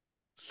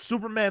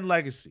 Superman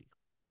Legacy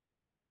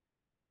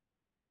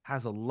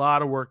has a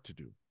lot of work to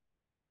do.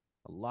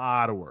 A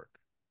lot of work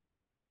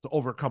to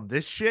overcome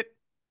this shit.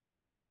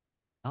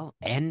 Oh,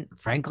 and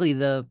frankly,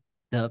 the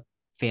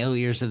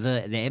failures of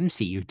the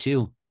MCU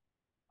too.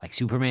 Like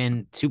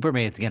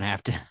Superman's gonna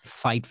have to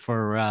fight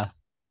for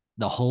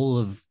the whole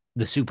of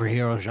the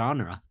superhero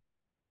genre.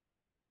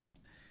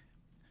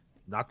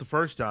 Not the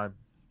first time.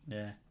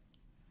 Yeah.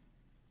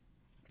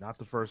 Not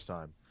the first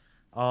time.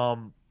 I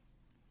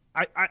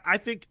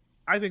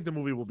think the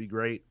movie will be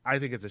great. I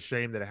think it's a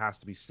shame that it has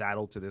to be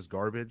saddled to this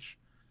garbage.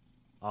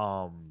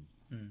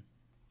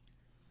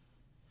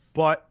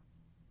 But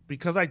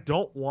because I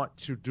don't want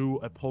to do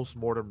a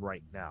post-mortem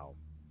right now,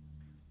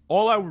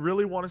 all I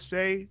really want to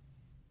say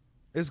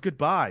is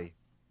goodbye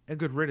and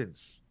good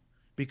riddance.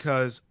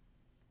 Because,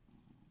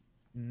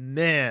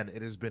 man,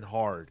 it has been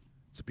hard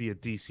to be a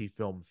DC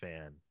film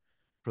fan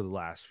for the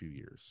last few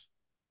years.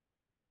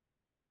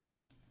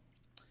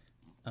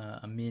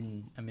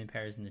 Amin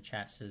Paris in the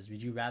chat says,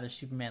 "Would you rather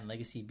Superman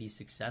Legacy be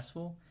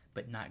successful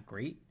but not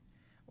great,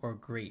 or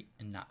great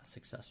and not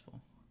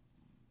successful?"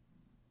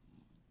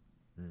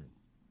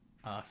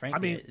 Frankly, I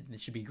mean, it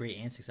should be great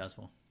and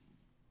successful.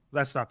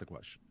 That's not the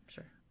question.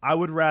 Sure. I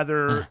would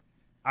rather,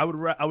 I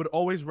would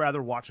always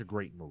rather watch a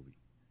great movie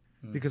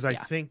because I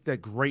Yeah. think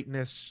that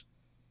greatness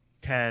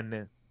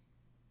can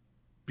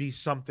be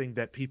something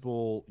that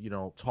people,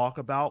 talk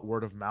about.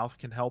 Word of mouth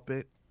can help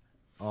it.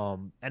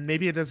 And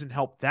maybe it doesn't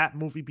help that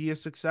movie be a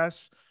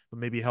success, but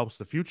maybe it helps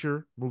the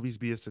future movies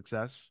be a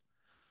success.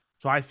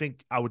 So I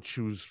think I would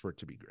choose for it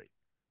to be great.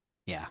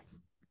 Yeah.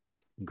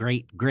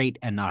 Great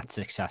and not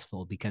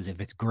successful, because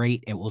if it's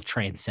great, it will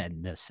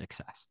transcend this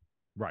success.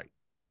 Right.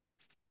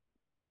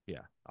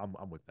 Yeah,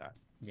 I'm with that.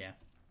 Yeah.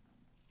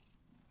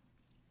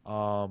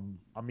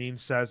 Amin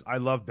says, I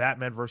love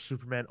Batman vs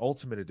Superman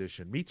Ultimate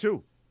Edition. Me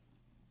too.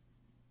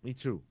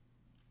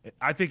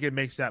 I think it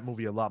makes that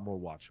movie a lot more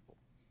watchable.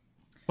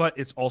 But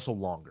it's also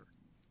longer.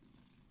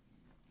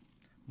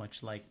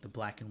 Much like the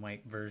black and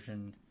white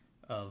version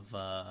of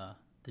the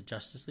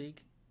Justice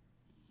League.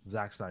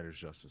 Zack Snyder's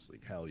Justice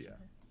League. Hell yeah.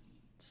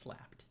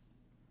 Slapped.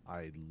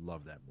 I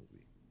love that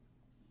movie.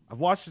 I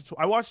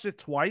watched it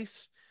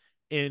twice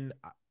in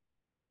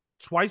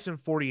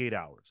 48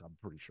 hours, I'm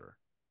pretty sure.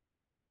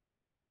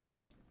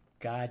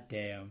 God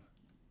damn.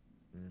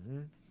 Mm-hmm.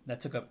 That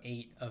took up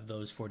 8 of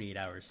those 48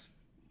 hours.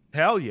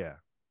 Hell yeah.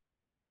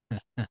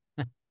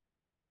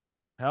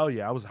 Hell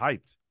yeah. I was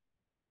hyped.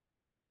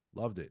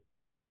 Loved it.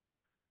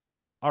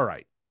 All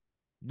right.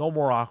 No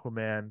more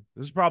Aquaman.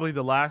 This is probably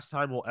the last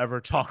time we'll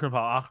ever talk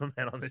about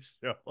Aquaman on this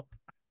show.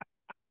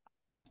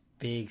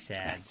 Big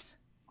sads.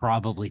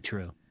 Probably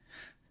true.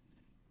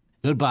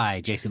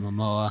 Goodbye, Jason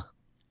Momoa.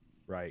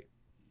 Right.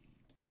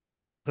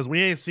 Because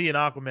we ain't seeing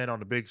Aquaman on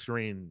the big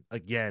screen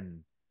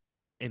again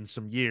in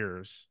some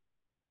years.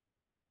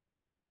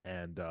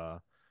 And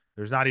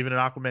there's not even an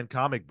Aquaman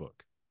comic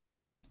book.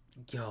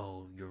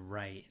 Yo, you're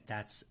right.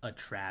 That's a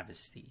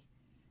travesty.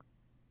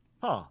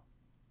 Huh.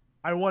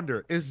 I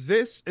wonder,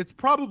 it's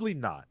probably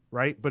not,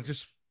 right? But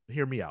just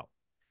hear me out.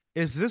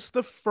 Is this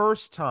the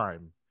first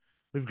time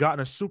we've gotten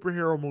a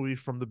superhero movie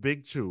from the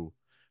big two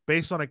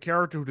based on a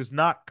character who does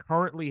not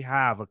currently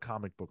have a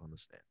comic book on the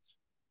stands?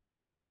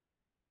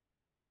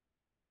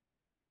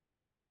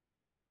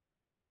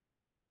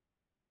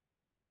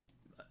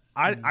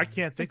 I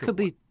can't think of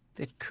one.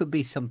 There could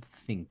be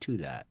something to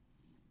that.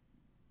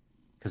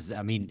 Because,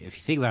 I mean, if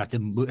you think about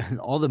it,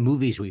 all the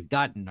movies we've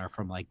gotten are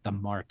from, like, the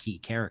marquee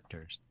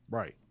characters.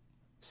 Right.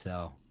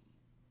 So,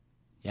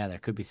 yeah, there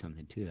could be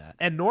something to that.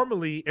 And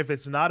normally, if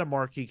it's not a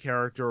marquee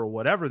character or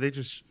whatever, they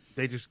just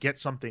get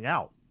something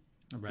out.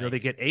 Right. They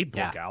get a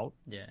book out.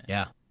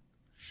 Yeah.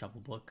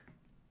 Shovel book.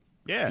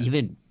 Yeah.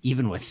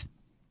 Even with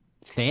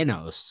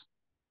Thanos,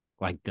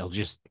 like, they'll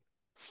just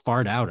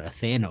fart out a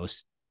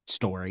Thanos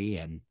story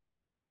and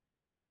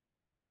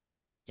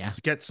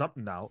just get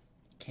something out.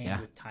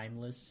 With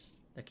Timeless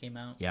that came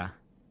out. Yeah,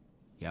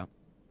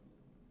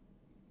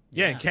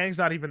 and Kang's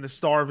not even the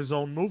star of his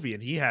own movie,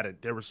 and he had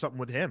it. There was something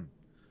with him.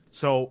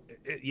 So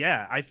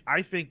I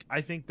think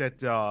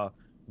that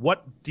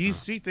what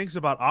DC thinks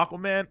about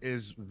Aquaman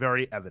is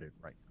very evident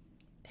right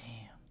now.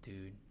 Damn,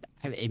 dude.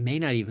 It may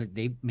not even.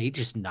 They may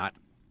just not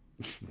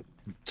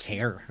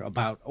care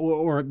about,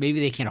 or maybe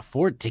they can't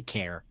afford to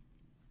care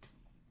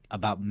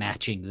about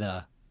matching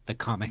the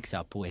comics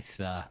up with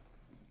the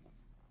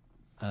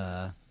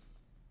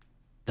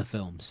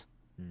films.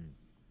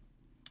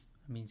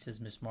 I mean, it says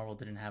Miss Marvel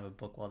didn't have a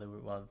book while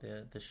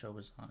the show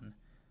was on.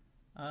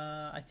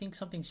 I think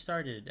something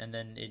started, and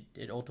then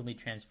it ultimately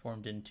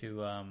transformed into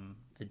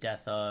the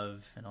death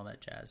of and all that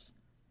jazz.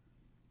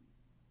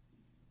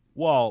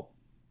 Well,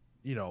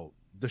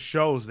 the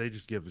shows, they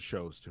just give the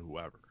shows to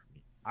whoever.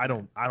 I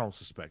don't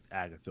suspect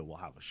Agatha will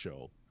have a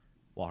show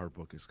while her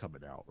book is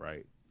coming out,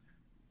 right?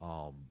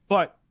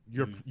 But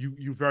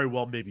you very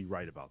well may be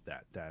right about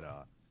that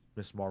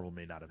Miss Marvel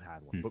may not have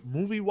had one. But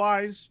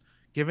movie-wise,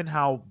 given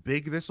how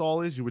big this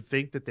all is, you would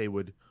think that they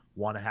would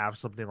want to have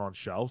something on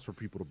shelves for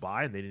people to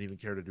buy, and they didn't even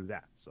care to do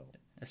that. So,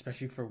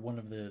 especially for one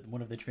of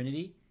the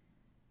Trinity,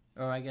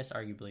 or I guess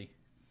arguably.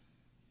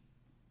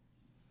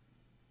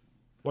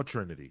 What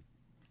Trinity?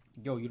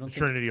 Yo, you don't think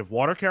Trinity of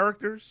water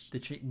characters?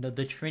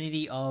 The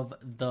Trinity of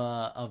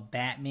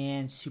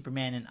Batman,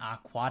 Superman, and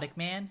Aquatic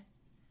Man.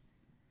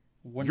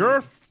 You're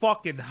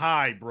fucking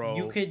high, bro.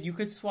 You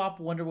could swap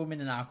Wonder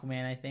Woman and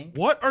Aquaman, I think.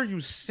 What are you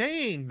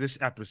saying this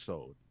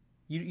episode?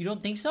 You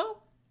don't think so?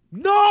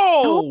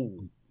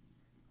 No!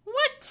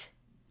 What?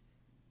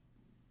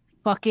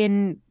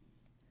 Fucking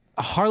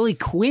Harley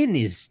Quinn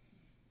is,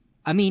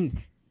 I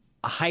mean,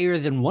 higher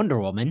than Wonder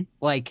Woman.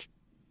 Like,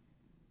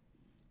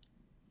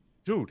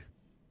 dude.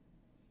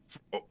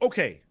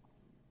 Okay.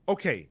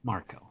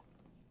 Marco.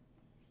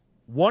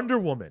 Wonder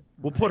Woman,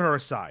 we'll put her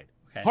aside.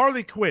 Okay.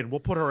 Harley Quinn, we'll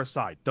put her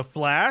aside. The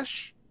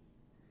Flash,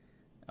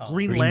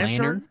 Green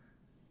Lantern.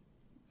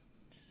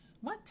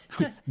 What?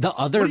 The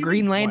other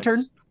Green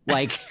Lantern?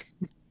 Like,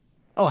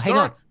 oh, hang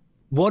on.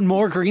 One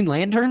more Green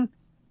Lantern?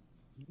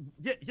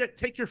 Yeah,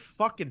 take your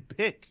fucking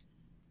pick.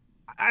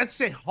 I'd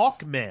say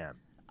Hawkman.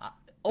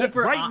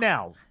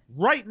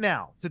 Right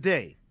now,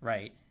 today.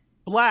 Right.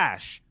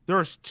 Flash.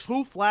 There's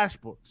 2 Flash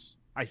books,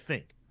 I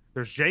think.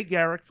 There's Jay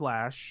Garrick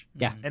Flash,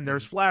 and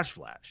there's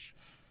Flash.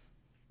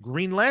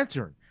 Green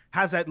Lantern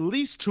has at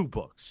least 2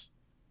 books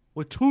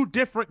with 2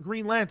 different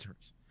Green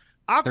Lanterns.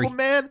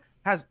 Aquaman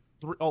has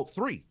 3. Oh,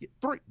 3.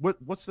 3.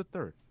 What's the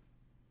third?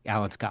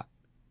 Alan Scott.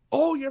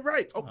 Oh, you're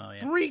right. Oh,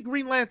 yeah. 3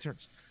 Green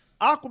Lanterns.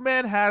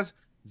 Aquaman has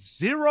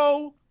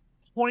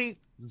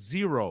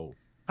 0.0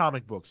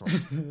 comic books on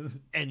it.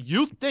 And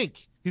you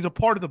think he's a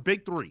part of the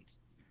big 3.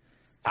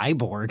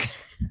 Cyborg.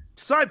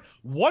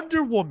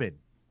 Wonder Woman.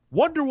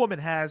 Wonder Woman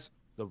has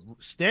the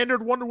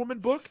standard Wonder Woman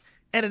book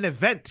and an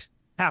event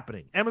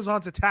happening.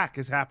 Amazon's Attack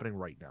is happening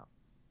right now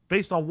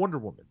based on Wonder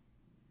Woman.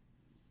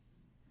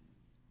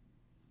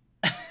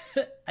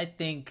 I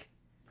think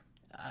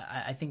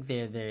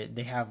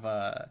they have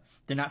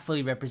they're not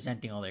fully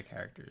representing all their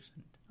characters.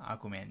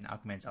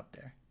 Aquaman's up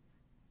there.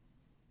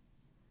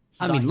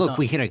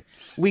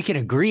 We can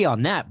agree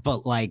on that,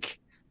 but like,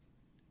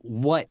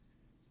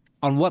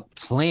 on what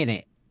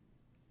planet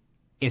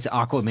is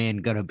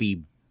Aquaman gonna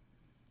be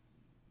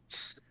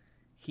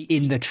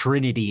in the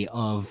trinity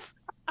of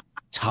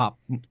top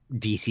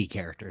DC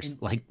characters?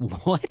 Like,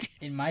 what?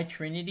 In my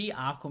trinity,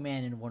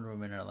 Aquaman and Wonder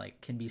Woman are like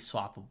can be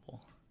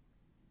swappable.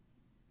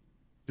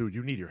 Dude,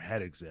 you need your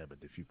head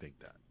examined if you think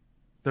that.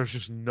 There's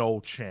just no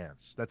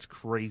chance. That's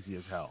crazy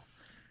as hell.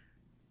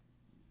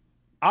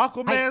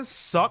 Aquaman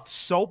sucked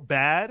so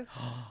bad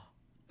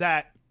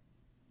that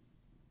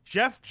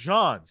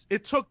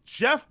it took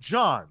Jeff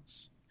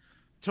Johns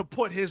to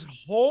put his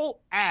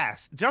whole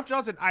ass, Jeff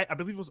Johns and I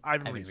believe it was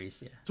Ivan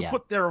Reis,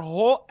 put their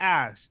whole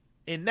ass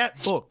in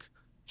that book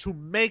to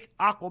make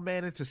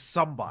Aquaman into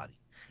somebody.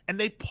 And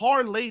they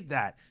parlayed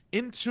that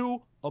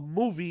into a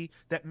movie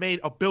that made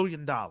 $1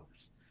 billion.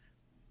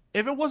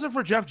 If it wasn't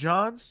for Jeff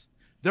Johns,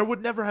 there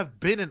would never have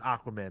been an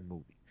Aquaman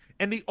movie.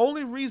 And the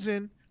only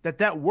reason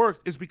that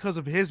worked is because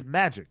of his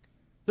magic.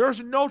 There's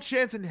no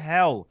chance in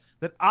hell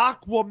that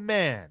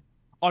Aquaman,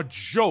 a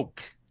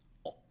joke,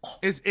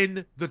 is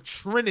in the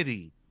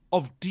trinity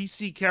of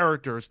DC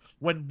characters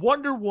when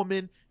Wonder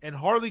Woman and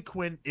Harley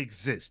Quinn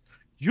exist.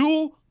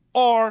 You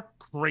are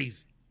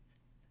crazy.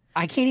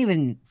 I can't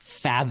even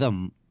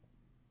fathom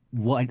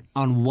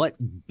on what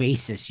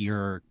basis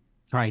you're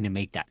trying to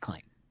make that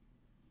claim.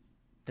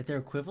 That they're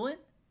equivalent?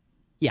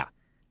 Yeah.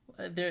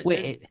 That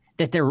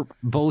they're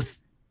both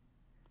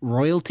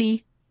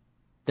royalty?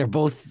 They're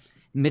both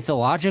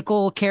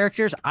mythological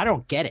characters? I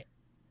don't get it.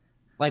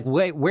 Like,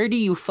 where do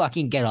you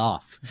fucking get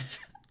off?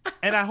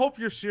 And I hope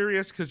you're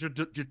serious because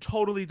you're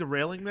totally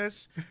derailing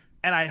this.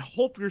 And I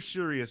hope you're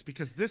serious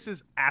because this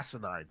is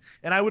asinine.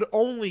 And I would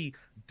only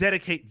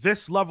dedicate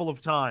this level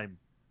of time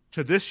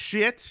to this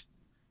shit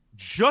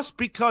just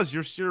because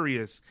you're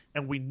serious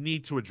and we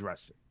need to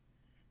address it.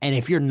 And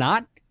if you're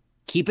not,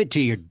 keep it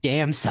to your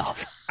damn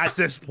self. At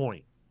this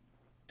point.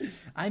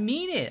 I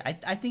mean it.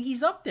 I think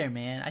he's up there,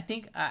 man. I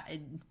think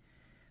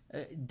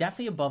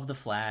definitely above the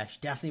Flash,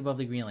 definitely above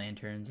the Green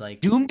Lanterns.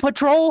 Like Doom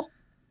Patrol?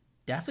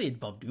 Definitely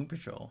above Doom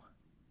Patrol.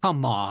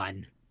 Come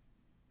on.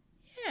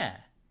 Yeah.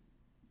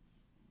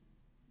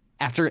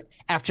 After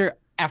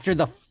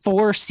the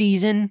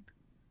 4-season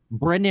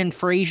Brendan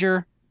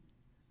Fraser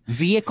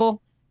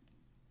vehicle,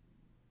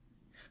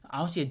 I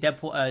don't see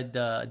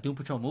the Doom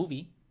Patrol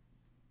movie.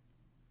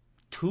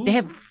 2. They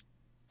have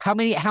how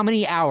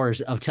many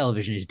hours of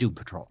television is Doom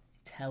Patrol?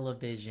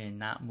 Television,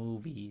 not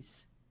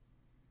movies.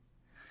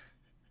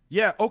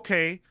 Yeah,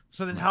 okay.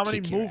 So then how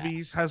many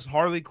movies has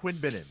Harley Quinn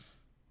been in?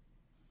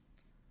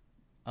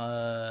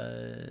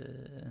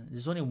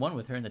 There's only one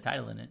with her in the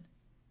title in it.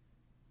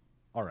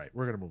 All right,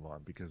 we're gonna move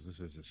on because this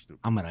is just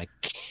stupid.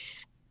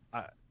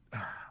 I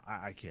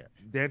can't.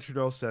 Dan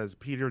Trudeau says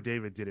Peter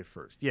David did it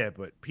first. Yeah,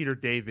 but Peter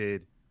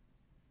David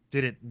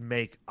didn't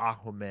make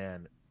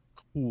Aquaman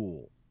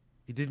cool.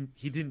 He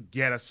didn't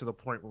get us to the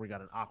point where we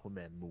got an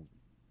Aquaman movie.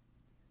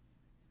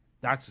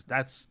 That's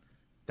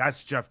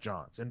Jeff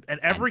Johns. And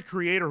every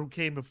creator who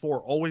came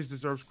before always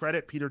deserves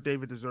credit. Peter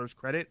David deserves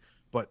credit,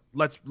 but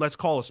let's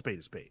call a spade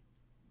a spade.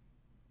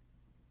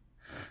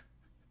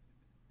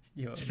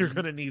 You're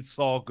gonna need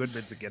Saul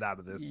Goodman to get out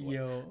of this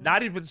one.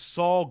 Not even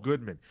Saul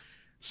Goodman.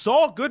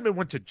 Saul Goodman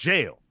went to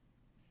jail,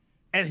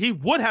 and he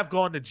would have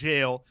gone to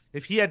jail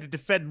if he had to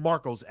defend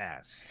Marco's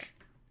ass,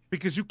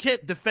 because you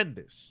can't defend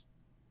this.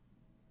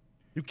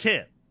 You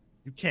can't.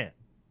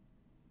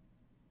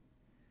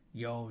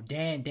 Yo,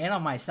 Dan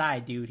on my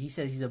side, dude. He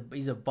says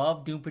he's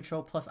above Doom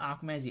Patrol plus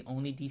Aquaman is the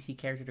only DC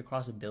character to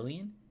cross $1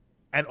 billion,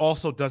 and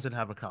also doesn't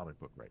have a comic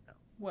book right now.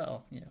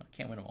 Well,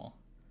 can't win them all.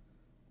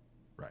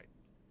 Right.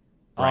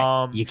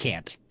 You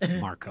can't,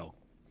 Marco.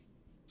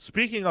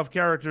 Speaking of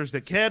characters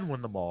that can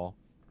win them all,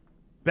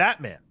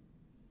 Batman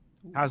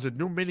has a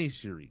new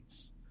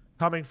miniseries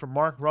coming from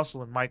Mark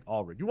Russell and Mike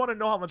Allred. You want to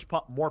know how much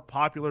more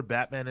popular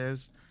Batman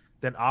is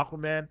than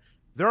Aquaman?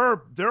 There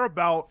are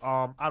about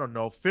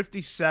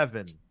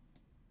 57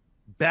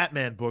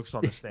 Batman books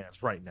on the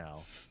stands right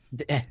now.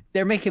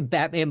 They're making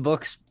Batman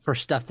books for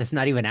stuff that's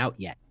not even out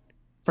yet,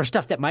 for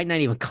stuff that might not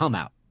even come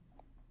out.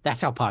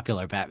 That's how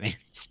popular Batman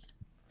is.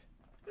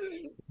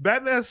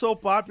 Batman's so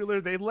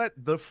popular, they let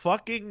the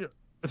fucking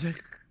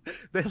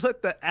they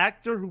let the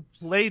actor who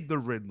played the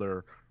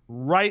Riddler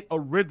write a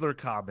Riddler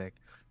comic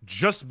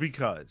just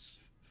because.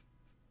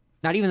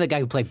 Not even the guy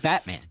who played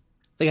Batman.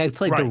 The guy who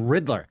played the Right.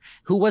 Riddler,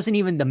 who wasn't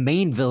even the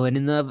main villain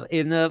in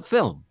the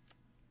film.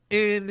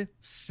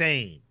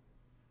 Insane.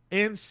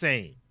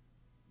 Insane.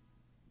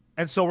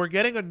 And so we're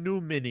getting a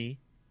new mini,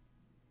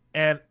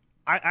 and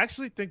I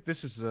actually think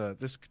this is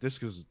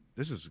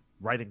this is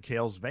right in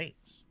Kale's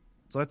veins.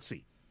 So let's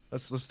see.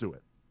 Let's do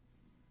it.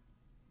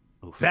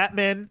 Oof.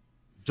 Batman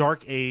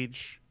Dark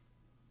Age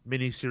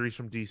miniseries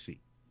from DC.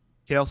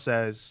 Kale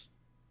says,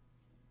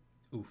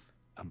 Oof.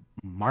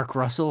 Mark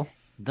Russell,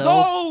 though.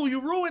 "No,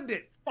 you ruined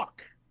it.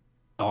 Fuck."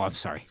 Oh, I'm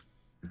sorry.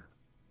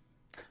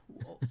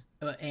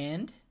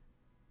 And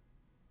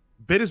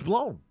Bid is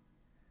blown.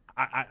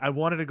 I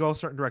wanted to go a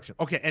certain direction.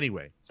 Okay,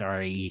 anyway,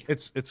 Sorry.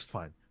 it's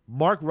fine.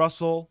 Mark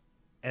Russell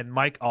and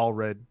Mike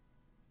Allred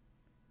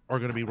are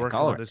going to be Mike working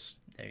on Allred. this.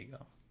 there you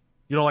go.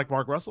 You don't like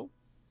Mark Russell?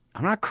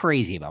 I'm not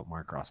crazy about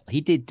Mark Russell. He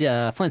did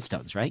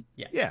Flintstones, right?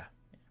 Yeah.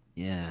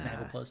 Yeah.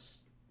 Snagglepuss.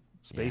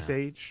 Space Yeah.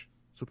 Age,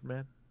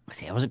 Superman.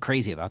 See, I wasn't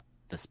crazy about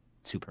the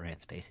Superman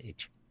Space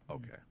Age.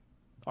 Okay.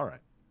 All right.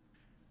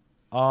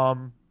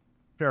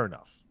 Fair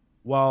enough.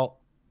 Well,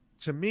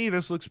 to me,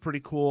 this looks pretty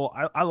cool.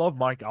 I love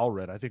Mike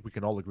Allred. I think we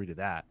can all agree to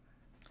that.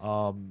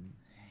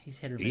 He's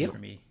hit or Do miss you? for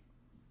me.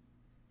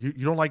 You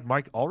don't like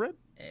Mike Allred?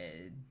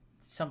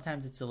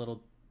 Sometimes it's a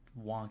little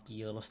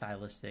wonky, a little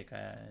stylistic.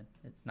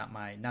 It's not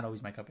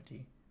always my cup of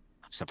tea.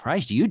 I'm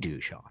surprised you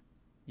do, Sean.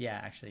 Yeah,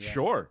 actually, yeah.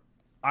 Sure.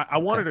 I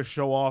wanted to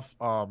show off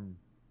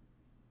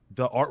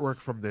the artwork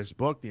from this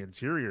book, the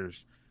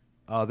interiors.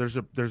 There's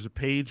a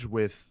page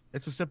with,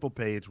 it's a simple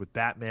page with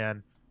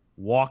Batman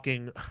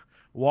walking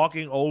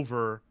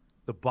over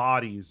the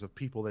bodies of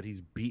people that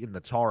he's beaten the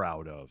tar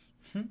out of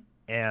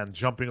and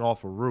jumping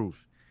off a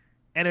roof.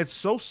 And it's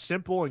so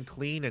simple and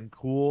clean and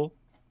cool.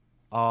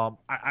 I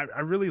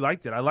really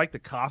liked it. I like the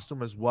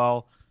costume as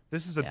well.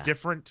 This is a Yeah.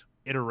 different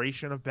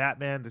iteration of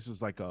Batman. This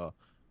is like a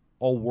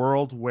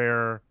world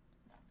where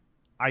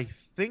I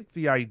think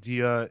the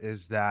idea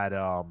is that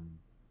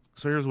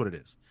so here's what it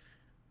is.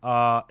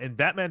 In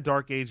Batman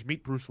Dark Age,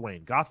 meet Bruce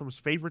Wayne, Gotham's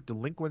favorite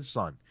delinquent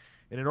son.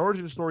 In an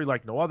origin story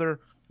like no other,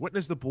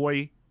 witness the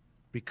boy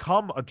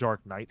become a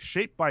Dark Knight,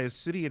 shaped by a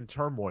city in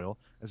turmoil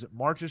as it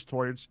marches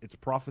towards its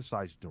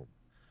prophesized doom.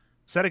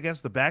 Set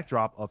against the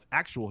backdrop of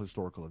actual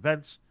historical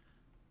events,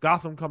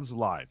 Gotham comes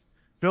alive,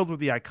 filled with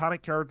the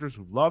iconic characters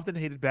who've loved and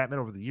hated Batman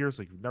over the years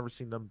like you've never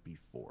seen them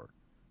before.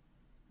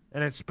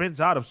 And it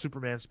spins out of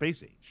Superman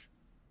Space Age.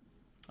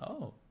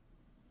 Oh,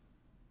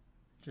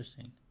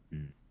 interesting.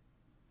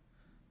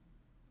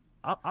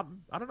 I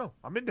don't know.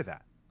 I'm into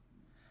that.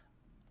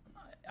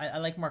 I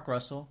like Mark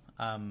Russell,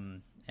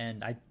 and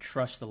I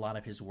trust a lot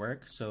of his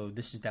work. So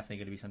this is definitely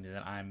going to be something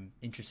that I'm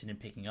interested in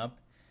picking up.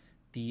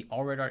 The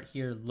all-red art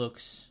here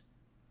looks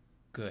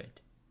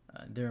good.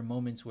 There are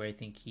moments where I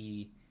think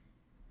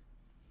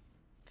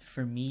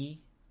for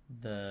me,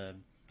 I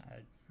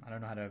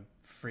don't know how to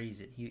phrase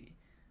it. He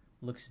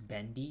looks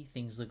bendy.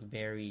 Things look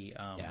very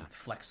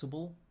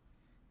flexible,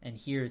 and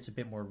here it's a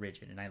bit more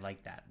rigid, and I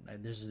like that.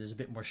 There's a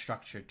bit more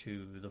structure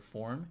to the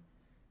form,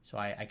 so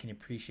I can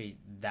appreciate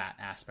that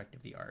aspect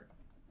of the art.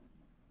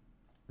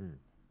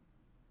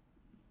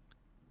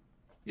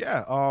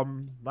 Yeah,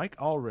 Mike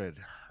Allred.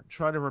 I'm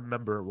trying to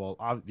remember,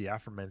 the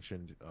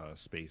aforementioned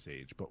Space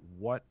Age, but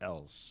what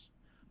else?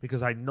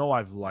 Because I know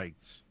I've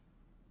liked...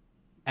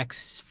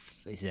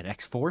 Is it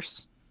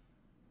X-Force?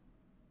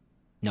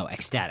 No,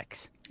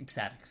 Ecstatics.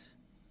 Ecstatics.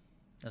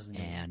 That's the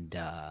name. And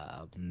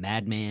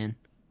Madman.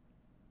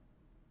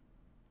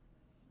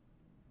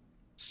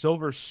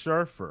 Silver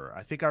Surfer.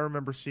 I think I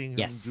remember seeing him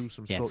Yes. do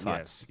some... Dan yes,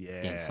 Slott's.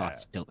 yeah. Dan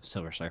Slott's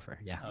Silver Surfer.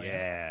 Yeah. Oh,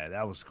 Yeah,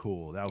 that was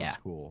cool. That was Yeah.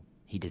 cool.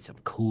 He did some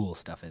cool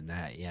stuff in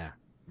that. Yeah.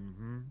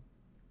 Mm-hmm.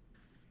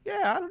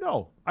 Yeah, I don't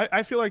know.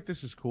 I feel like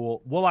this is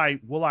cool. Will I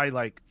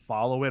like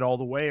follow it all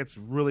the way? It's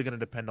really going to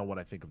depend on what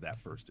I think of that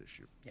first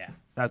issue. Yeah.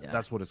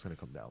 That's what it's going to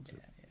come down to.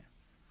 Yeah.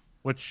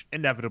 Which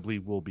inevitably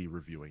we'll be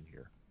reviewing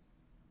here.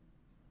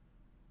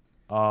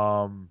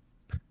 Why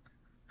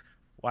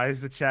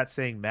is the chat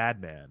saying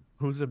Madman?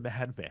 Who's a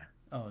madman?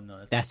 Oh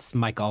no, That's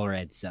Mike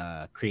Allred's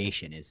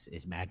creation is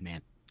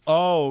Madman.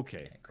 Oh,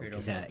 okay.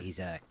 Creator He's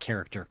a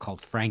character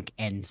called Frank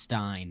N.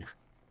 Stein.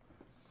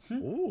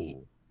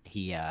 Ooh.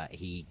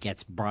 He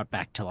gets brought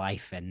back to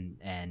life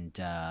and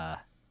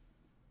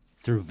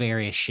through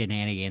various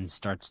shenanigans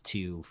starts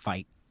to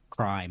fight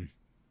crime.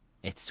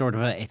 It's sort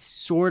of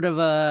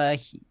a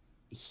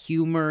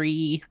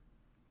humory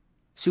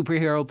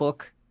superhero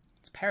book.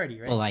 It's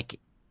parody, right? But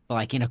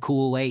like in a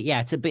cool way.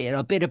 Yeah, it's a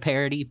bit of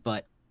parody,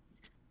 but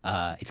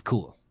it's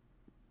cool.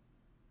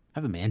 I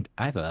have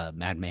a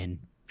Madman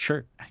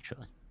shirt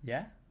actually.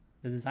 Yeah,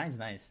 the design's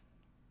nice.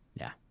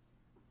 Yeah.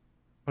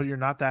 But you're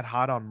not that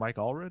hot on Mike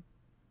Allred?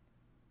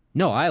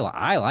 No,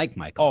 I like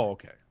Michael. Oh,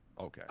 okay.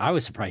 Okay. I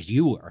was surprised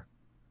you were.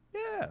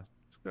 Yeah,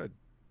 it's good.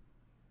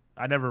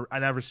 I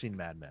never seen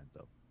Mad Men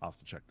though. I'll have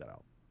to check that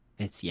out.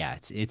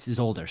 It's his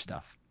older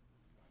stuff.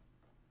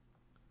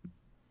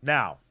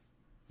 Now,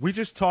 we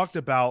just talked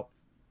about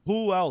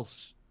who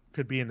else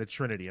could be in the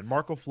Trinity, and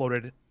Marco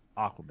floated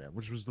Aquaman,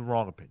 which was the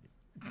wrong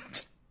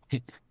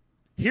opinion.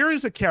 Here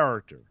is a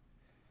character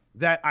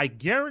that I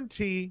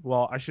guarantee,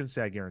 well, I shouldn't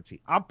say I guarantee.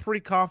 I'm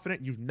pretty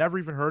confident you've never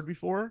even heard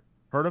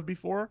of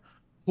before,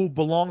 who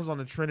belongs on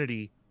the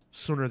Trinity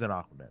sooner than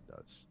Aquaman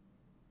does.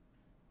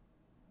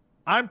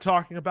 I'm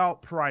talking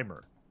about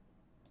Primer. Do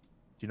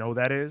you know who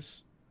that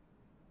is?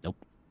 Nope.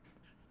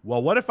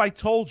 Well, what if I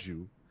told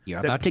you you're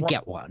about to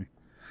get one?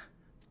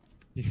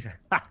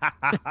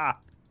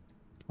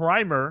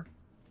 Primer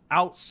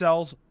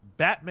outsells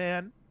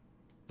Batman,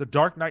 The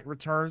Dark Knight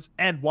Returns,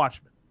 and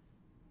Watchmen.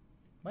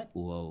 What?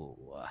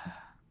 Whoa.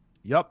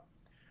 Yep.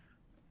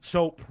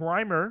 So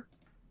Primer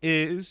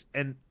is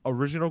an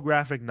original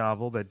graphic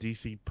novel that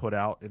DC put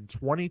out in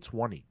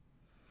 2020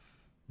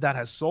 that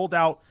has sold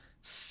out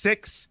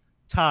 6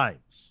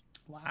 times.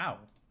 Wow.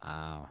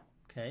 Wow.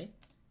 Okay.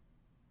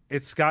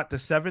 It's got the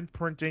 7th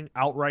printing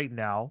out right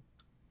now.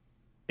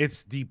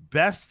 It's the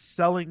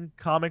best-selling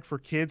comic for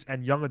kids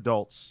and young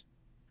adults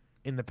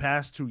in the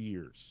past 2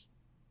 years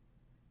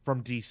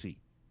from DC.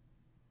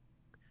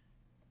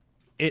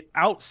 It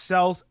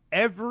outsells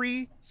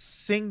every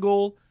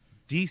single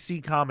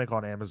DC comic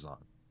on Amazon,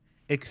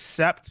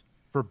 except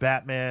for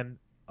Batman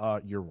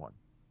Year One.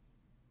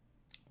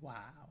 Wow.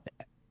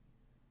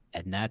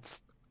 And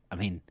that's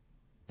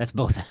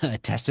both a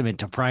testament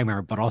to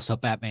Primer, but also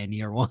Batman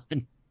Year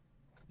One.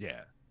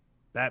 Yeah.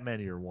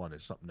 Batman Year One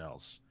is something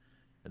else,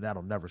 and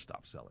that'll never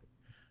stop selling.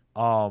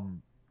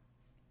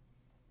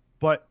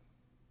 But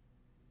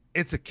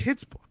it's a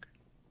kid's book.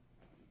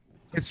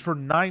 It's for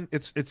 9.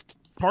 It's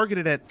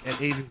targeted at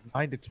ages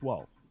 9 to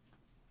 12.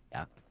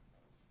 Yeah.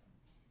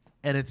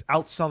 And it's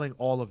outselling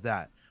all of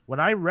that. When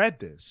I read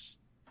this,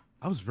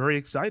 I was very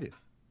excited.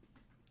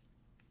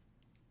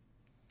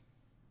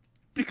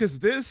 Because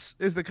this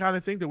is the kind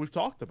of thing that we've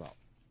talked about.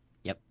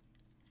 Yep.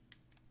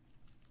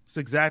 It's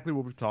exactly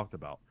what we've talked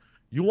about.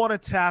 You want to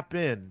tap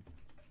in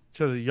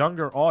to the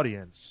younger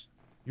audience,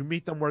 you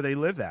meet them where they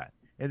live at.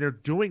 And they're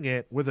doing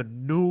it with a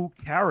new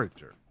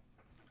character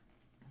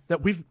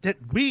that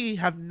we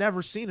have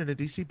never seen in a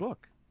DC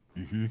book.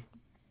 Mm-hmm.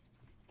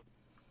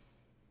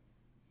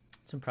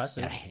 It's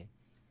impressive.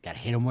 Gotta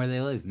hit them where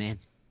they live, man.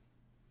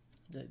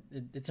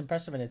 It's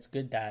impressive, and it's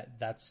good that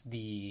that's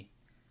the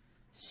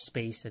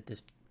space that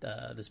this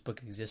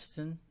book exists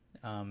in.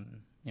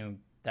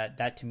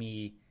 That to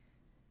me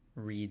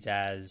reads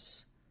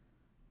as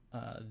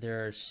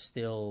there's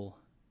still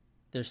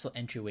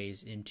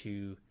entryways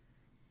into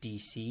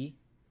DC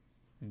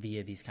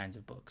via these kinds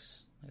of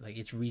books. Like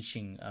it's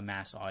reaching a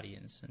mass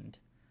audience, and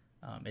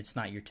it's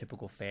not your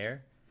typical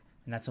fare,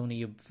 and that's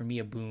only for me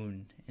a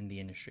boon in the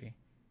industry.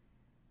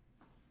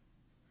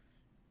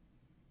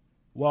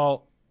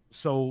 Well,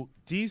 so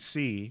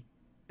DC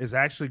is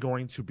actually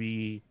going to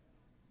be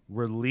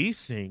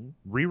re-releasing,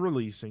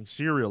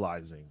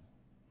 serializing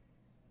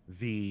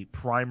the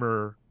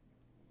Primer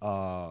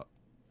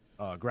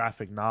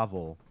graphic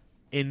novel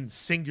in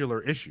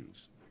singular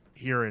issues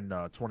here in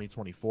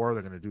 2024.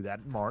 They're going to do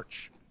that in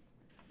March.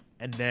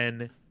 And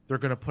then they're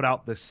going to put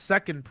out the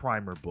second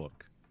Primer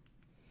book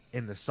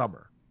in the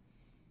summer.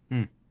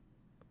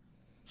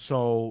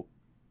 So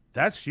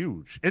that's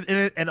huge.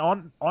 And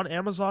on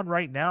Amazon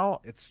right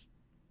now,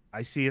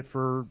 I see it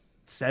for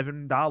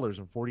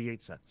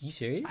 $7.48. You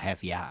serious? I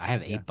have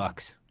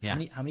 $8. Yeah.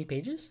 How many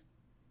pages?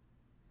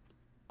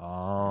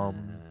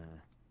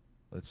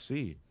 Let's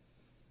see.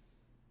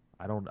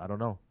 I don't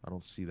know. I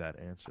don't see that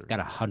answer. I've got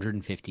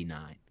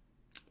 159.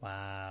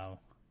 Wow.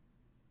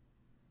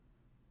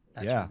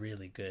 That's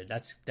really good.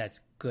 That's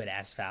good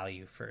ass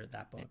value for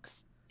that book.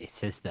 It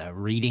says the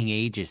reading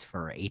age is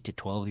for 8 to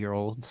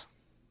 12-year-olds.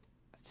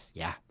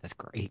 That's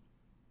great.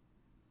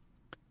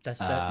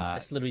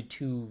 That's literally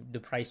the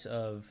price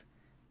of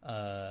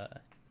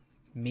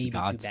maybe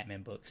Gods. 2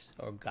 Batman books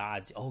or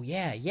Gods. Oh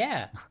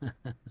yeah.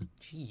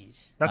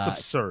 Jeez. That's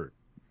absurd.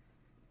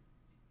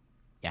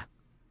 Yeah.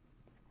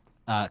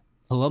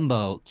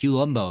 Columbo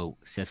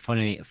says,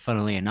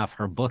 funnily enough,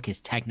 her book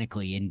is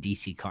technically in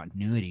DC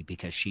continuity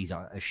because she's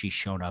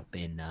shown up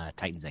in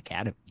Titans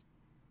Academy.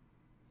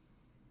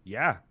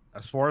 Yeah,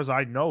 as far as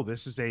I know,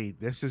 this is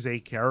a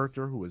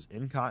character who is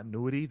in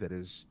continuity that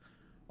is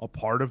a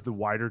part of the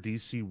wider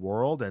DC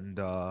world, and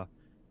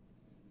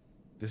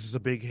this is a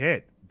big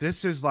hit.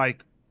 This is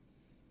like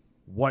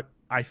what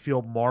I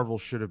feel Marvel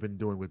should have been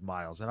doing with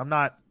Miles, and I'm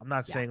not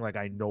saying like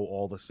I know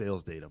all the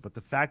sales data, but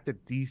the fact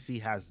that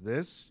DC has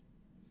this.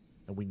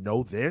 And we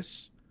know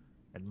this,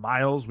 and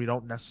Miles, we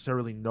don't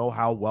necessarily know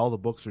how well the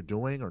books are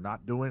doing or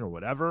not doing or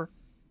whatever.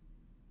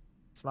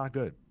 It's not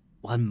good.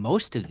 Well,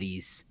 most of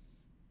these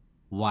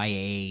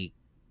YA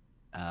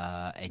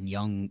and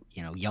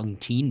young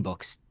teen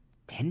books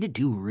tend to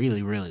do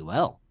really, really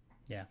well.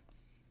 Yeah.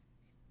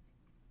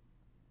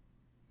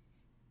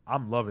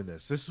 I'm loving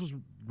this. This was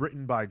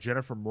written by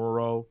Jennifer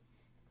Muro,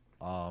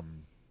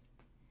 um,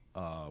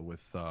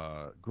 with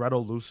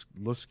Gretel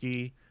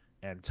Lusky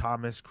and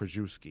Thomas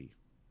Krajewski.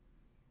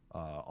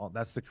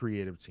 That's the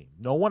creative team.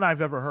 No one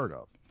I've ever heard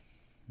of.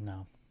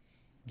 No.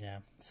 Yeah.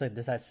 So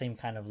this that same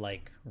kind of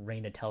like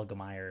Raina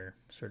Telgemeier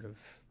sort of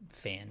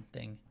fan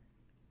thing.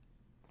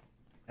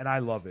 And I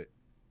love it.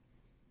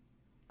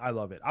 I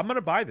love it. I'm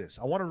gonna buy this.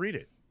 I want to read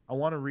it. I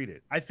want to read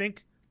it. I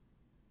think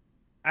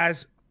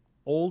as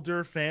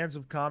older fans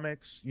of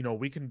comics,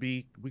 we can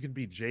be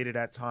jaded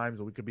at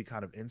times, or we could be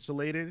kind of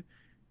insulated.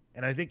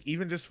 And I think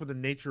even just for the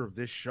nature of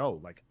this show,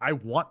 like I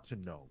want to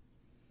know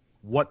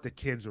what the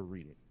kids are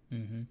reading.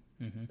 Mm-hmm,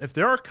 mm-hmm. If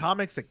there are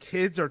comics that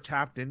kids are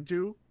tapped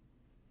into,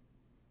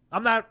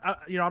 I'm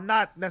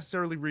not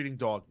necessarily reading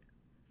Dogman,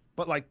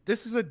 but like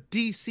this is a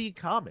DC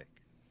comic.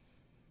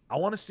 I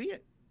want to see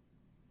it.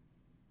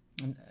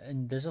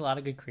 And there's a lot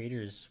of good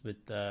creators with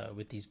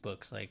these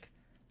books, like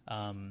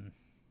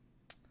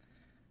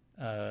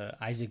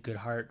Isaac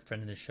Goodhart,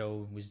 friend of the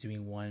show, was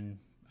doing one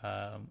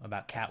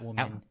about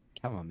Catwoman.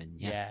 Catwoman,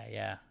 yeah.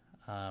 Yeah.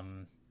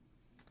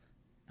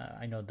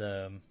 I know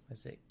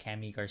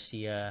Cami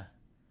Garcia,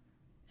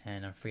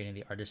 and I'm forgetting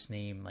the artist's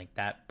name. Like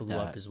that blew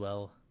up as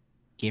well.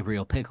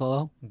 Gabriel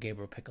Piccolo.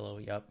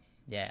 Yep.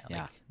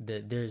 Yeah.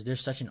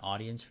 There's such an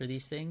audience for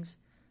these things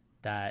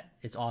that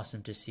it's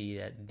awesome to see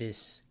that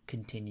this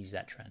continues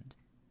that trend.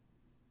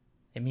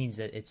 It means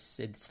that it's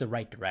the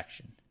right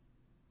direction.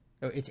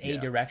 Or it's a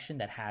direction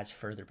that has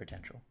further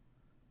potential.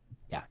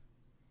 Yeah.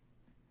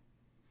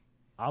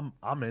 I'm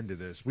into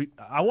this.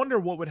 I wonder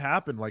what would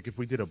happen like if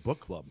we did a book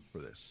club for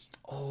this.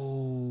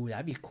 Oh,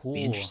 that'd be cool.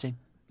 Be interesting.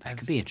 That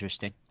could be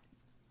interesting.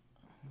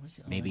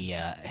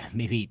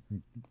 Maybe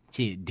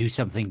to do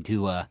something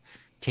to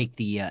take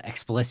the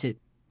explicit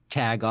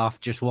tag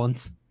off just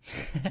once.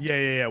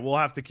 Yeah. We'll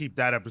have to keep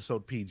that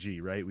episode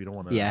PG, right? We don't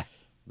want to. Yeah.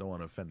 Don't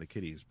want to offend the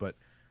kiddies, but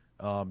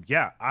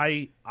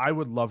I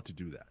would love to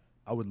do that.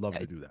 I would love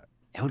to do that.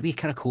 That would be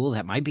kind of cool.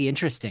 That might be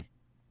interesting.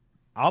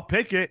 I'll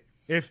pick it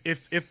if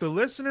the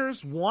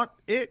listeners want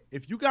it.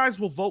 If you guys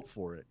will vote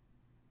for it,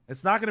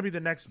 it's not going to be the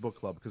next book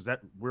club because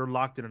that we're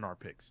locked in our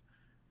picks.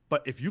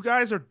 But if you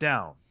guys are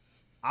down,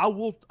 I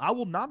will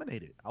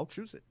nominate it. I'll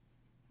choose it.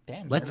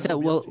 Damn. Let's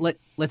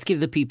let's give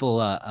the people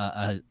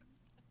a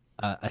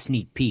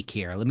sneak peek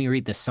here. Let me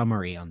read the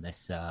summary on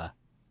this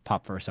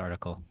Popverse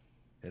article.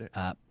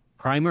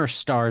 Primer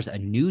stars a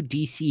new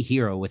DC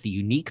hero with a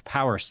unique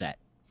power set: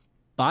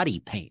 body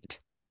paint.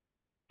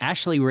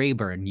 Ashley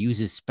Rayburn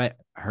uses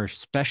her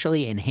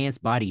specially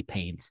enhanced body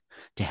paints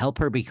to help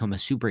her become a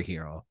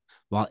superhero,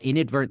 while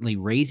inadvertently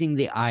raising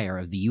the ire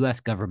of the U.S.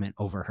 government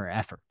over her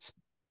efforts.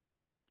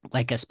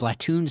 Like a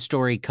Splatoon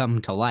story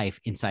come to life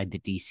inside the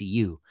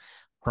DCU,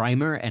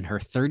 Primer and her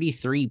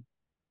 33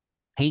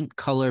 paint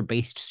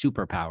color-based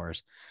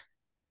superpowers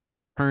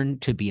turn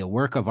to be a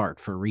work of art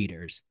for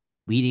readers,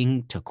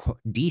 leading to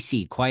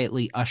DC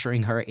quietly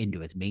ushering her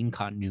into its main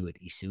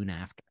continuity soon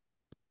after.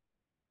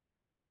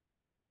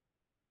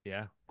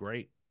 Yeah,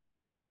 great.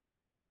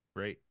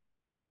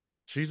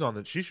 She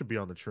should be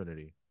on the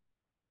Trinity.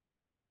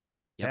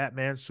 Yep.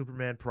 Batman,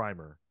 Superman,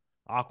 Primer.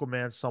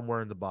 Aquaman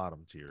somewhere in the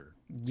bottom tier.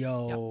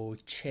 Yo,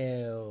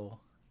 chill.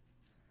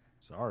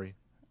 Sorry.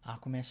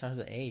 Aquaman starts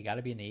with A. You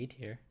gotta be in the A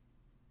tier.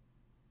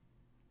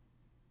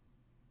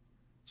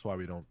 That's why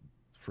we don't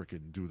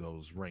freaking do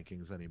those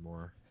rankings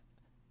anymore.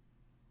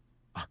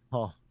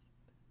 Oh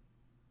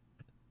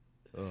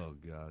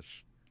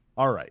gosh.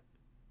 All right.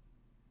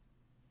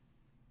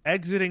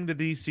 Exiting the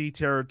DC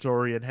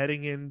territory and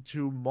heading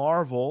into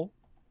Marvel,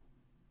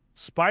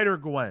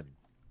 Spider-Gwen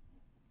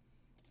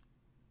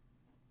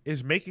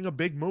is making a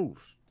big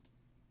move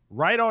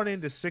right on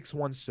into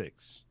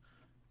 616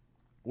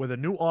 with a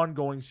new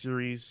ongoing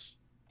series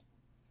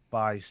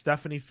by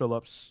Stephanie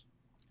Phillips.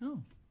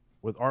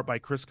 With art by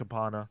Chris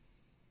Campana.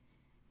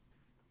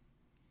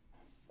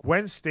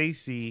 Gwen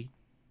Stacy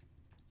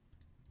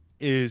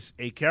is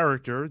a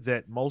character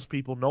that most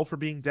people know for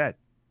being dead.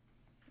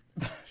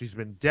 She's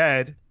been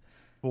dead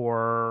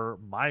for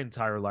my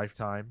entire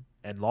lifetime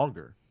and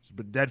longer. She's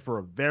been dead for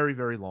a very,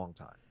 very long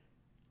time.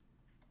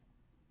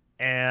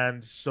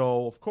 And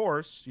so, of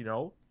course,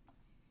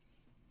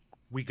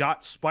 we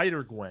got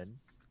Spider-Gwen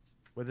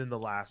within the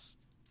last,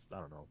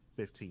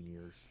 15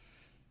 years.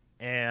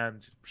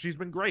 And she's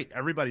been great.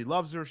 Everybody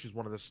loves her. She's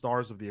one of the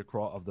stars of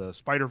the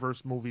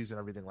Spider-Verse movies and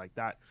everything like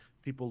that.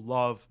 People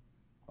love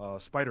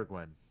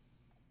Spider-Gwen.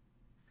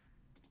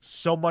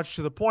 So much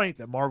to the point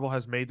that Marvel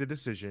has made the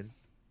decision.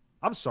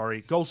 I'm sorry,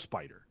 Ghost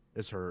Spider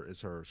is her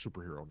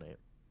superhero name,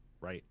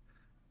 right?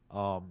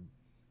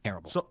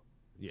 Terrible. So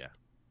yeah.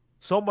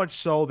 So much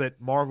so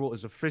that Marvel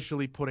is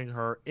officially putting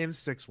her in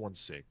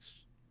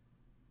 616.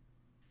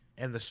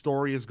 And the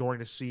story is going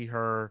to see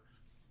her,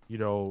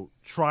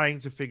 trying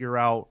to figure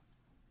out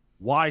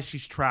why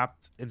she's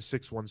trapped in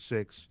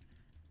 616.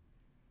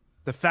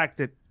 The fact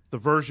that the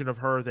version of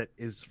her that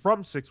is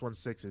from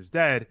 616 is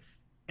dead,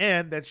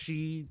 and that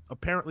she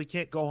apparently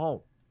can't go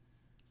home.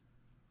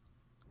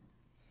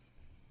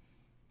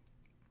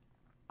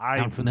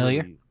 Sound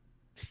familiar?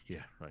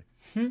 Yeah,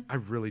 right. I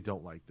really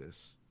don't like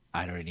this.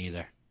 I don't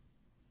either.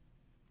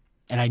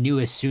 And I knew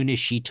as soon as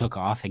she took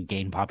off and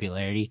gained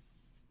popularity,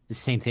 the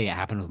same thing that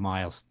happened with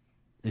Miles.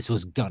 This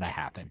was gonna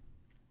happen.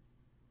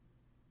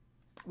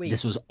 Wait,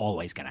 This was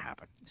always gonna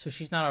happen. so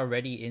she's not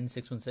already in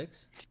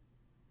 616?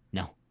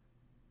 No.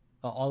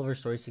 All of her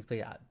stories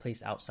take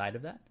place outside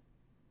of that?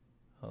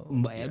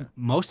 Oh, yeah.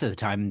 Most of the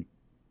time,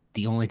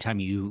 the only time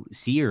you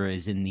see her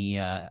is in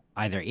the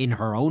either in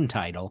her own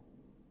title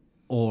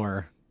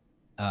or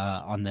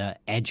on the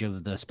edge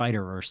of the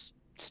Spider Verse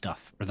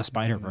stuff or the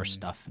Spider Verse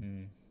stuff.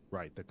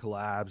 Right, the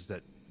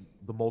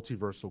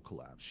multiversal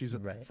collabs. She's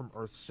Right. from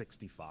Earth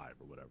 65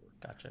 or whatever.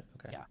 Gotcha.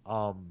 Okay.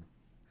 Yeah.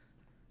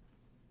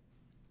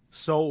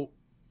 So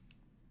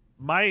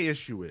my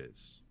issue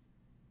is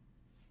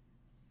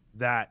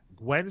that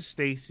Gwen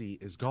Stacy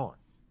is gone.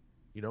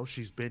 You know,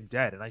 she's been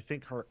dead, and I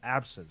think her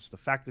absence, the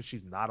fact that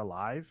she's not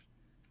alive,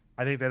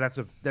 I think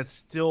that's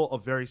still a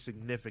very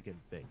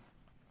significant thing.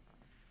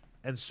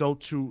 And so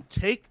to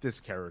take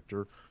this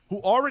character who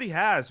already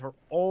has her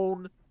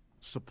own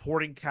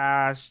supporting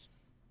cast,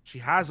 she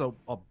has a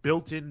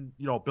built-in,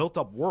 built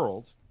up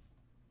world,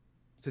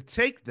 to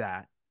take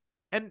that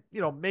and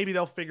maybe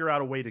they'll figure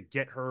out a way to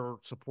get her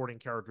supporting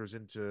characters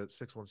into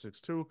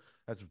 6162.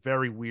 That's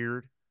very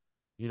weird.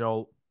 You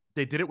know,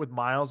 they did it with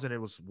Miles and it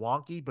was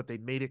wonky, but they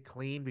made it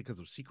clean because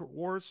of Secret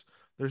Wars.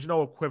 There's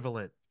no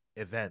equivalent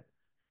event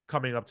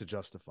coming up to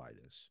justify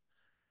this.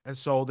 And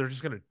so they're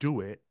just going to do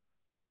it.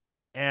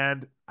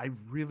 And I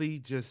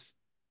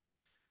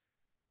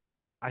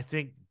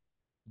think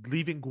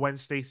leaving Gwen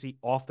Stacy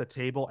off the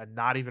table and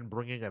not even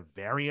bringing a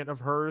variant of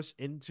hers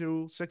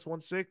into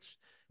 616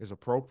 is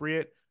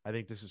appropriate. I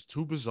think this is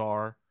too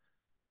bizarre.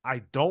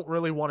 I don't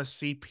really want to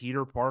see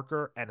Peter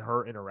Parker and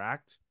her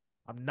interact.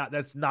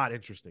 That's not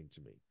interesting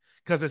to me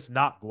because it's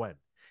not Gwen.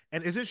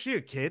 And isn't she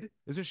a kid?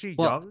 Isn't she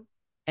young?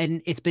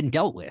 And it's been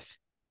dealt with.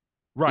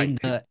 Right.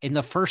 In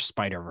the first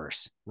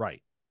Spider-Verse.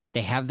 Right.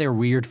 They have their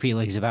weird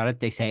feelings about it.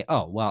 They say,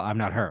 "Oh, well, I'm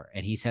not her."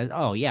 And he says,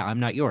 "Oh, yeah, I'm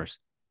not yours."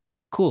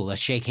 Cool,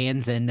 let's shake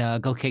hands and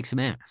go kick some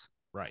ass.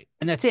 Right.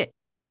 And that's it.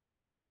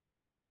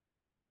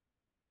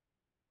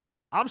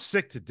 I'm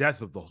sick to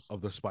death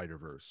of the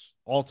Spider-Verse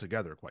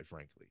altogether, quite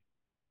frankly.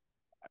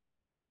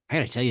 I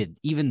gotta tell you,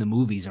 even the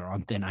movies are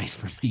on thin ice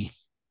for me.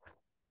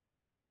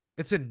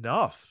 It's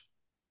enough.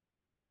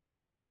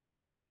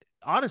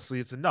 Honestly,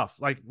 it's enough.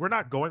 Like, we're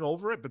not going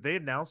over it, but they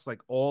announced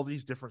like all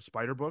these different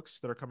Spider books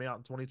that are coming out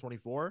in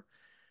 2024.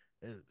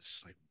 And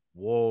it's like,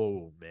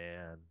 whoa,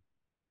 man.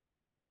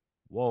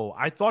 Whoa.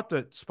 I thought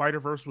that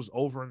Spider-Verse was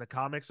over in the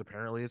comics.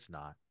 Apparently it's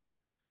not.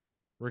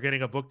 We're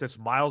getting a book that's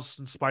Miles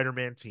and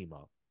Spider-Man team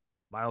up.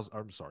 Miles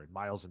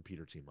and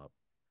Peter team up.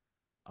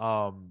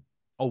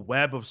 A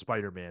Web of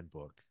Spider-Man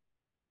book.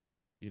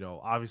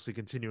 Obviously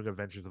continuing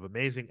Adventures of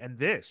Amazing. And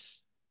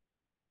this.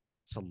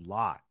 It's a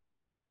lot.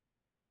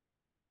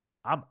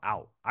 I'm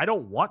out. I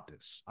don't want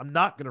this. I'm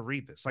not going to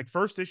read this. Like,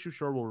 first issue,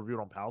 sure, we'll review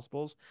it on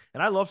Palsiples.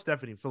 And I love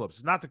Stephanie Phillips.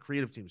 It's not the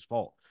creative team's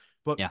fault.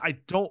 But yeah. I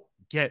don't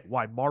get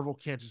why Marvel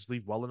can't just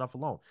leave Well Enough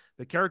alone.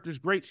 The character's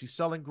great. She's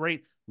selling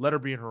great. Let her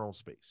be in her own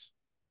space.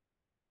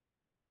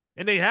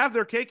 And they have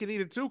their cake and eat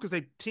it too because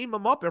they team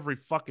them up every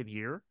fucking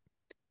year.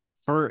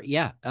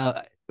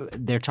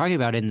 They're talking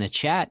about in the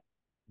chat,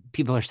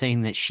 people are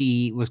saying that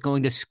she was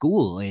going to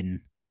school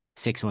in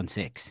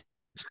 616.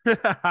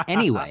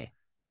 Anyway.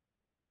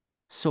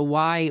 So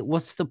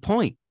what's the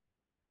point?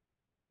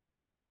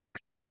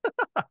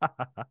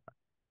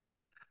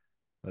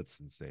 That's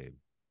insane.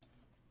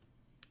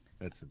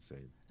 That's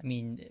insane. I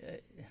mean,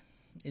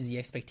 is the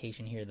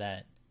expectation here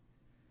that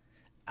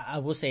I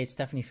will say it's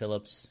Stephanie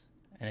Phillips,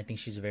 and I think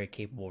she's a very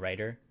capable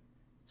writer.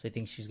 So I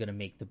think she's going to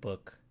make the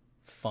book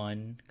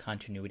fun,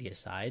 continuity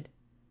aside.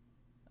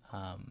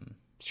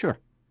 Sure.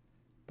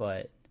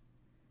 But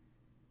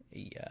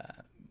yeah.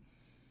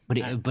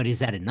 But is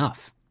that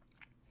enough?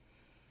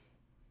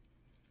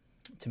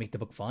 To make the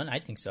book fun? I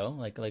think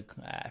so.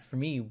 For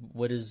me,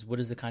 what is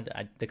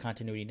the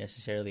continuity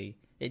necessarily?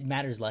 It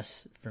matters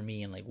less for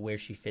me and like where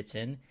she fits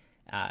in.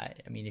 I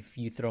mean, if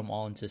you throw them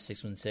all into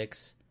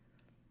 616,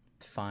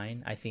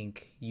 fine. I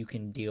think you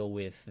can deal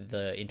with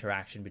the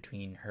interaction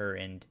between her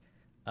and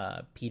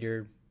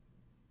Peter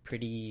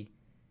pretty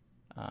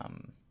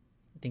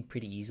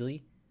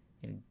easily.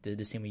 And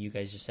the same way you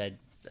guys just said,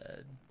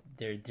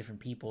 they're different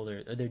people.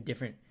 They're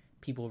different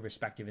people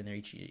respective in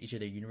each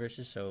of their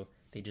universes, so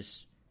they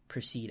just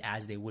proceed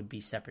as they would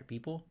be separate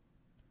people.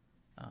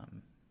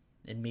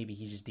 And maybe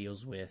he just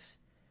deals with,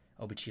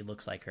 oh, but she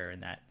looks like her,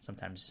 and that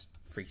sometimes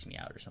freaks me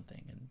out or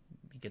something, and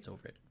he gets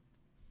over it.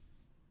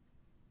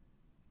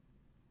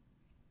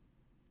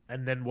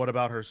 And then what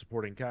about her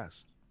supporting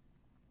cast?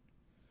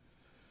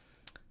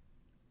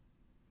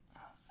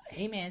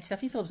 Hey, man,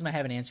 Stephanie Phillips might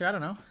have an answer. I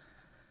don't know.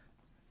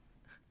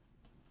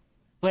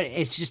 But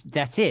it's just,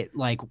 that's it.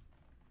 Like,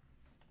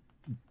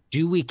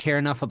 do we care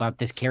enough about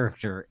this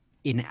character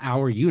in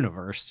our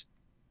universe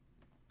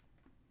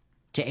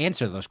to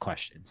answer those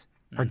questions?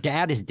 Her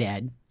dad is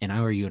dead in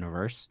our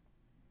universe.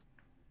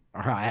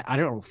 Or I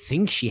don't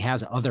think she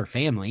has other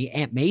family.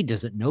 Aunt May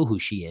doesn't know who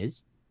she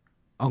is.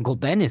 Uncle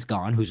Ben is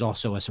gone, who's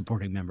also a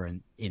supporting member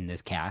in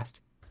this cast.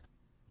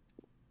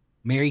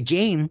 Mary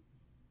Jane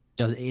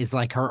is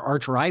like her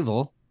arch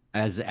rival,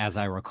 as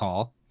I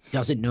recall,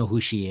 doesn't know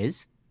who she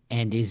is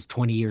and is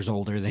 20 years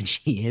older than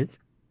she is.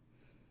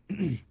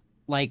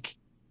 Like,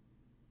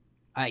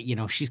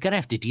 she's gonna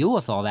have to deal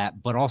with all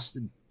that,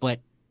 but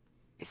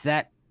is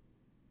that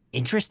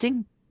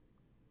interesting?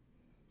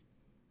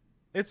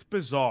 It's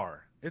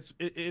bizarre. It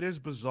is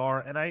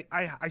bizarre, and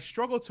I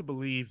struggle to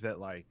believe that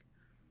like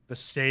the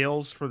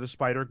sales for the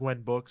Spider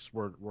Gwen books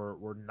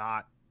were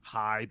not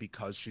high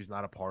because she's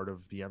not a part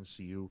of the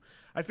MCU.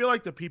 I feel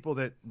like the people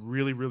that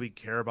really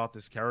care about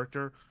this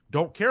character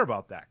don't care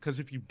about that, because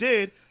if you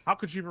did, how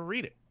could you even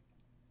read it?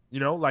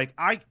 Like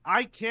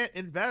I can't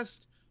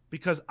invest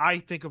because I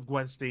think of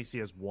Gwen Stacy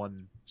as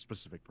one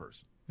specific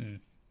person,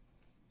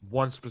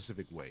 one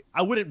specific way.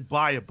 I wouldn't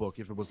buy a book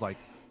if it was like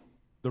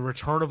the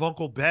Return of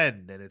Uncle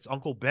Ben, and it's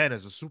Uncle Ben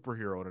as a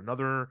superhero in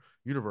another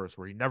universe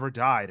where he never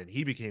died and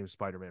he became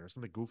Spider-Man or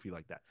something goofy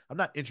like that. I'm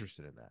not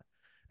interested in that.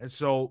 And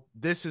so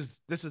this is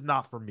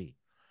not for me.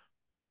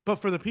 But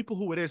for the people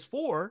who it is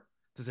for,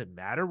 does it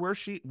matter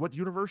what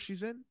universe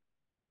she's in?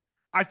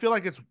 I feel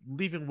like it's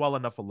leaving well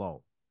enough alone.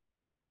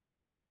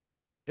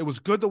 It was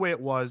good the way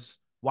it was.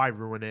 Why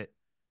ruin it?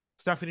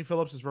 Stephanie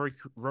Phillips is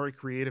very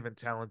creative and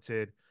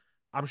talented.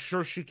 I'm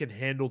sure she can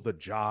handle the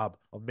job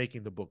of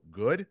making the book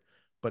good,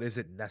 but is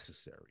it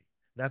necessary?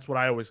 That's what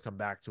I always come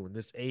back to in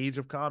this age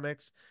of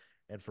comics.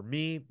 And for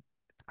me,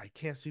 I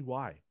can't see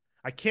why.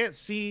 I can't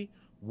see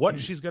what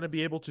she's going to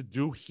be able to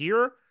do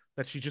here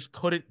that she just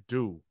couldn't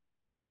do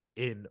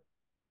in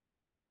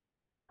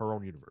her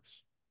own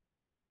universe.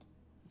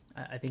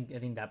 I think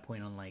that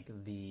point on like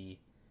the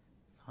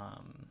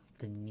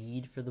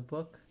need for the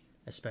book,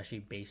 especially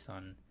based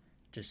on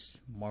just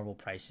Marvel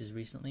prices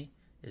recently,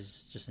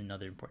 is just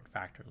another important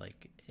factor.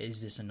 Like,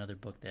 is this another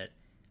book that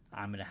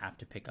I'm gonna have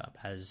to pick up?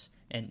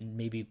 And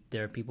maybe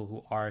there are people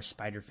who are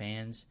Spider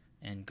fans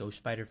and Ghost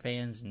Spider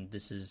fans, and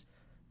this is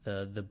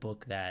the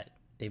book that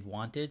they've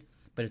wanted,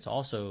 but it's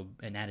also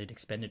an added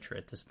expenditure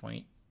at this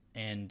point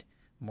and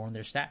more in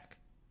their stack.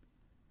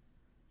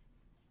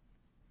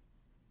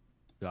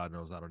 God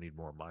knows I don't need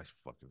more of my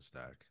fucking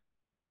stack.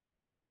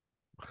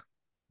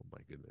 Oh my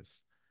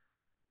goodness.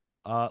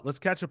 Let's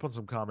catch up on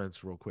some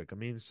comments real quick.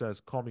 Amin says,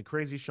 "Call me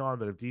crazy, Sean,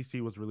 but if DC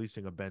was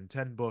releasing a Ben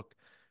 10 book,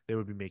 they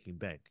would be making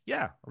bank."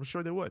 Yeah, I'm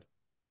sure they would.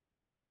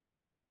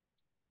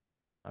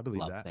 I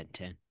believe Love that. Ben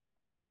 10.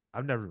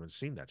 I've never even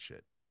seen that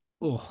shit.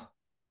 Oh,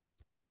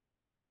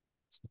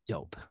 it's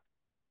dope.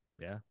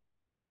 Yeah.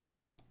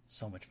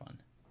 So much fun.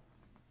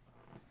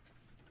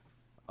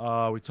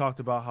 We talked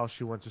about how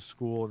she went to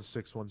school in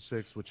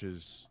 616, which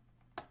is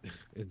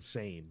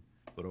insane,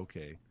 but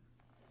okay.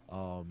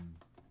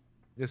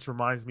 This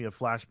reminds me of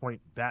Flashpoint,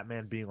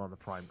 Batman being on the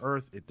Prime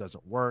Earth. It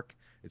doesn't work.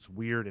 It's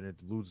weird, and it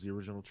dilutes the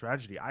original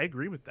tragedy. I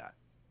agree with that.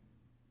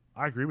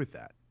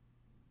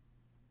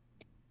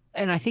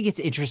 And I think it's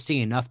interesting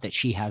enough that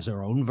she has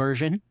her own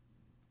version,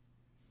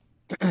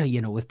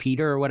 with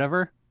Peter or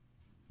whatever.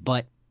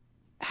 But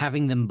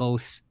having them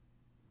both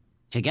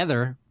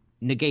together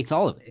negates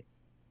all of it.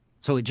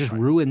 So it just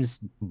ruins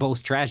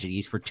both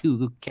tragedies for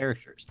two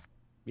characters.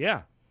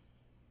 Yeah.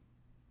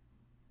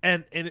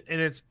 And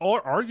it's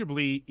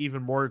arguably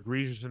even more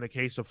egregious in the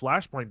case of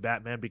Flashpoint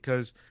Batman,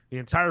 because the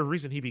entire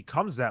reason he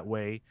becomes that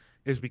way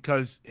is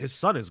because his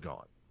son is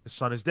gone. His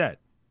son is dead.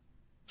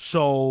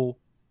 So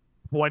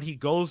when he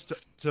goes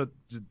to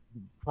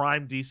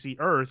Prime DC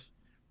Earth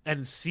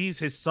and sees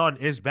his son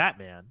is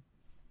Batman,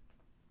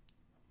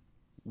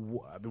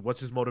 what's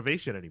his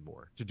motivation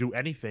anymore to do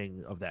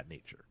anything of that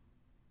nature?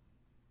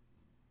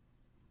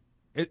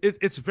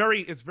 It's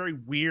very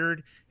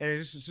weird, and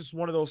it's just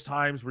one of those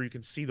times where you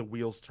can see the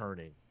wheels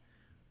turning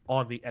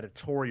on the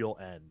editorial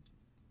end,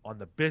 on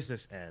the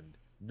business end,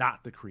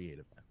 not the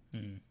creative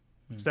end.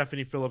 Mm-hmm.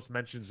 Stephanie Phillips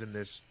mentions in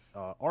this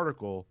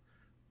article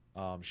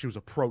she was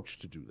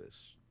approached to do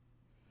this.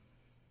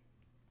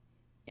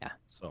 Yeah.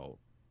 So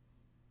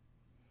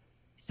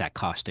it's that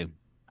costume.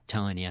 I'm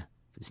telling you,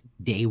 it's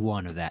day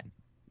one of that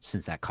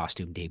since that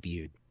costume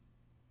debuted.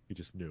 You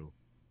just knew,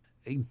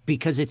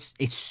 because it's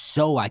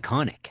so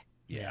iconic.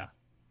 Yeah.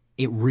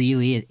 It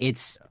really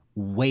it's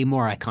way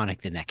more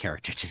iconic than that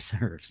character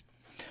deserves.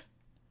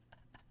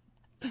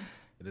 It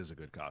is a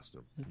good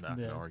costume. I'm not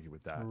going to argue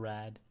with that.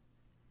 Rad.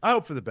 I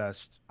hope for the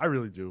best. I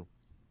really do.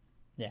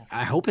 Yeah.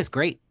 I hope it's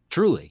great.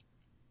 Truly.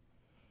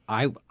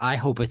 I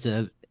hope it's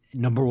a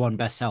 #1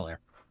 bestseller.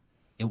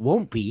 It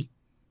won't be,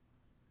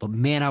 but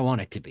man, I want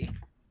it to be.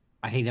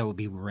 I think that would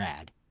be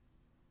rad.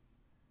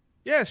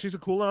 Yeah, she's a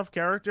cool enough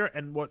character,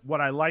 and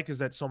what I like is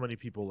that so many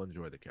people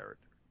enjoy the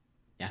character.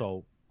 Yeah.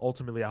 So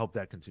ultimately, I hope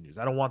that continues.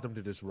 I don't want them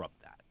to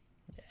disrupt that.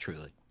 Yeah,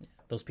 truly. Yeah.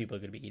 Those people are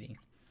going to be eating.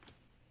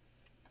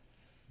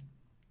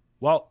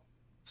 Well,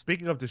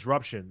 speaking of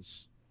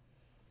disruptions,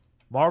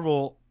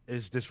 Marvel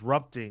is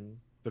disrupting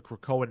the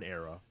Krakoan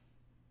era,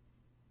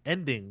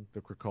 ending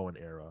the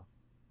Krakoan era.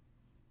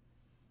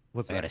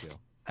 What's that?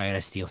 I I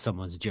gotta steal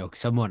someone's joke.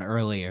 Someone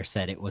earlier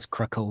said it was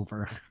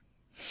Crookover.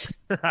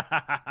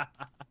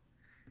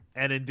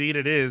 And indeed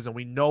it is, and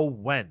we know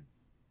when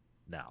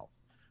now.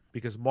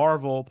 Because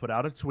Marvel put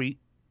out a tweet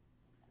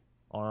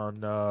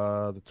on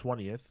the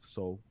 20th,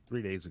 so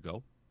 3 days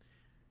ago,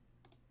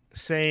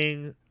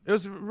 saying it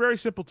was a very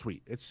simple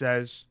tweet. It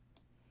says,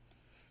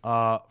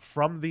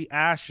 from the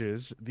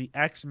ashes, the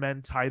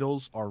X-Men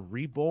titles are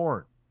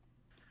reborn.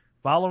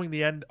 Following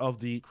the end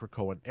of the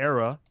Krakoan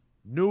era,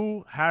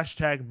 new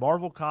hashtag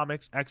Marvel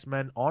Comics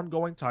X-Men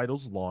ongoing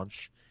titles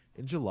launch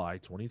in July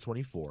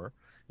 2024.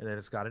 And then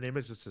it's got an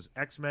image that says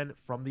X-Men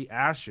from the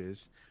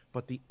ashes,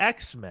 but the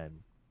X-Men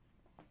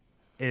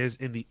is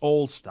in the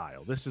old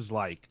style. This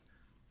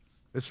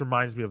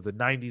reminds me of the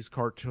 90s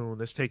cartoon.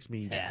 This takes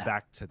me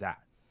back to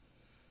that.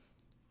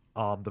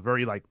 The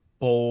very like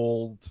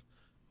bold,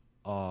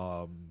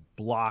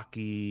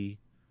 blocky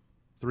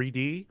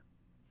 3D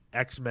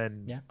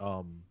X-Men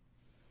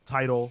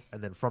title,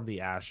 and then from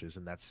the ashes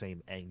in that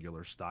same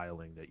angular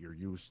styling that you're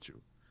used to.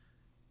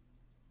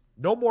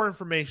 No more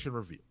information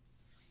revealed.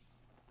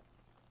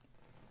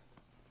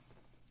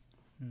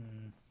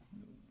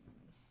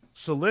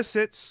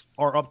 Solicits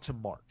are up to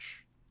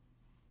March.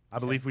 I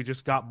believe we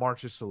just got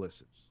March's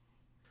solicits.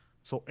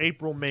 So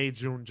April, May,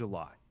 June,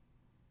 July.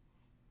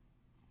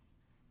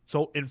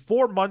 So in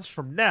 4 months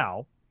from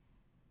now,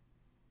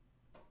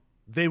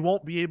 they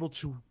won't be able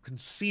to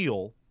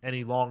conceal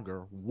any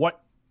longer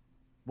what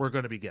we're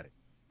going to be getting.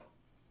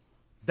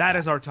 That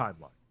is our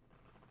timeline.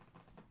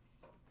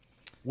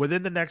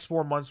 Within the next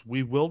 4 months,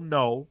 we will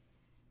know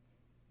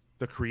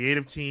the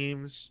creative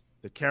teams,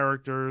 the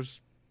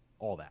characters,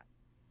 all that.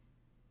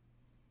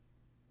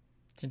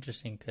 It's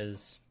interesting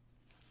because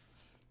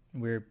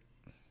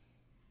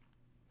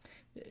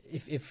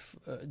if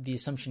the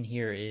assumption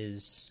here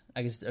is,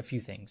 I guess, a few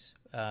things.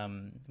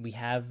 We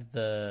have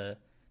the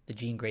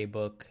Jean Grey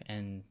book,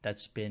 and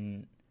that's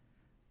been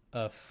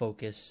a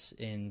focus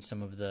in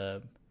some of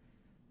the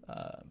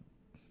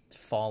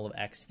Fall of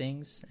X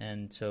things,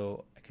 and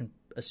so I can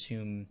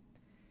assume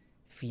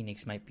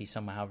Phoenix might be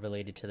somehow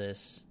related to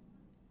this,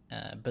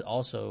 but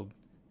also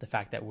the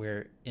fact that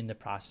we're in the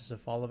process of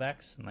Fall of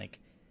X, and like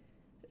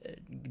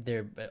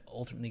they're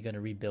ultimately going to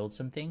rebuild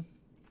something.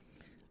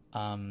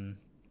 I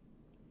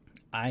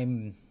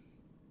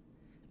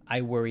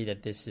worry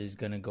that this is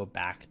going to go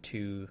back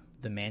to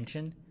the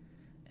mansion,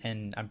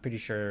 and I'm pretty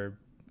sure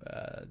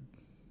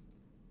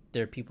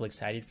there are people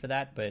excited for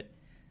that, but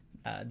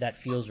that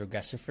feels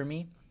regressive for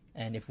me.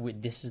 And if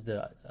this is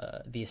the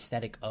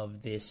aesthetic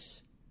of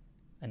this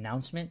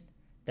announcement,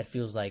 that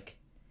feels like,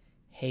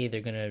 hey,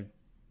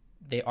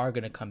 they are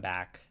gonna come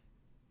back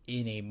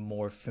in a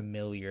more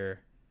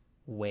familiar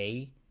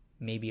way,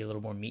 maybe a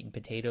little more meat and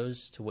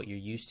potatoes to what you're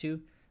used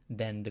to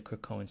than the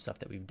Krakoan stuff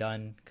that we've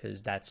done,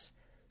 because that's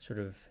sort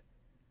of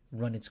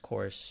run its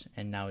course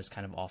and now is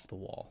kind of off the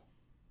wall.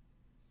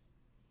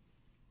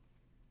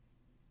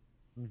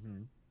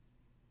 Mm-hmm.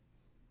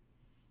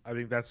 I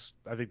think that's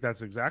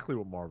exactly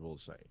what Marvel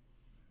is saying.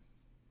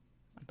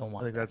 I don't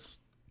want. I think that's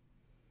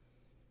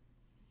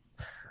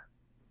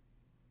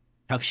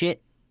tough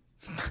shit.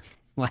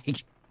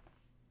 Like,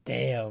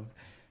 damn.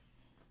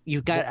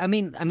 You've got. I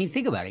mean,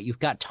 think about it. You've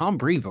got Tom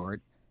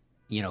Brevoort,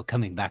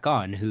 coming back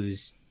on,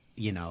 who's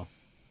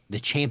the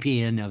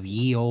champion of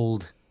ye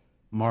old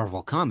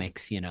Marvel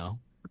Comics.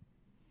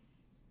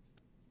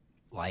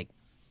 Like,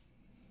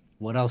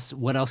 what else?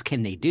 What else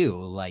can they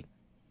do? Like,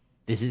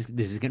 this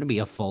is going to be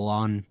a full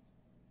on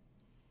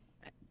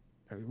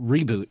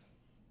reboot,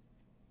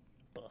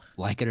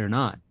 like it or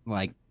not.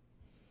 Like,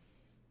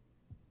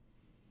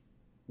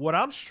 what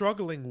I'm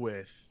struggling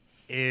with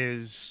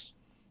is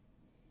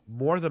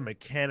more the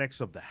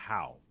mechanics of the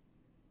how,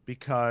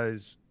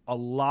 because a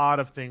lot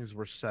of things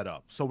were set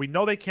up. So we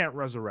know they can't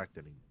resurrect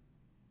anymore,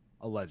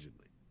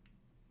 allegedly.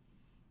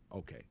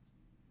 Okay.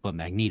 But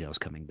Magneto's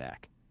coming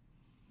back.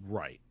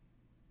 Right.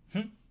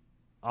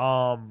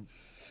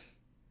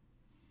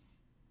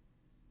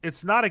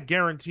 It's not a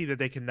guarantee that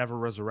they can never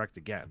resurrect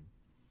again.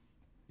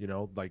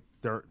 Like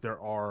there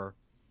are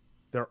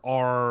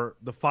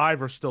the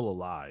five are still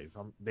alive.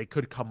 They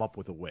could come up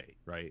with a way,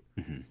 right?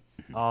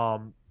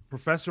 Mm-hmm.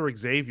 Professor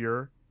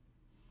Xavier,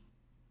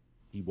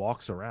 he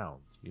walks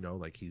around,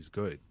 like he's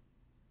good.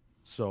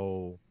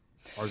 So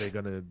are they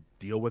going to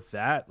deal with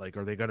that? Like,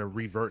 are they going to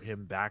revert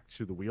him back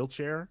to the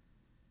wheelchair?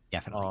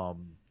 Definitely.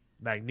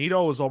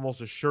 Magneto is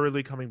almost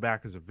assuredly coming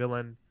back as a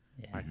villain.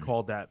 Yeah. I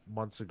called that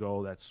months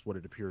ago. That's what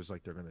it appears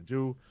like they're going to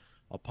do.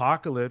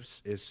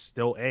 Apocalypse is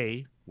still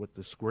with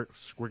the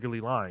squiggly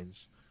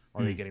lines.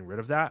 Are they getting rid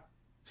of that?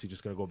 Is he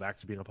just going to go back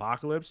to being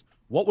Apocalypse?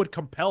 What would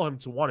compel him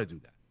to want to do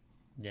that?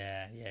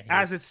 Yeah.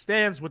 As it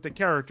stands with the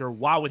character,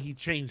 why would he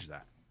change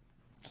that?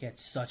 He had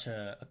such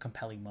a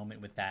compelling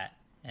moment with that,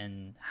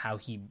 and how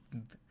he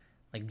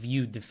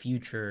viewed the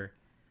future.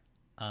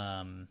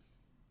 And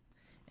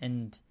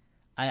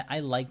I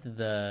liked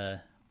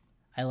the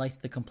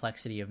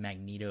complexity of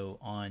Magneto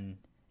on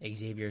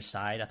Xavier's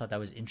side. I thought that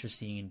was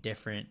interesting and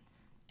different,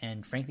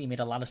 and frankly made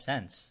a lot of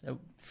sense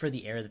for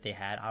the era that they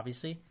had.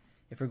 Obviously,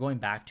 if we're going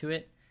back to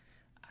it,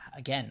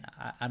 again,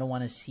 I don't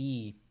want to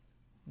see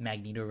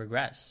Magneto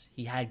regress.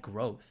 He had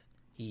growth.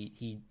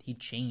 He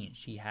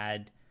changed. He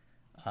had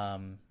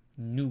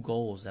new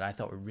goals that I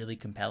thought were really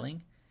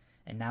compelling.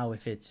 And now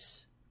if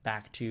it's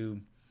back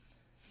to,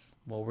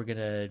 well, we're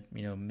gonna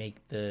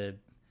make the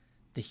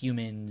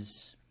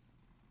humans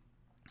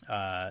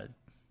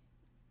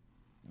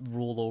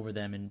rule over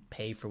them and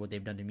pay for what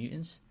they've done to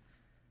mutants,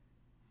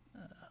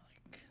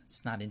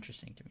 it's not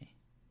interesting to me.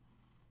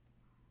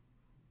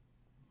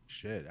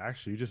 Shit,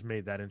 actually, you just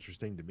made that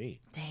interesting to me.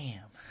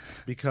 Damn.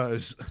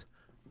 Because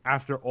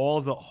after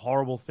all the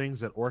horrible things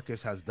that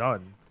Orchis has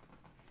done,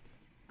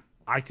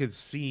 I could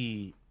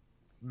see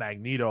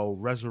Magneto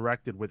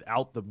resurrected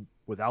without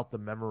the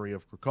memory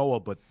of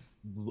Krakoa, but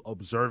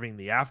observing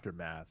the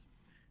aftermath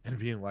and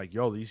being like,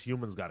 "Yo, these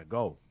humans got to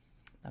go."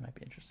 That might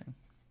be interesting.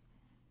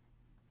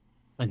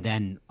 And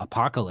then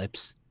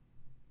Apocalypse,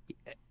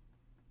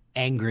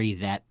 angry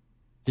that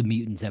the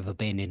mutants have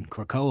abandoned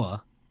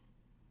Krakoa.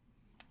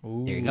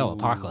 Ooh. There you go.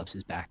 Apocalypse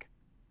is back.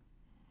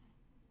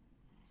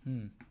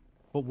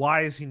 But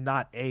why is he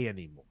not A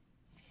anymore?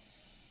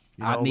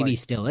 Maybe he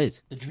still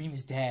is. The dream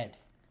is dead.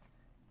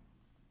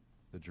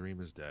 The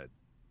dream is dead.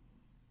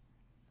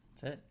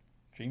 That's it.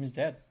 Dream is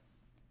dead.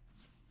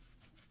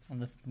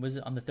 Was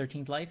it on the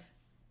 13th life?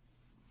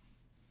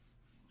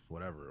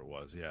 Whatever it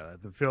was, yeah.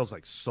 It feels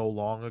like so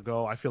long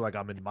ago. I feel like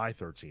I'm in my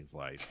 13th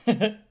life.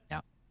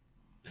 Yeah.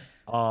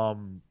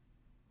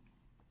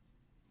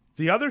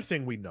 The other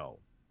thing we know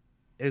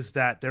is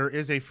that there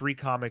is a Free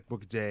Comic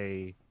Book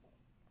Day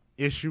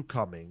issue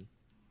coming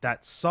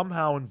that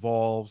somehow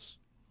involves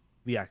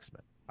the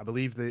X-Men. I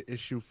believe the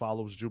issue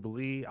follows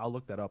Jubilee. I'll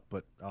look that up,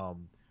 but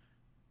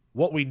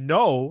what we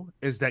know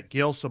is that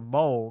Gail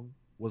Simone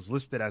was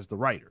listed as the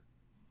writer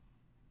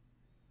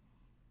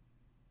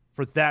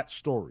for that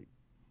story.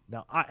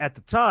 Now, at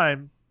the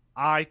time,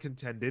 I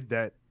contended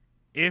that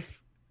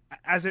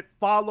as it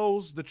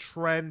follows the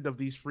trend of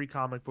these Free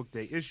Comic Book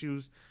Day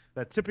issues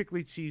that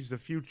typically tease the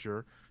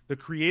future, the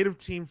creative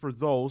team for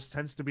those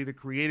tends to be the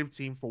creative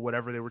team for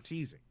whatever they were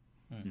teasing.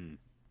 Mm-hmm.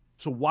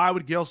 So why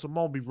would Gail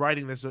Simone be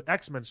writing this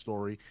X-Men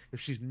story if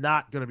she's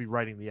not going to be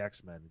writing the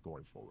X-Men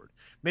going forward?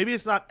 Maybe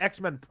it's not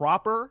X-Men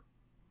proper,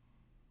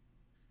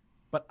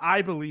 but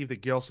I believe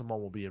that Gail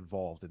Simone will be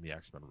involved in the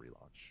X-Men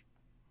relaunch.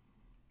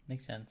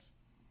 Makes sense.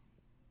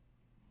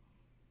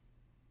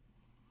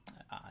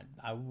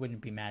 I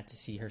wouldn't be mad to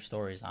see her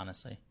stories,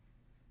 honestly.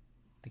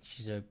 I think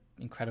she's an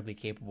incredibly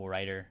capable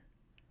writer.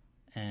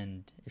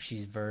 And if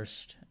she's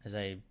versed, as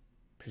I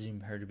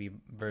presume her to be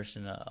versed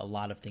in a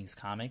lot of things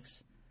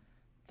comics,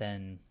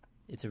 then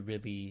it's a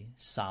really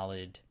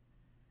solid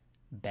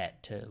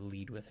bet to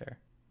lead with her.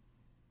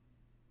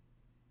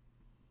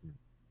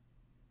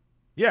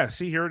 Yeah,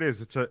 see, here it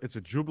is. It's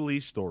a Jubilee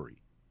story.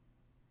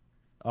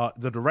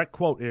 The direct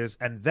quote is,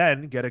 "And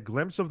then get a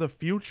glimpse of the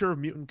future of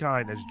mutant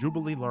kind as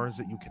Jubilee learns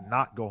that you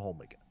cannot go home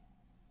again."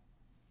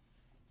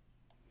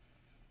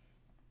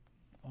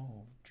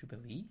 Oh,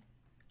 Jubilee?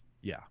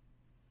 Yeah.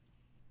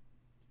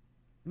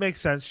 Makes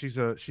sense. She's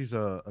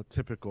a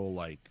typical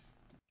like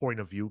point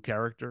of view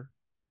character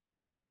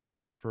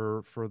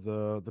for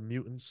the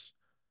mutants.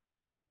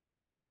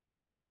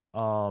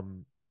 I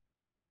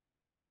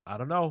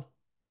don't know.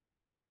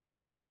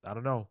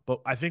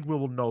 But I think we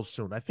will know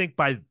soon. I think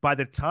by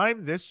the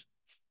time this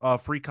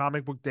Free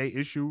Comic Book Day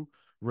issue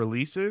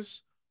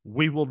releases,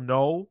 we will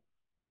know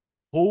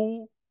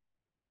who,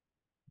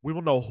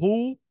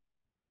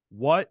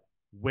 what,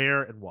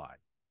 where, and why.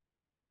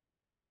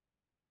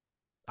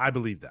 I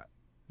believe that.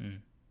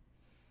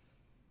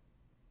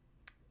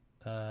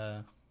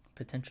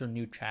 Potential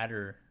new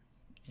chatter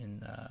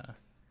in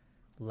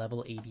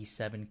level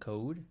 87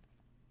 code.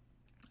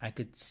 I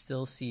could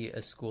still see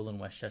a school in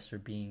Westchester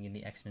being in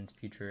the X-Men's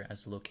future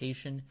as a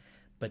location,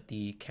 but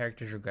the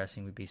characters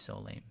regressing would be so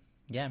lame.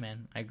 Yeah,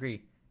 man, I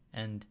agree.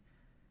 And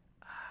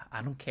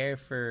I don't care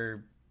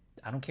for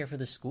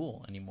the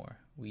school anymore.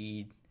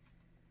 We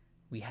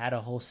had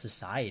a whole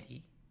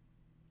society.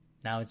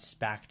 Now it's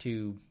back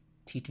to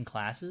teaching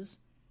classes,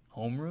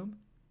 homeroom,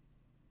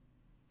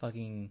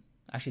 fucking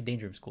actually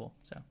Danger Room's cool.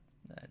 So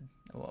I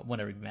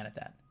won't ever be mad at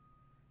that.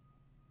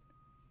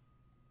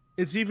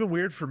 It's even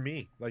weird for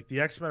me. Like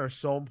the X-Men are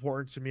so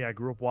important to me. I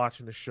grew up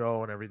watching the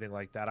show and everything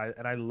like that.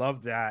 I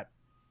love that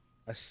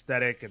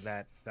aesthetic and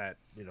that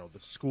the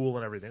school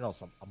and everything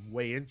else. I'm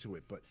way into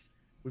it, but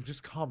we've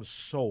just come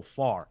so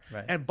far.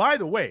 Right. And by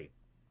the way,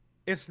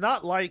 it's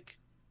not like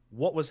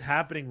what was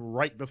happening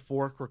right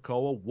before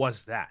Krakoa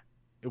was that.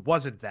 It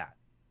wasn't that.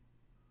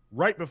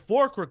 Right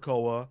before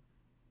Krakoa,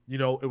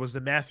 it was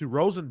the Matthew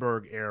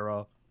Rosenberg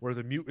era where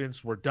the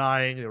mutants were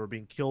dying, they were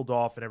being killed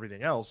off and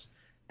everything else.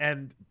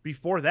 And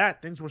before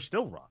that, things were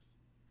still rough.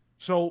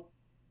 So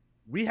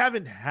we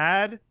haven't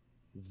had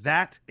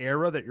that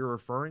era that you're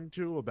referring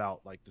to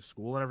about like the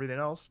school and everything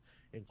else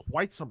in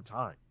quite some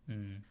time.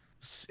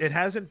 It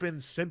hasn't been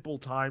simple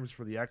times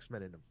for the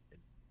X-Men in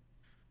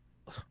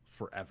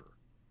forever.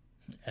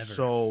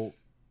 Ever.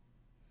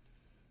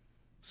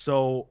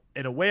 So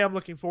in a way, I'm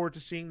looking forward to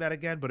seeing that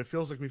again, but it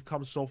feels like we've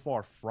come so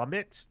far from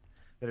it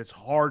that it's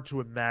hard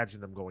to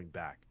imagine them going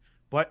back.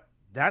 But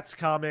that's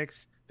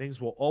comics. Things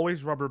will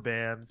always rubber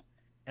band.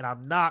 And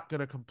I'm not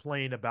going to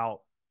complain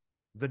about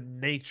the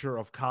nature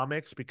of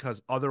comics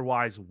because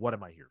otherwise, what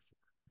am I here for?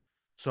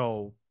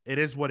 So it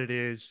is what it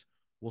is.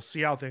 We'll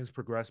see how things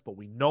progress, but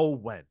we know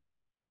when.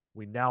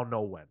 We now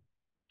know when.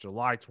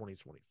 July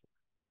 2024.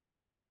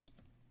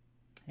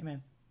 Hey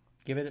man,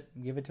 give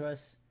it to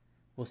us.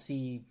 We'll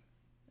see.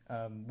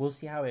 We'll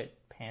see how it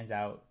pans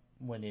out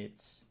when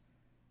it's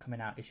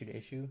coming out issue to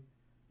issue.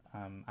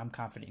 I'm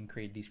confident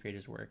in these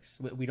creators' works.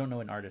 We don't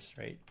know an artist,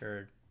 right,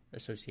 or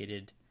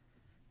associated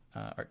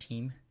art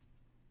team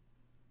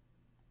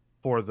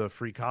for the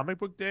Free Comic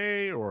Book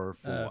Day, or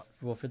for what?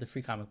 Well, for the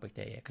Free Comic Book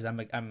Day, because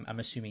I'm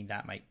assuming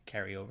that might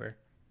carry over.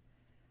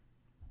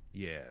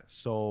 Yeah.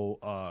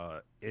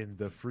 So in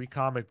the Free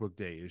Comic Book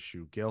Day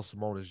issue, Gail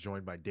Simone is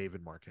joined by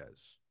David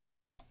Marquez.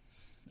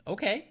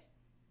 Okay.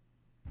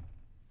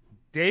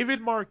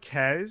 David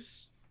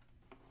Marquez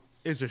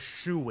is a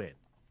shoo-in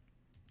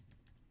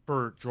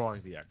for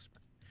drawing the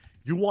X-Men.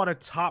 You want a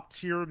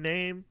top-tier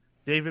name?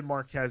 David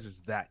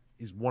Marquez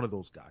is one of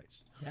those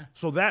guys. Yeah.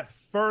 So that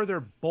further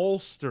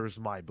bolsters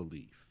my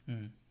belief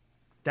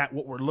that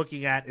what we're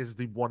looking at is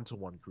the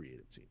one-to-one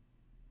creative team.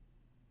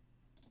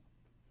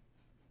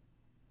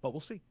 But we'll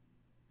see.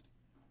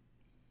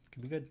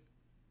 Could be good.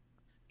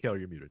 Kale,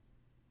 you're muted.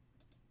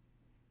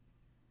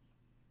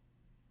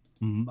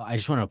 I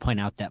just want to point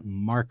out that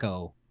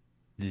Marco,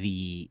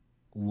 the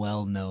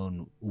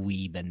well-known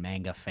weeb and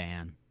manga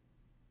fan,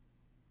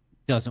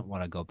 doesn't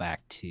want to go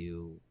back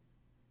to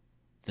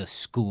the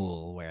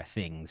school where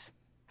things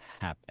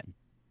happen.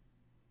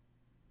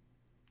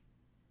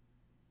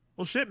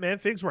 Well, shit, man.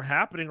 Things were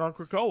happening on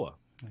Krakoa.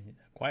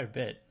 Quite a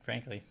bit,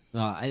 frankly.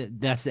 But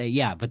that's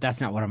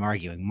not what I'm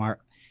arguing.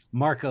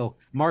 Marco,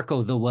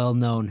 the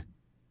well-known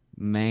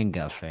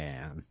manga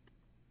fan,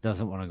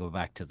 doesn't want to go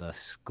back to the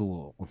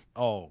school.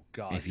 Oh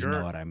God! If you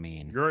know what I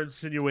mean. You're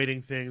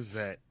insinuating things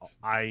that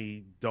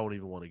I don't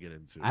even want to get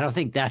into. I don't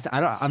think that's.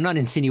 I'm not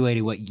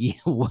insinuating what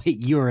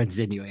you're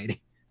insinuating.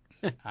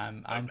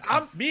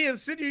 I'm me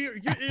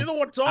insinuating. You're the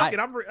one talking.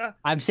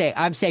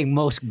 I'm saying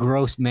most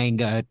gross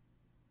manga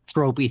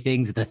tropey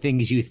things, the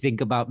things you think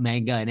about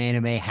manga and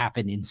anime,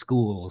 happen in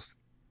schools.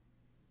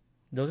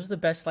 Those are the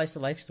best slice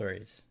of life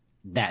stories.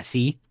 That's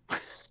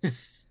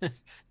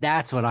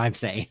what I'm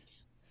saying.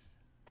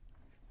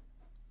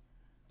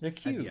 They're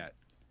cute.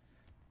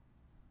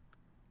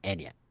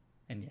 And yet.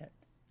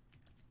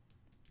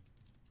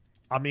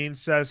 Amin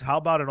says, how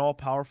about an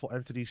all-powerful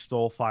entity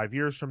stole 5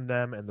 years from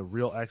them and the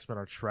real X-Men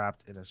are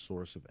trapped in a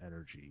source of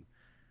energy?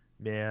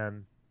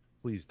 Man,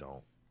 please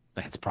don't.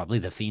 That's probably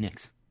the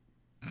Phoenix.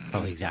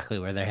 Probably exactly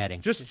where they're heading.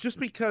 Just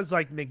because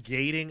like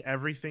negating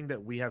everything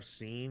that we have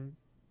seen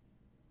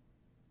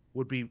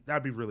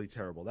that'd be really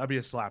terrible. That'd be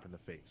a slap in the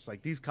face.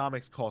 Like, these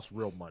comics cost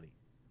real money.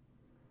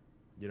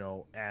 You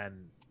know,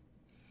 and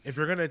if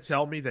you're gonna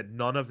tell me that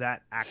none of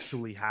that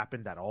actually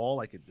happened at all,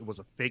 like it was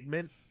a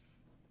figment,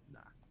 nah.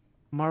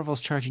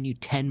 Marvel's charging you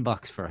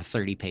 $10 for a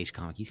 30-page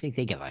comic. You think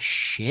they give a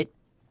shit?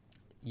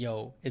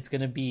 Yo, it's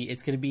gonna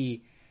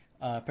be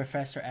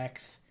Professor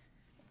X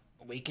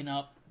waking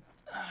up.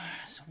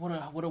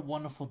 What a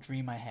wonderful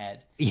dream I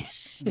had. Yeah.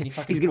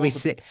 He's gonna be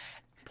sick.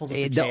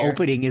 The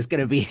opening is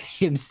gonna be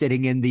him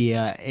sitting in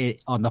the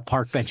on the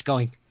park bench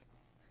going,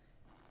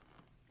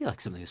 I feel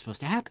like something was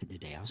supposed to happen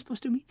today. I was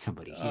supposed to meet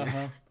somebody here.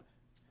 Uh-huh.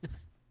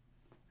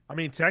 I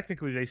mean,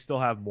 technically, they still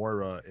have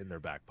Moira in their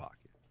back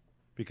pocket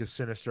because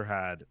Sinister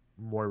had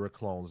Moira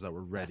clones that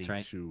were ready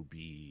to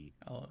be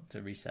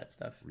to reset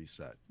stuff.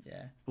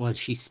 Yeah. Well,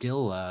 she's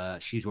still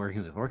she's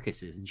working with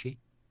Orcus, isn't she?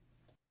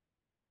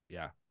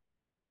 Yeah.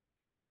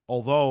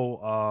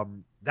 Although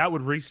that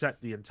would reset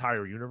the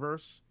entire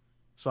universe,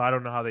 so I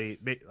don't know how they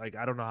I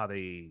don't know how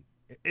they.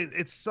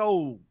 It's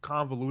so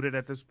convoluted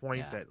at this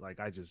point that like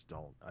I just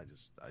don't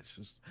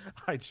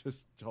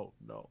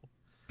know.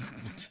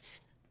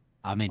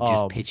 Ahmed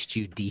just pitched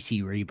you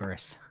DC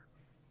Rebirth.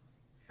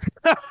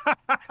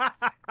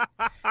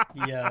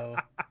 Yo.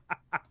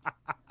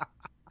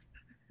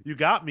 You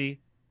got me.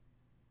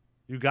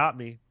 Yep,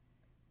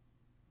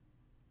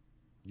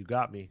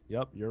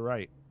 you're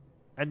right.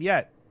 And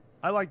yet,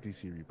 I like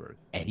DC Rebirth.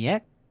 And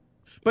yet?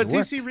 But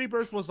DC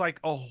Rebirth was like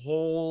a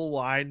whole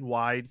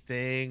line-wide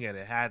thing, and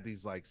it had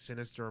these like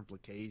sinister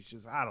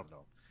implications. I don't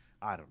know.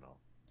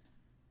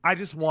 I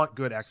just want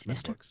good X-Men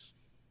books.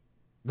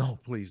 No,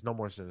 please, no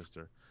more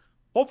Sinister.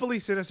 Hopefully,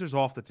 Sinister's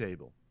off the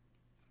table.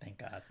 Thank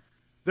God.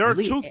 There are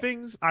two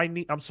things I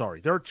need. I'm sorry.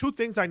 There are two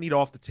things I need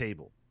off the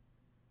table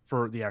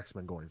for the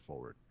X-Men going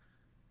forward: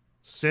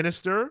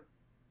 Sinister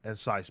and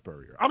Cy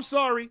Spurrier. I'm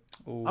sorry.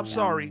 I'm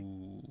sorry.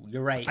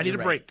 You're right. I need a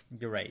break.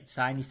 You're right.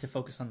 Cy needs to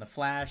focus on the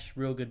Flash.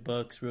 Real good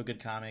books. Real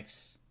good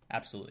comics.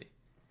 Absolutely.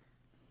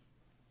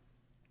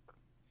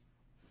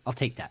 I'll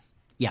take that.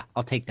 Yeah,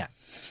 I'll take that.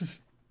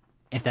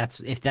 If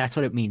that's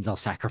what it means, I'll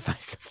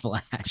sacrifice the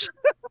Flash.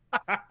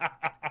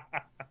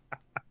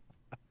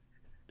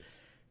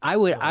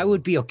 I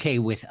would be okay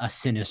with a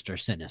Sinister.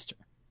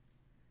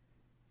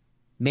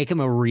 Make him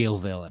a real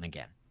villain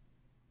again.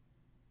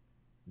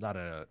 not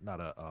a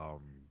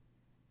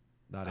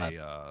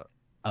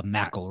a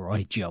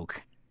McElroy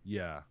joke.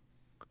 Yeah.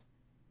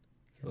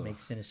 Make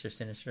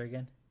Sinister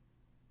again.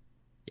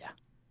 Yeah.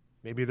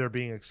 Maybe they're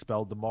being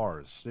expelled to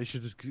Mars. They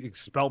should just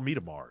expel me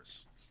to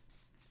Mars.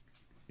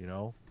 You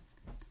know?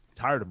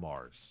 Tired of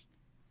Mars.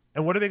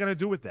 And what are they going to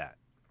do with that?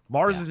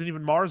 Mars isn't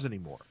even Mars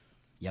anymore.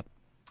 Yep.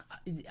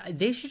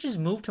 They should just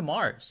move to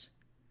Mars.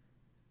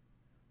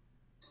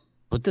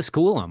 Put the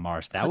school on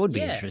Mars. That would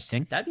be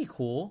interesting. That'd be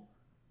cool.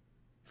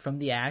 From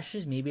the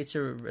ashes, maybe it's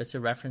a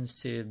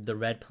reference to the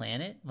red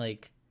planet.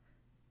 Like,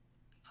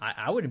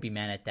 I wouldn't be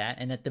mad at that.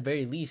 And at the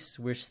very least,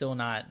 we're still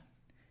not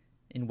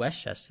in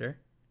Westchester.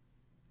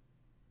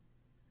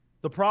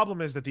 The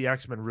problem is that the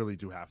X-Men really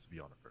do have to be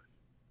on Earth.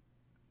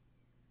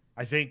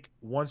 I think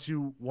once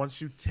you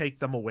take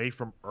them away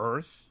from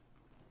Earth,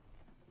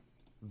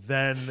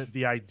 then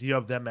the idea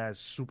of them as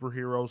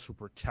superheroes who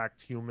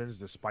protect humans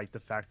despite the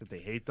fact that they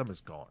hate them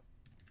is gone.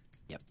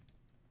 Yep.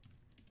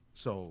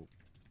 So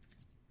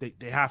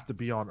they have to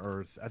be on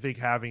Earth. I think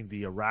having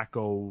the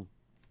Araco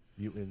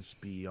mutants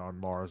be on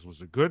Mars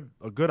was a good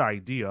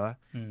idea.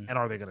 And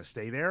are they going to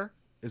stay there?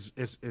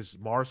 Is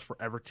Mars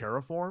forever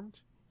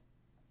terraformed?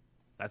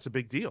 That's a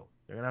big deal.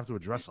 They're going to have to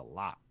address a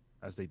lot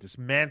as they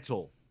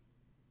dismantle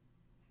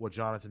what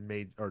Jonathan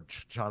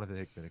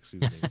Hickman,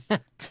 excuse me.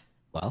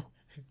 Well.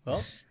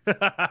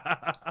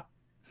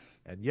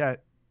 And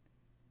yet,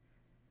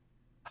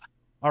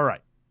 all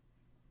right,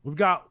 we've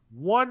got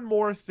one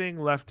more thing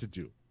left to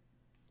do.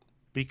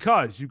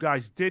 Because you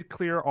guys did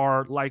clear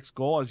our likes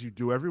goal, as you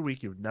do every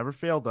week. You've never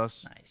failed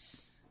us.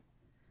 Nice.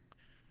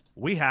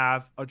 We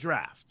have a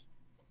draft.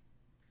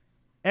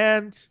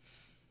 And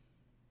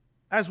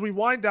as we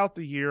wind out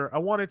the year, I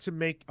wanted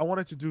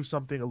to do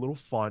something a little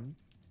fun,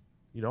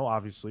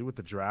 obviously with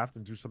the draft,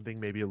 and do something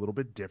maybe a little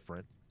bit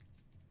different.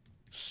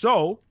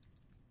 So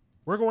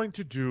we're going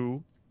to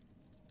do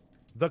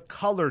the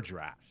color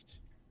draft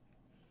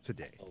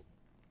today.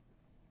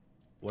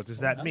 What does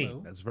that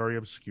mean? That's very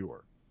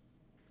obscure.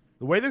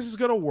 The way this is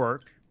going to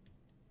work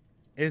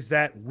is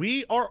that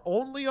we are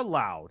only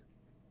allowed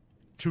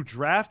to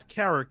draft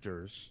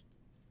characters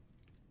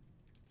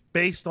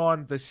based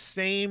on the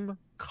same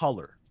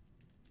color.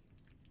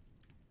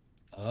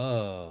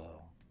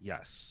 Oh.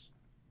 Yes.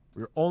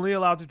 We're only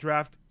allowed to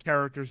draft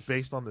characters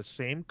based on the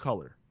same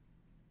color.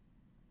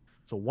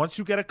 So once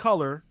you get a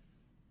color,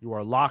 you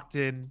are locked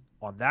in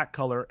on that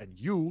color, and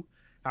you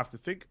have to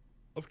think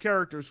of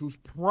characters whose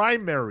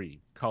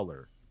primary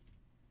color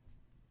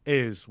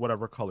is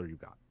whatever color you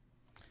got.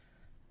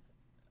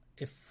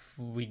 If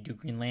we do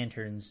Green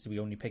Lanterns, do we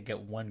only get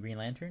one Green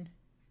Lantern?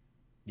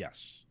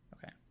 Yes.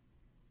 Okay.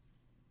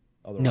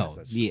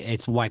 Otherwise,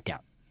 it's wiped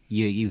out.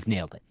 You've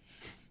nailed it.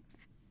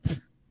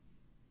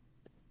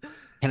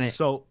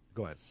 So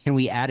go ahead. Can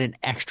we add an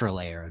extra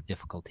layer of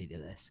difficulty to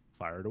this?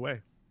 Fire it away.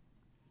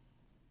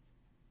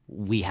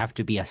 We have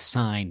to be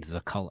assigned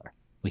the color.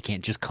 We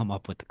can't just come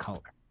up with the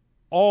color.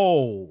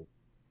 Oh,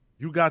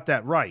 you got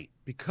that right.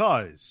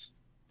 Because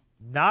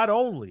not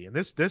only, and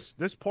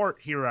this part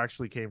here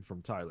actually came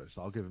from Tyler,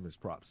 so I'll give him his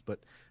props, but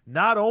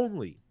not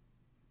only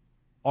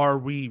are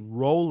we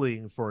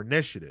rolling for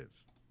initiative,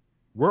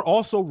 we're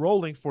also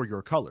rolling for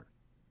your color.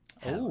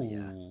 Oh,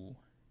 yeah.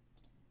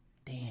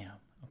 Damn.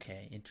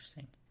 Okay,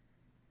 interesting.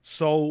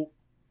 So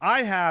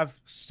I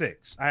have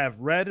 6. I have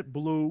red,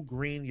 blue,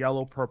 green,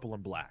 yellow, purple,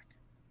 and black.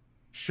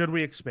 Should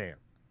we expand?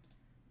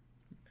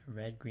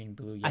 Red, green,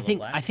 blue, yellow,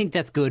 black? I think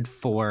that's good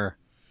for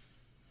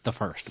the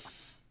first one.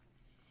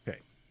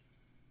 Okay.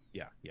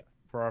 Yeah.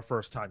 For our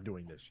first time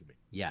doing this, you mean?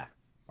 Yeah.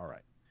 All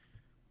right.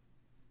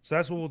 So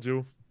that's what we'll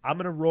do. I'm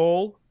going to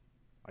roll.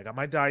 I got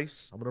my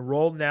dice. I'm going to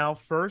roll now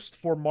first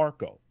for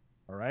Marco.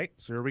 All right?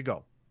 So here we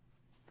go.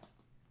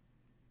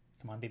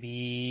 Come on,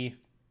 baby.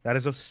 That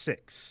is a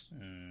 6.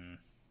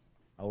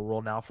 I will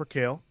roll now for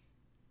Kale.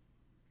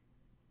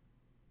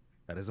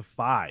 That is a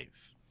 5.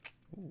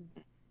 Ooh.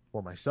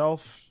 For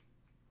myself,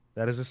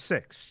 that is a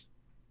 6.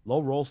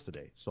 Low rolls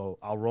today. So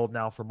I'll roll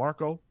now for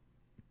Marco.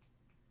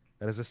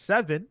 That is a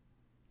 7.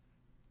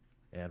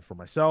 And for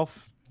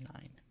myself,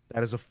 9.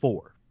 That is a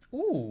 4.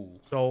 Ooh.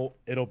 So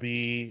it'll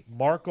be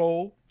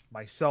Marco,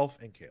 myself,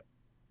 and Kale.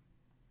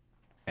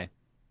 Okay.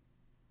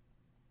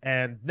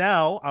 And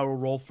now I will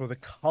roll for the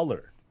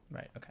color.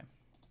 Right, okay.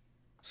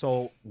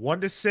 So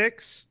 1 to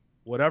 6,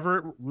 whatever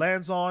it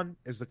lands on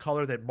is the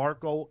color that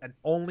Marco and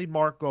only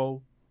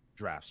Marco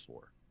drafts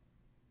for.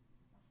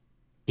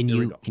 Can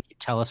you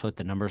tell us what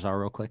the numbers are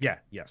real quick?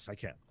 Yes, I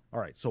can. All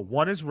right. So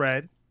 1 is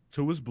red,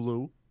 2 is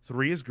blue,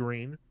 3 is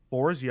green,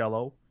 4 is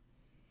yellow,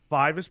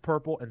 5 is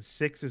purple, and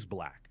 6 is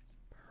black.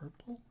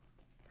 Purple?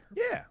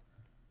 Yeah.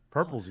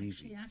 Purple's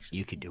easy.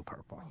 You could do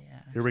purple. Yeah.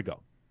 Here we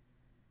go.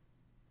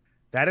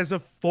 That is a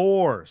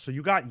 4. So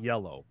you got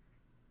yellow.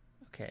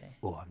 Okay.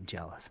 Oh, I'm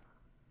jealous.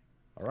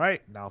 All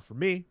right. Now for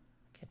me.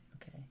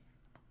 Okay.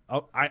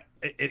 Oh,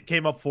 it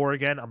came up 4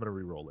 again. I'm gonna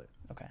re-roll it.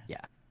 Okay.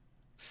 Yeah.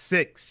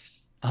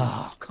 6.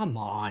 Oh, come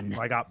on.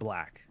 I got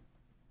black.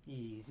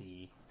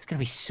 Easy. It's gonna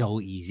be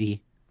so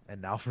easy.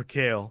 And now for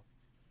Kale.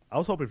 I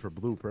was hoping for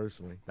blue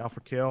personally. Now for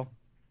Kale.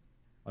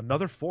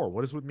 Another 4.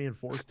 What is with me in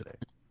 4s today?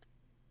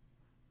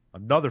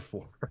 Another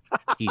 4.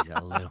 Jeez,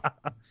 a little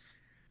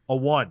A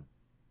 1.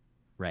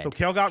 red. So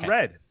Kale got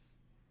red.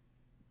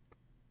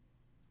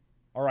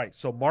 All right.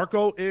 So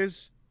Marco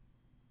is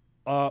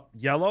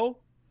yellow.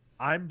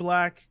 I'm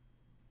black.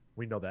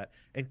 We know that.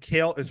 And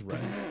Kale is red.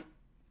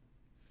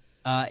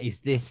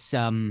 Is this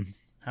How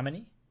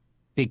many?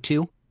 big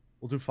 2?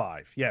 We'll do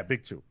 5. Yeah,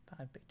 big 2.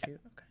 5, big 2.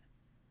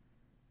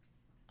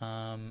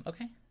 Okay.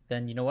 Okay.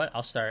 Then you know what?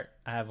 I'll start.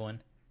 I have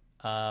one.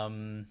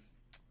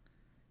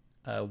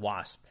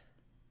 Wasp.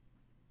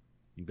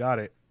 You got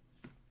it.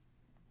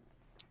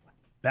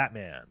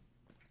 Batman.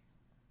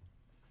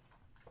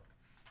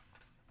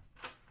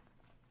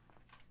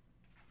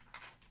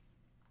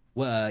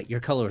 Well, your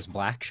color is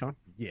black, Sean.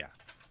 Yeah.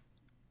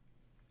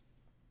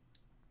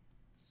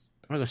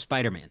 I'm gonna go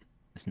Spider-Man.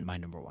 That's my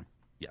number 1.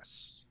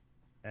 Yes.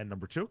 And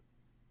number 2?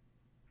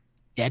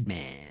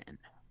 Deadman.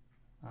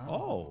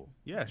 Oh,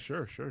 yeah,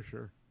 sure.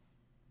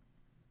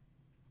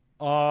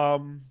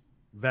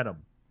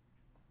 Venom.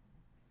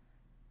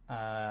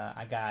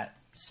 I got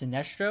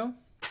Sinestro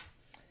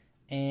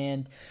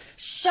and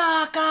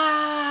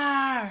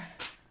Shocker.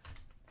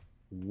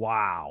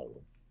 Wow.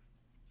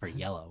 For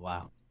yellow.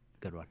 Wow.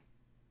 Good one.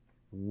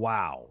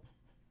 Wow.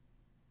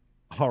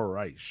 All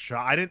right.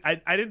 I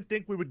didn't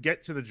think we would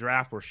get to the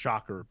draft where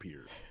Shocker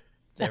appeared.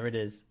 There it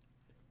is.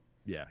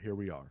 Yeah, here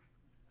we are.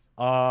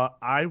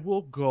 I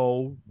will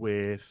go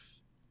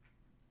with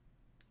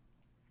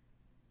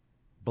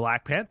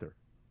Black Panther.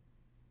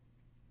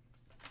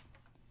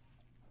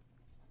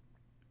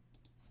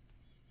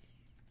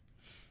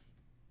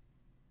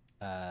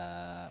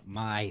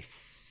 My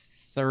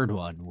third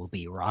one will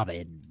be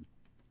Robin.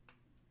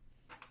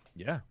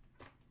 Yeah.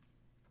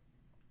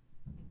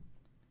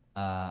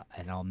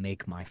 And I'll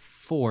make my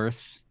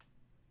fourth.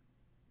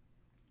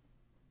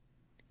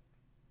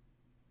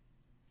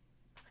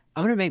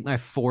 I'm gonna make my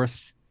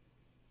fourth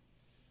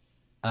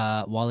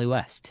Wally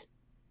West.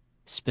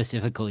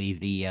 Specifically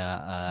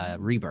the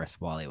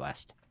Rebirth Wally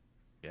West.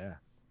 Yeah.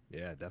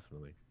 Yeah,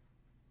 definitely.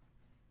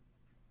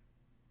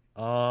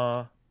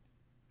 For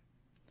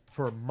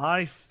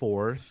my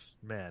fourth,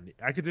 man,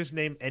 I could just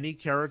name any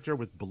character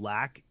with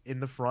black in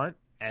the front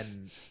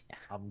and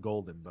I'm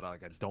golden, but I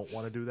don't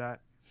want to do that.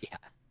 Yeah.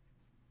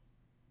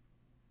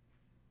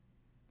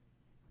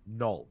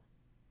 Null.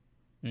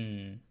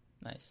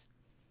 Nice.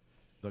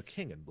 The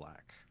King in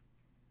Black.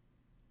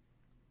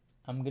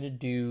 I'm gonna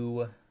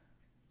do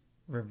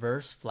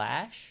Reverse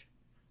Flash.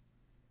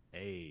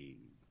 Hey.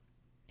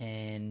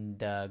 And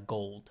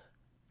Gold.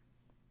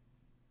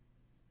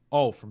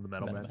 Oh, from the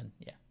Metal Men.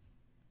 Yeah.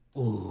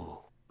 Ooh,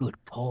 good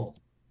pull.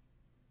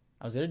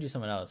 I was gonna do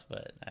someone else,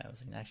 but I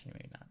was like, actually,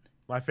 maybe not.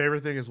 My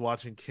favorite thing is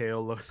watching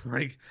Kale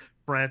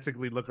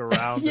frantically look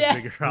around Yeah.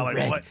 and figure out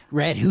red, what.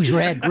 Red, who's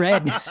red?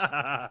 Red.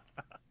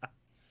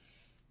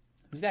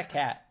 Who's that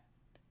cat?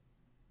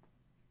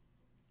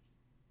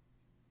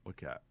 What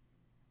cat?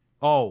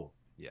 Oh,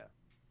 yeah.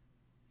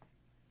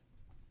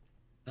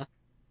 Huh?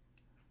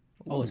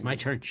 Oh, it's my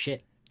turn.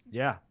 Shit.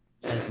 Yeah.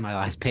 That's my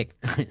last pick.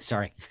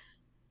 Sorry.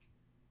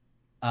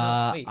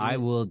 Wait, I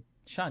will.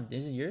 Sean,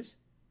 is it yours?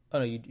 Oh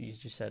no, you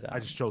just said. I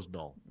just chose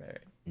Null. Right.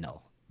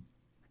 No.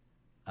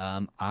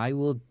 I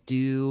will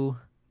do.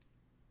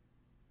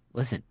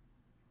 Listen,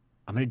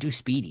 I'm gonna do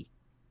Speedy.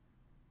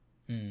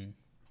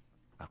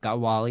 I've got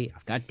Wally.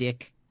 I've got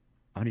Dick.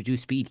 I'm gonna do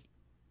Speedy.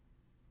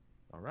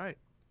 All right.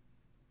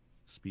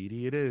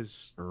 Speedy it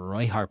is.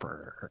 Roy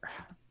Harper.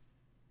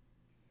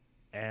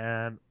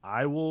 And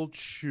I will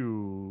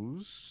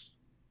choose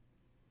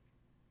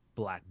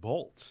Black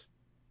Bolt.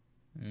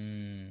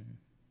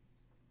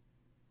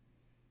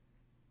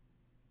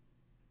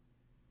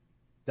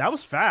 That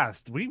was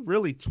fast. We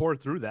really tore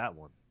through that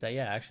one.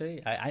 Yeah,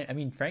 actually, I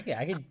mean, frankly,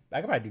 I could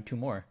probably do 2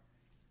 more.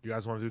 You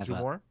guys want to do 2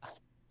 more?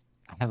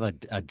 I have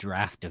a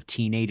draft of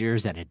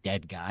teenagers and a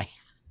dead guy.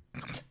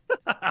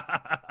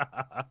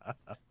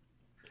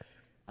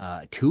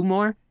 2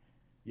 more?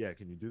 Yeah,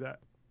 can you do that?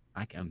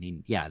 I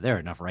mean, yeah, there are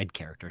enough red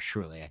characters.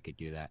 Surely I could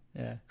do that.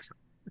 Yeah.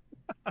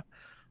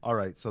 All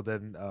right, so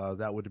then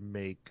that would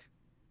make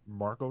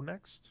Marco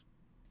next.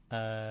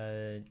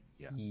 Yeah.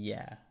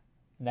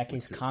 In that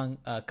case, Kong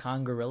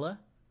Gorilla.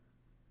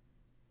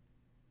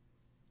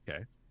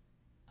 Okay.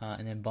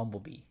 And then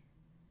Bumblebee.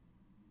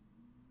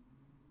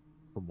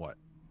 From what?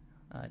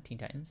 Teen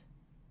Titans.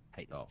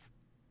 Oh.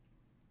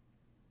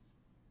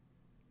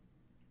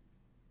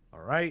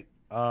 All right.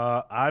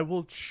 I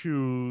will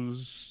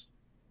choose.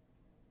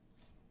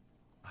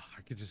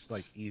 I could just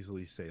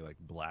easily say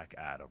Black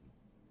Adam.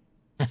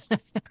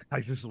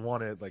 I just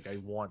want to I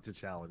want to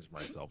challenge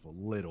myself a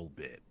little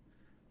bit.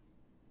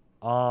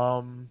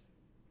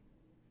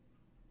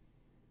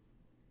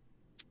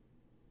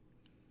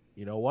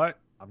 You know what?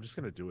 I'm just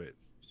gonna do it.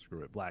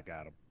 Screw it, Black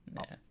Adam.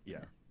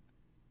 Yeah.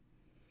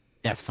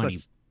 That's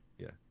funny.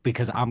 Yeah.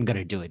 Because I'm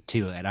gonna do it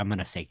too, and I'm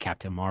gonna say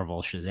Captain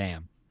Marvel,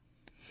 Shazam.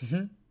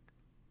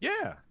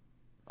 Yeah.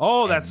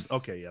 Oh, that's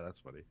okay. Yeah, that's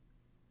funny.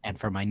 And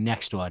for my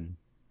next one,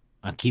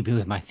 I'm keeping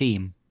with my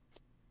theme,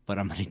 but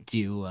I'm gonna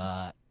do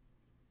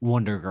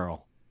Wonder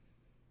Girl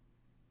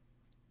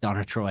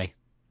Donna Troy.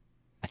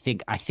 I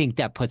think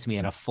that puts me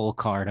at a full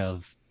card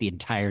of the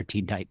entire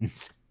Teen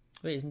Titans.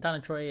 Wait, isn't Donna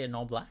Troy in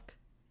all black?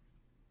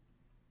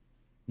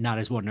 Not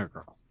as Wonder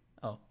Girl.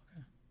 Oh,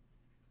 okay.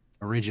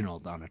 Original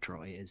Donna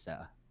Troy is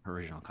her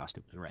original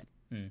costume is red.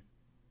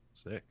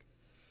 Sick.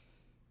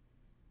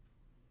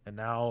 And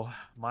now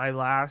my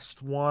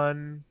last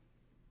one.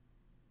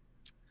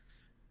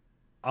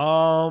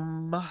 I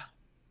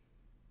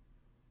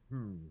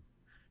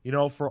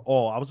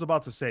was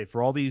about to say,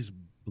 for all these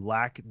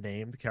black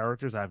named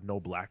characters, I have no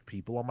black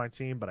people on my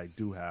team, but I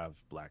do have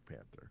Black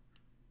Panther.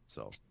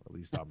 So at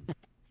least I'm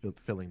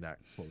filling that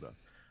quota.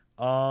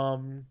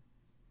 Can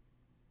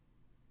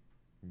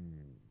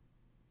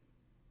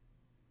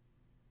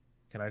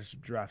I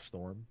just draft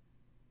Storm?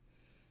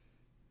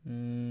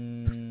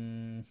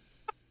 In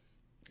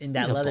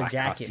that leather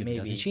jacket, costume,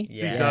 maybe. She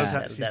does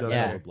have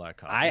a black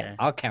costume.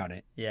 I'll count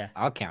it. Yeah,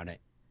 I'll count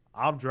it.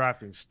 I'm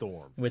drafting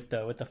Storm with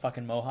the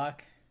fucking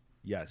mohawk.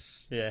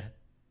 Yes. Yeah.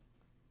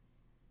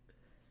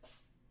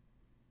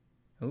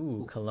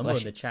 Ooh, Columbo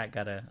in the chat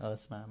got a. Oh,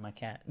 that's my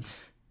cat.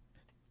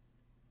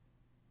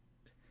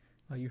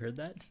 Oh, you heard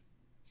that?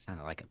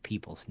 Sounded like a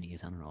people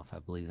sneeze. I don't know if I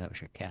believe that was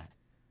your cat.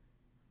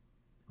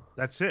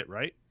 That's it,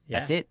 right? Yeah.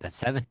 That's it. That's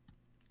 7.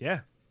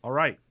 Yeah. All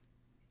right.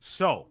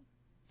 So,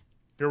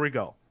 here we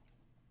go.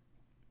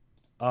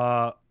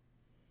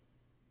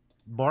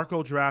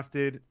 Marco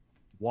drafted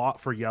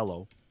for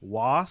yellow,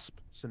 Wasp,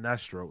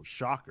 Sinestro,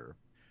 Shocker,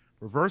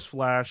 Reverse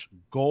Flash,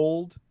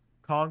 Gold,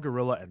 Kong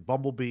Gorilla, and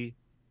Bumblebee.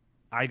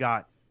 I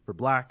got for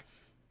black,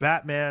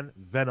 Batman,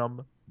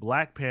 Venom,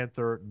 Black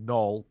Panther,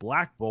 Null,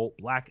 Black Bolt,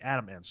 Black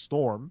Adam, and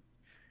Storm.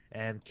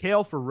 And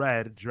Kale for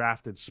red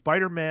drafted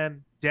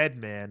Spider-Man,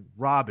 Deadman,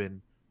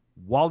 Robin,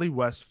 Wally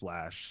West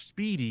Flash,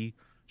 Speedy,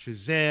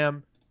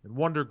 Shazam, and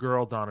Wonder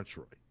Girl Donna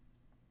Troy.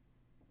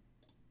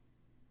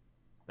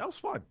 That was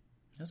fun.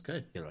 That was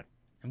good. Good one.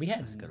 And we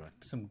had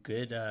some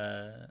good,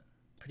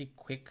 pretty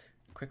quick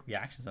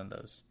reactions on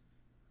those.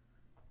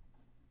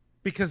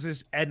 Because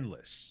it's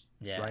endless,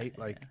 right?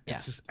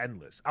 It's just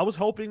endless. I was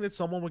hoping that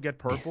someone would get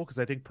purple because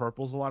I think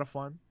purple's a lot of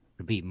fun.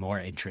 It'd be more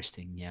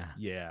interesting, yeah.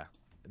 Yeah,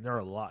 and there are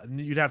a lot. And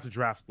you'd have to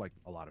draft like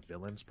a lot of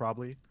villains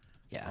probably.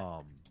 Yeah.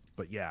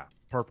 But yeah,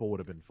 purple would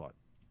have been fun.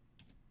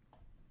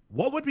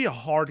 What would be a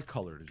hard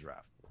color to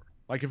draft for?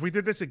 Like if we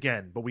did this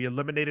again, but we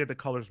eliminated the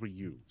colors we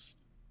used,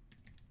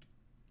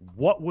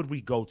 what would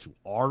we go to?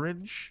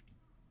 Orange?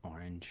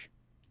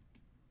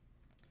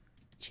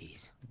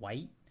 Jeez.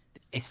 White?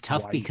 It's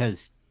tough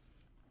because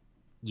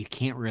you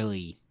can't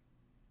really,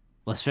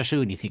 well, especially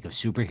when you think of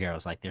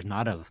superheroes, like there's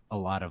not a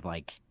lot of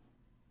like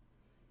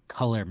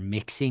color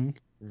mixing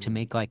to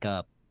make like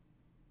a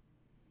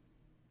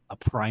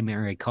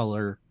primary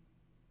color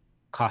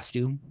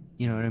costume.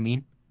 You know what I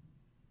mean?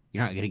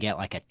 You're not gonna get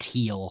like a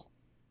teal,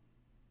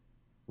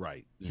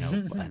 right? You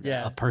know,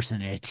 a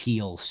person in a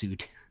teal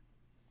suit.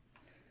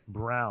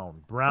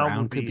 Brown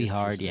could be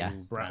hard. Yeah.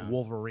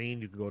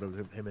 Wolverine, you could go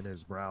to him in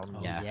his brown.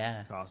 Oh,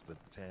 yeah. Costume,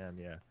 tan.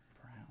 Yeah.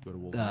 Brown. Go to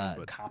Wolverine,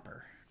 but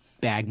copper.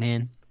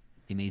 Bagman,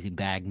 the Amazing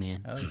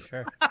Bagman. Oh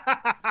sure.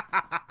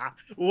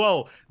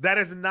 Whoa, that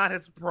is not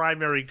his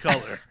primary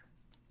color.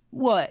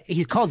 What?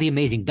 He's called the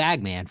Amazing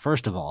Bagman,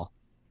 first of all.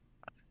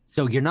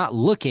 So you're not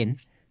looking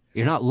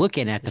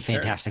at the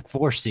Fantastic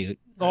Four suit.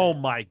 Oh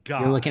my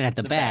god. You're looking at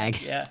the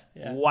bag. Yeah.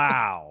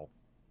 Wow.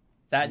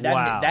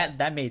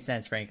 That made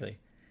sense, frankly.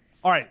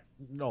 All right.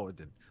 No, it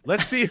didn't.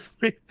 Let's see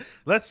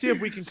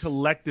if we can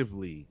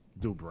collectively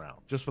do brown,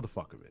 just for the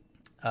fuck of it.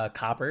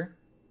 Copper.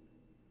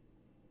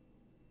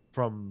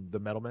 From the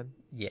Metal Men?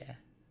 Yeah.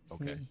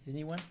 Isn't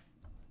he one?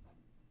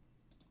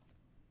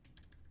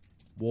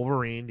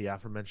 Wolverine, the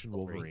aforementioned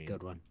Wolverine.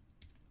 Good one.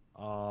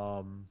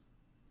 Brown.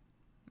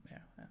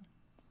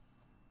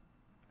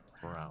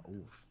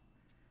 Oof.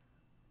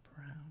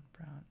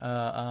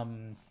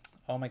 Brown.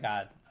 Oh my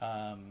god.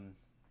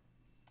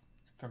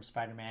 From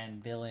Spider-Man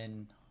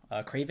villain,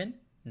 Kraven?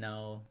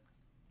 No.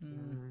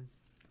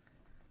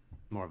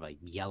 More of a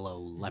yellow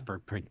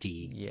leopard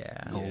printy.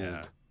 Yeah. Gold.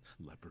 Yeah.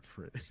 Leopard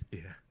print.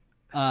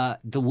 Yeah.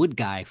 The wood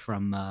guy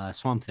from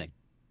Swamp Thing.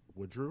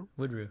 Woodrue?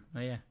 Oh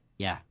yeah.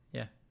 Yeah.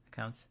 Yeah. That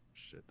counts.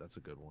 Shit, that's a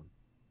good one.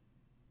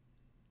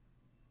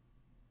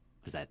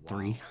 Was that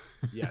 3?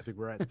 Yeah, I think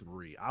we're at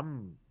 3.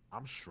 I'm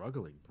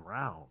struggling.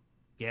 Brown.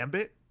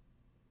 Gambit?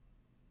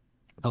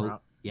 Oh,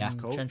 yeah.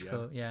 Trench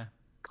coat, yeah.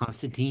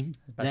 Constantine.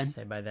 I was about to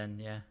say by then,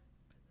 yeah.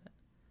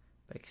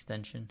 By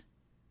extension.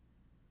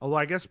 Although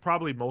I guess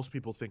probably most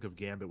people think of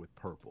Gambit with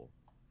purple.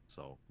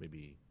 So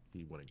maybe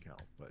he wouldn't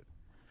count. But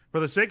for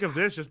the sake of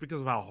this, just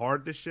because of how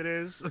hard this shit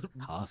is.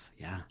 Tough,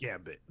 yeah.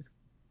 Gambit.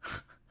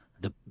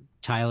 The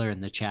Tyler in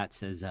the chat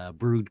says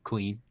Brood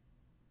Queen.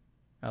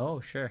 Oh,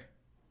 sure.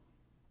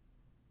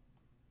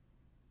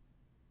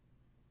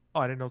 Oh,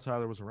 I didn't know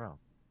Tyler was around.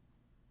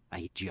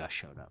 He just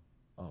showed up.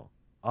 Oh.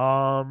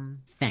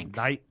 Thanks.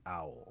 Night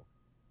Owl.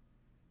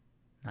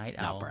 Night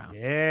Not Owl. brown.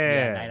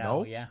 Yeah. Night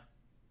Owl, yeah.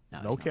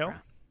 No kill?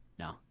 Brown.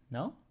 No.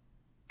 No?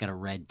 Got a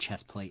red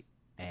chest plate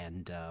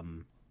and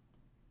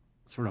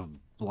sort of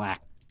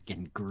black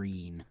and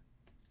green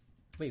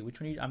Wait,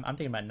 which one? I'm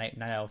thinking about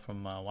Night Owl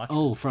from Watchmen.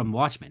 Oh, from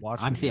Watchmen.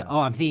 I'm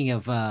thinking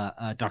of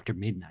Doctor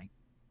Midnight.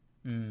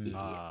 Idiot.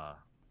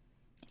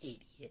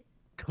 Idiot.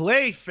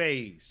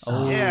 Clayface.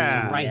 Oh,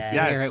 yeah, right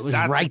there. It was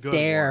right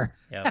there.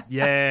 Yep.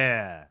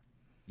 Yeah.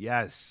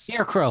 Yes.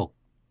 Scarecrow.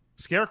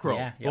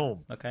 Yeah,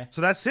 Boom. Okay.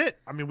 So that's it.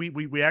 I mean,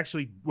 we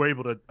actually were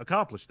able to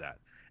accomplish that.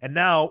 And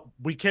now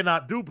we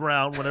cannot do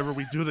Brown whenever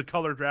we do the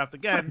color draft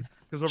again,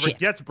 because whoever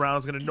gets Brown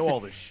is going to know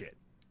all this shit.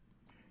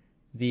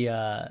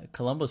 The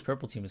Columbus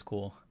purple team is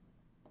cool.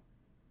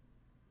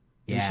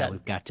 Yeah,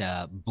 we've got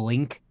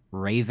Blink,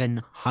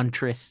 Raven,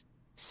 Huntress,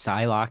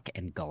 Psylocke,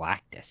 and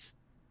Galactus.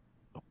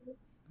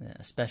 Yeah,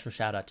 a special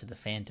shout out to the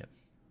Phantom.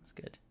 That's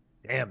good.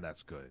 Damn,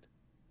 that's good.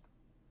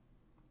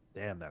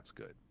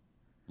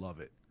 Love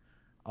it.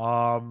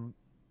 Do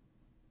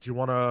you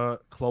want to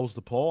close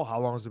the poll? How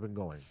long has it been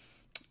going?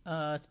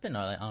 It's been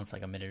on for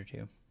like a minute or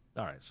two.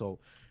 All right, so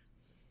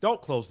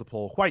don't close the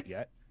poll quite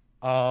yet.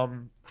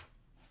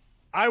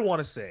 I want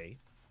to say,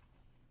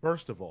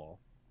 first of all,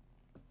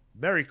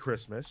 Merry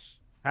Christmas,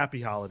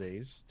 Happy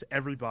Holidays to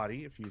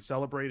everybody. If you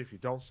celebrate, if you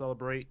don't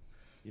celebrate,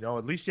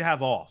 at least you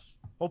have off.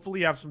 Hopefully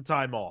you have some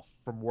time off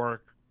from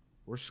work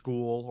or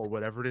school or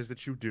whatever it is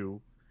that you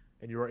do,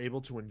 and you are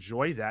able to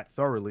enjoy that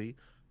thoroughly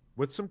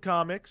with some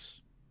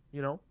comics.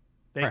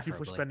 Thank you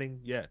for spending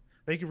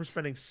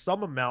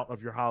some amount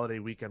of your holiday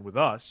weekend with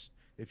us.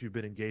 If you've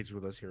been engaged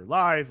with us here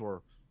live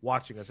or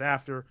watching us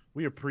after,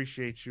 we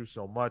appreciate you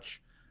so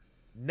much.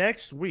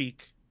 Next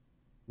week,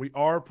 we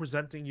are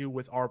presenting you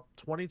with our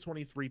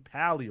 2023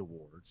 Pally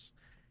Awards.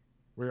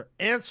 We're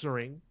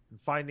answering and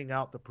finding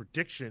out the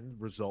prediction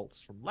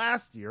results from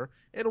last year,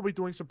 and we'll be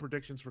doing some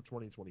predictions for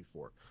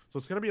 2024. So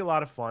it's going to be a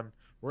lot of fun.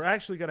 We're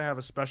actually going to have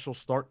a special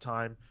start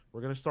time.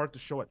 We're going to start the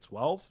show at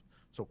 12.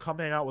 So come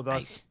hang out with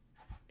us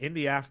in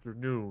the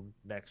afternoon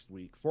next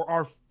week for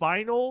our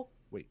final.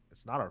 Wait,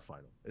 it's not our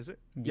final, is it?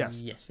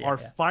 Yes. Our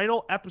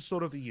final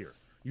episode of the year.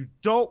 You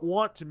don't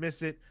want to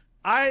miss it.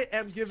 I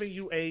am giving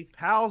you a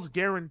Pals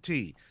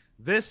guarantee.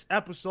 This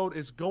episode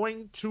is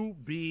going to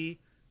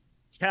be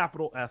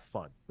capital F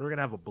fun. We're going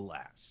to have a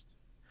blast.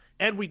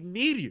 And we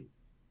need you.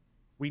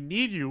 We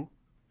need you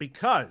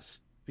because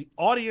the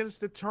audience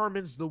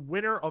determines the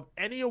winner of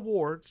any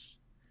awards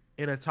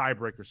in a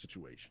tiebreaker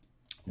situation.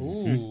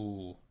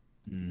 Ooh.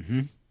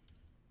 Mm-hmm.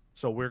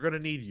 So we're going to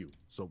need you.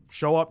 So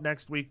show up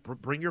next week.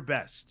 Bring your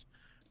best.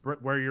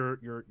 Wear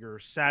your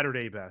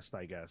Saturday best,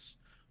 I guess,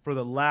 for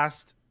the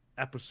last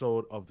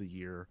episode of the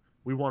year.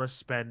 We want to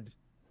spend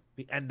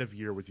the end of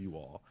year with you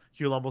all.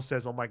 Hulumbo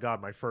says, "Oh my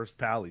God, my first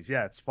Pallies."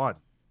 Yeah, it's fun.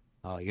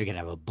 Oh, you're gonna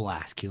have a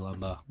blast,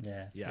 Hulumbo.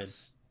 Yeah.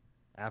 Yes.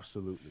 Good.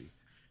 Absolutely.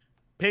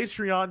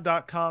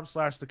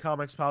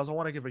 Patreon.com/theComicsPals. I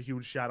want to give a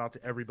huge shout out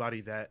to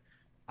everybody that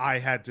I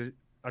had to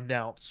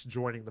announce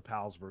joining the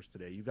Palsverse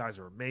today. You guys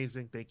are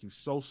amazing. Thank you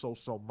so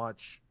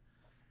much.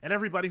 And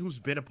everybody who's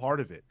been a part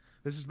of it.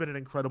 This has been an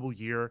incredible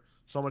year.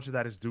 So much of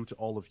that is due to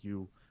all of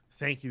you.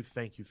 Thank you.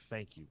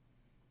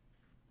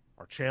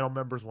 Our channel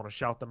members, want to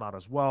shout them out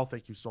as well.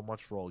 Thank you so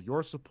much for all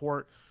your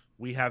support.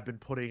 We have been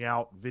putting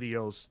out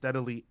videos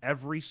steadily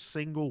every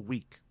single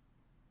week.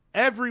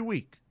 Every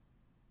week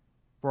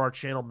for our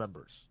channel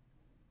members.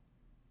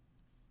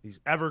 These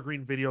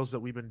evergreen videos that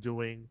we've been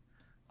doing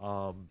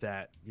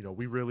that,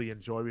 we really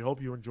enjoy. We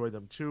hope you enjoy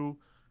them too.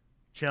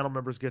 Channel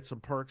members get some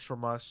perks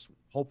from us.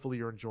 Hopefully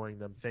you're enjoying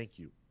them. Thank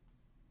you.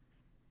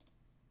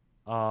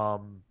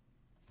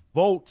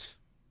 Vote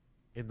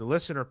in the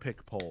listener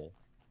pick poll.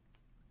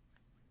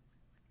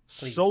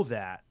 Please. So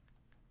that,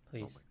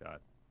 Please. Oh my God,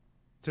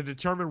 to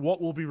determine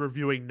what we'll be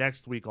reviewing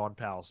next week on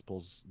Pals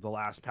Pulls, the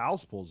last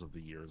Pals Pulls of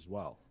the year as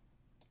well.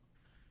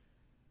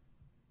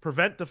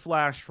 Prevent the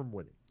Flash from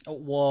winning. Oh,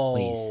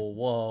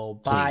 whoa.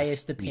 Please.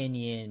 Biased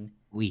opinion.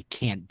 We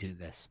can't do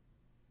this.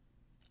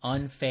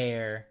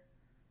 Unfair.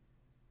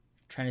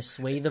 Trying to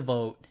sway the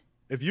vote.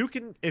 If you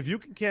can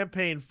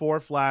campaign for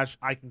Flash,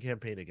 I can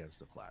campaign against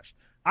the Flash.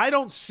 I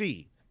don't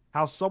see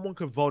how someone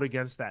could vote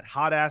against that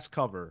hot ass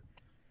cover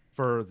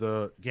for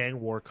the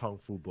Gang War Kung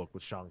Fu book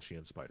with Shang-Chi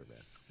and Spider-Man.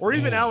 Or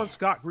even Alan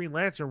Scott Green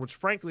Lantern, which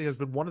frankly has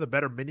been one of the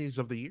better minis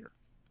of the year.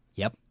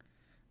 Yep.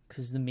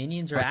 Because the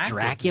minions are active,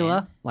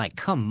 Dracula? man. Like,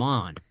 come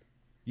on.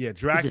 Yeah,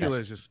 Dracula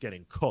is just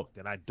getting cooked,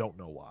 and I don't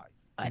know why.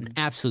 An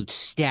absolute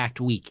stacked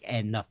week,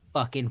 and the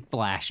fucking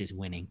Flash is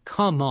winning.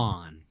 Come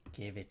on.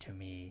 Give it to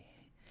me.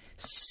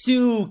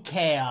 Sue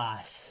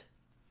Chaos.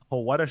 Oh,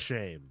 what a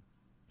shame.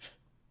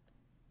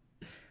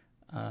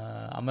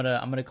 I'm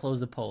gonna close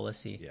the poll. Let's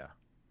see. Yeah.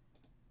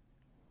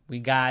 We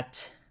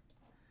got.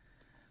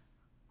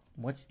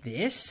 What's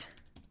this?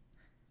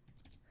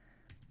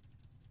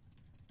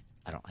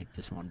 I don't like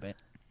this one bit.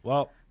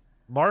 Well,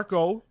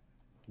 Marco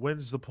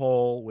wins the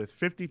poll with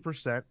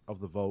 50% of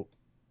the vote.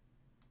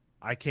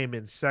 I came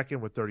in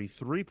second with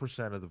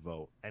 33% of the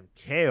vote. And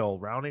Kale,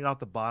 rounding out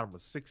the bottom,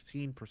 with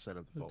 16%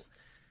 of the vote.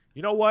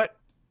 You know what?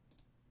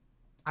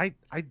 I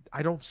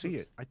don't see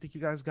it. I think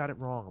you guys got it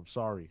wrong. I'm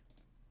sorry.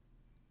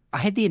 I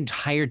had the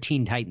entire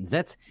Teen Titans.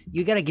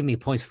 You got to give me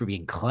points for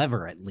being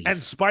clever at least. And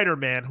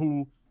Spider-Man,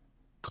 who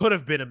could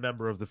have been a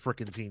member of the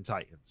frickin' Teen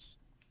Titans.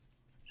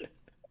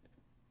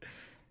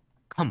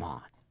 Come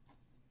on.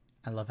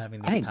 I love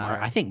having this power.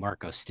 I think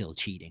Marco's still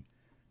cheating.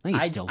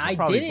 I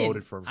probably didn't.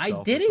 Voted for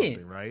himself I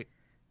didn't. Right?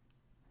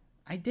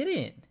 I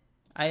didn't.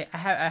 I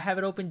have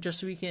it open just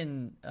so we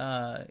can.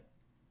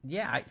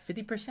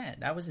 50%.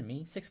 That wasn't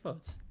me. 6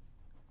 votes.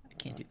 I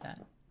can't do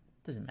that.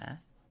 Doesn't math.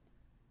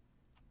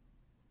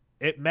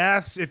 It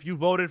maths if you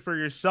voted for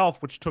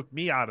yourself, which took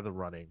me out of the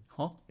running.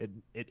 Huh?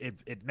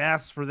 It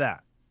maths for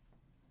that.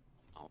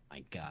 Oh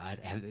my God,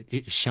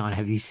 Sean,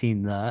 have you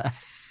seen the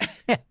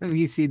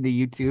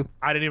YouTube?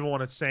 I didn't even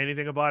want to say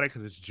anything about it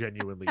because it's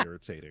genuinely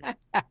irritating.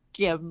 I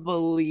can't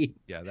believe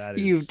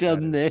you've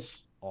done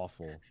this.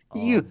 Awful.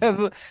 You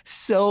have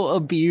so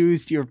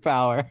abused your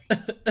power.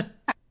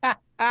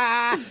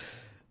 That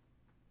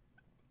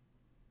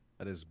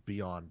is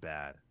beyond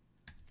bad.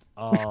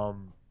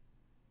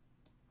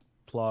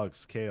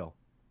 Plugs, Kale.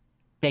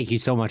 Thank you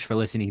so much for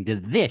listening to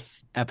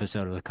this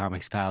episode of the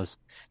Comics Pals.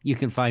 You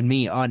can find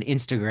me on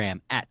Instagram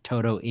at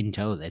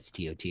TotoInto. That's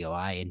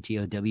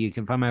TOTOINTOW. You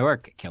can find my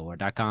work at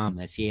KaleWard.com.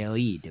 That's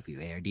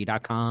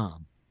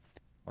CALEWARD.com.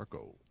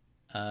 Marco.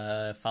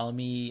 Follow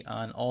me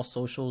on all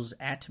socials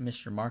at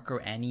Mr. Marco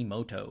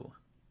Animoto.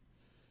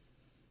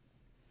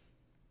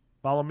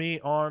 Follow me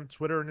on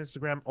Twitter and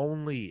Instagram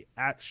only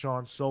at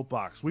Sean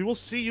Soapbox. We will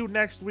see you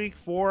next week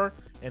for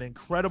an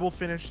incredible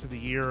finish to the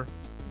year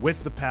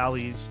with the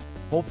Pallies.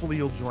 Hopefully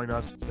you'll join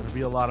us. It's going to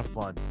be a lot of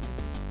fun.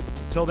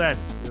 Until then,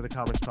 you're the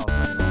Comics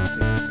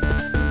Pals.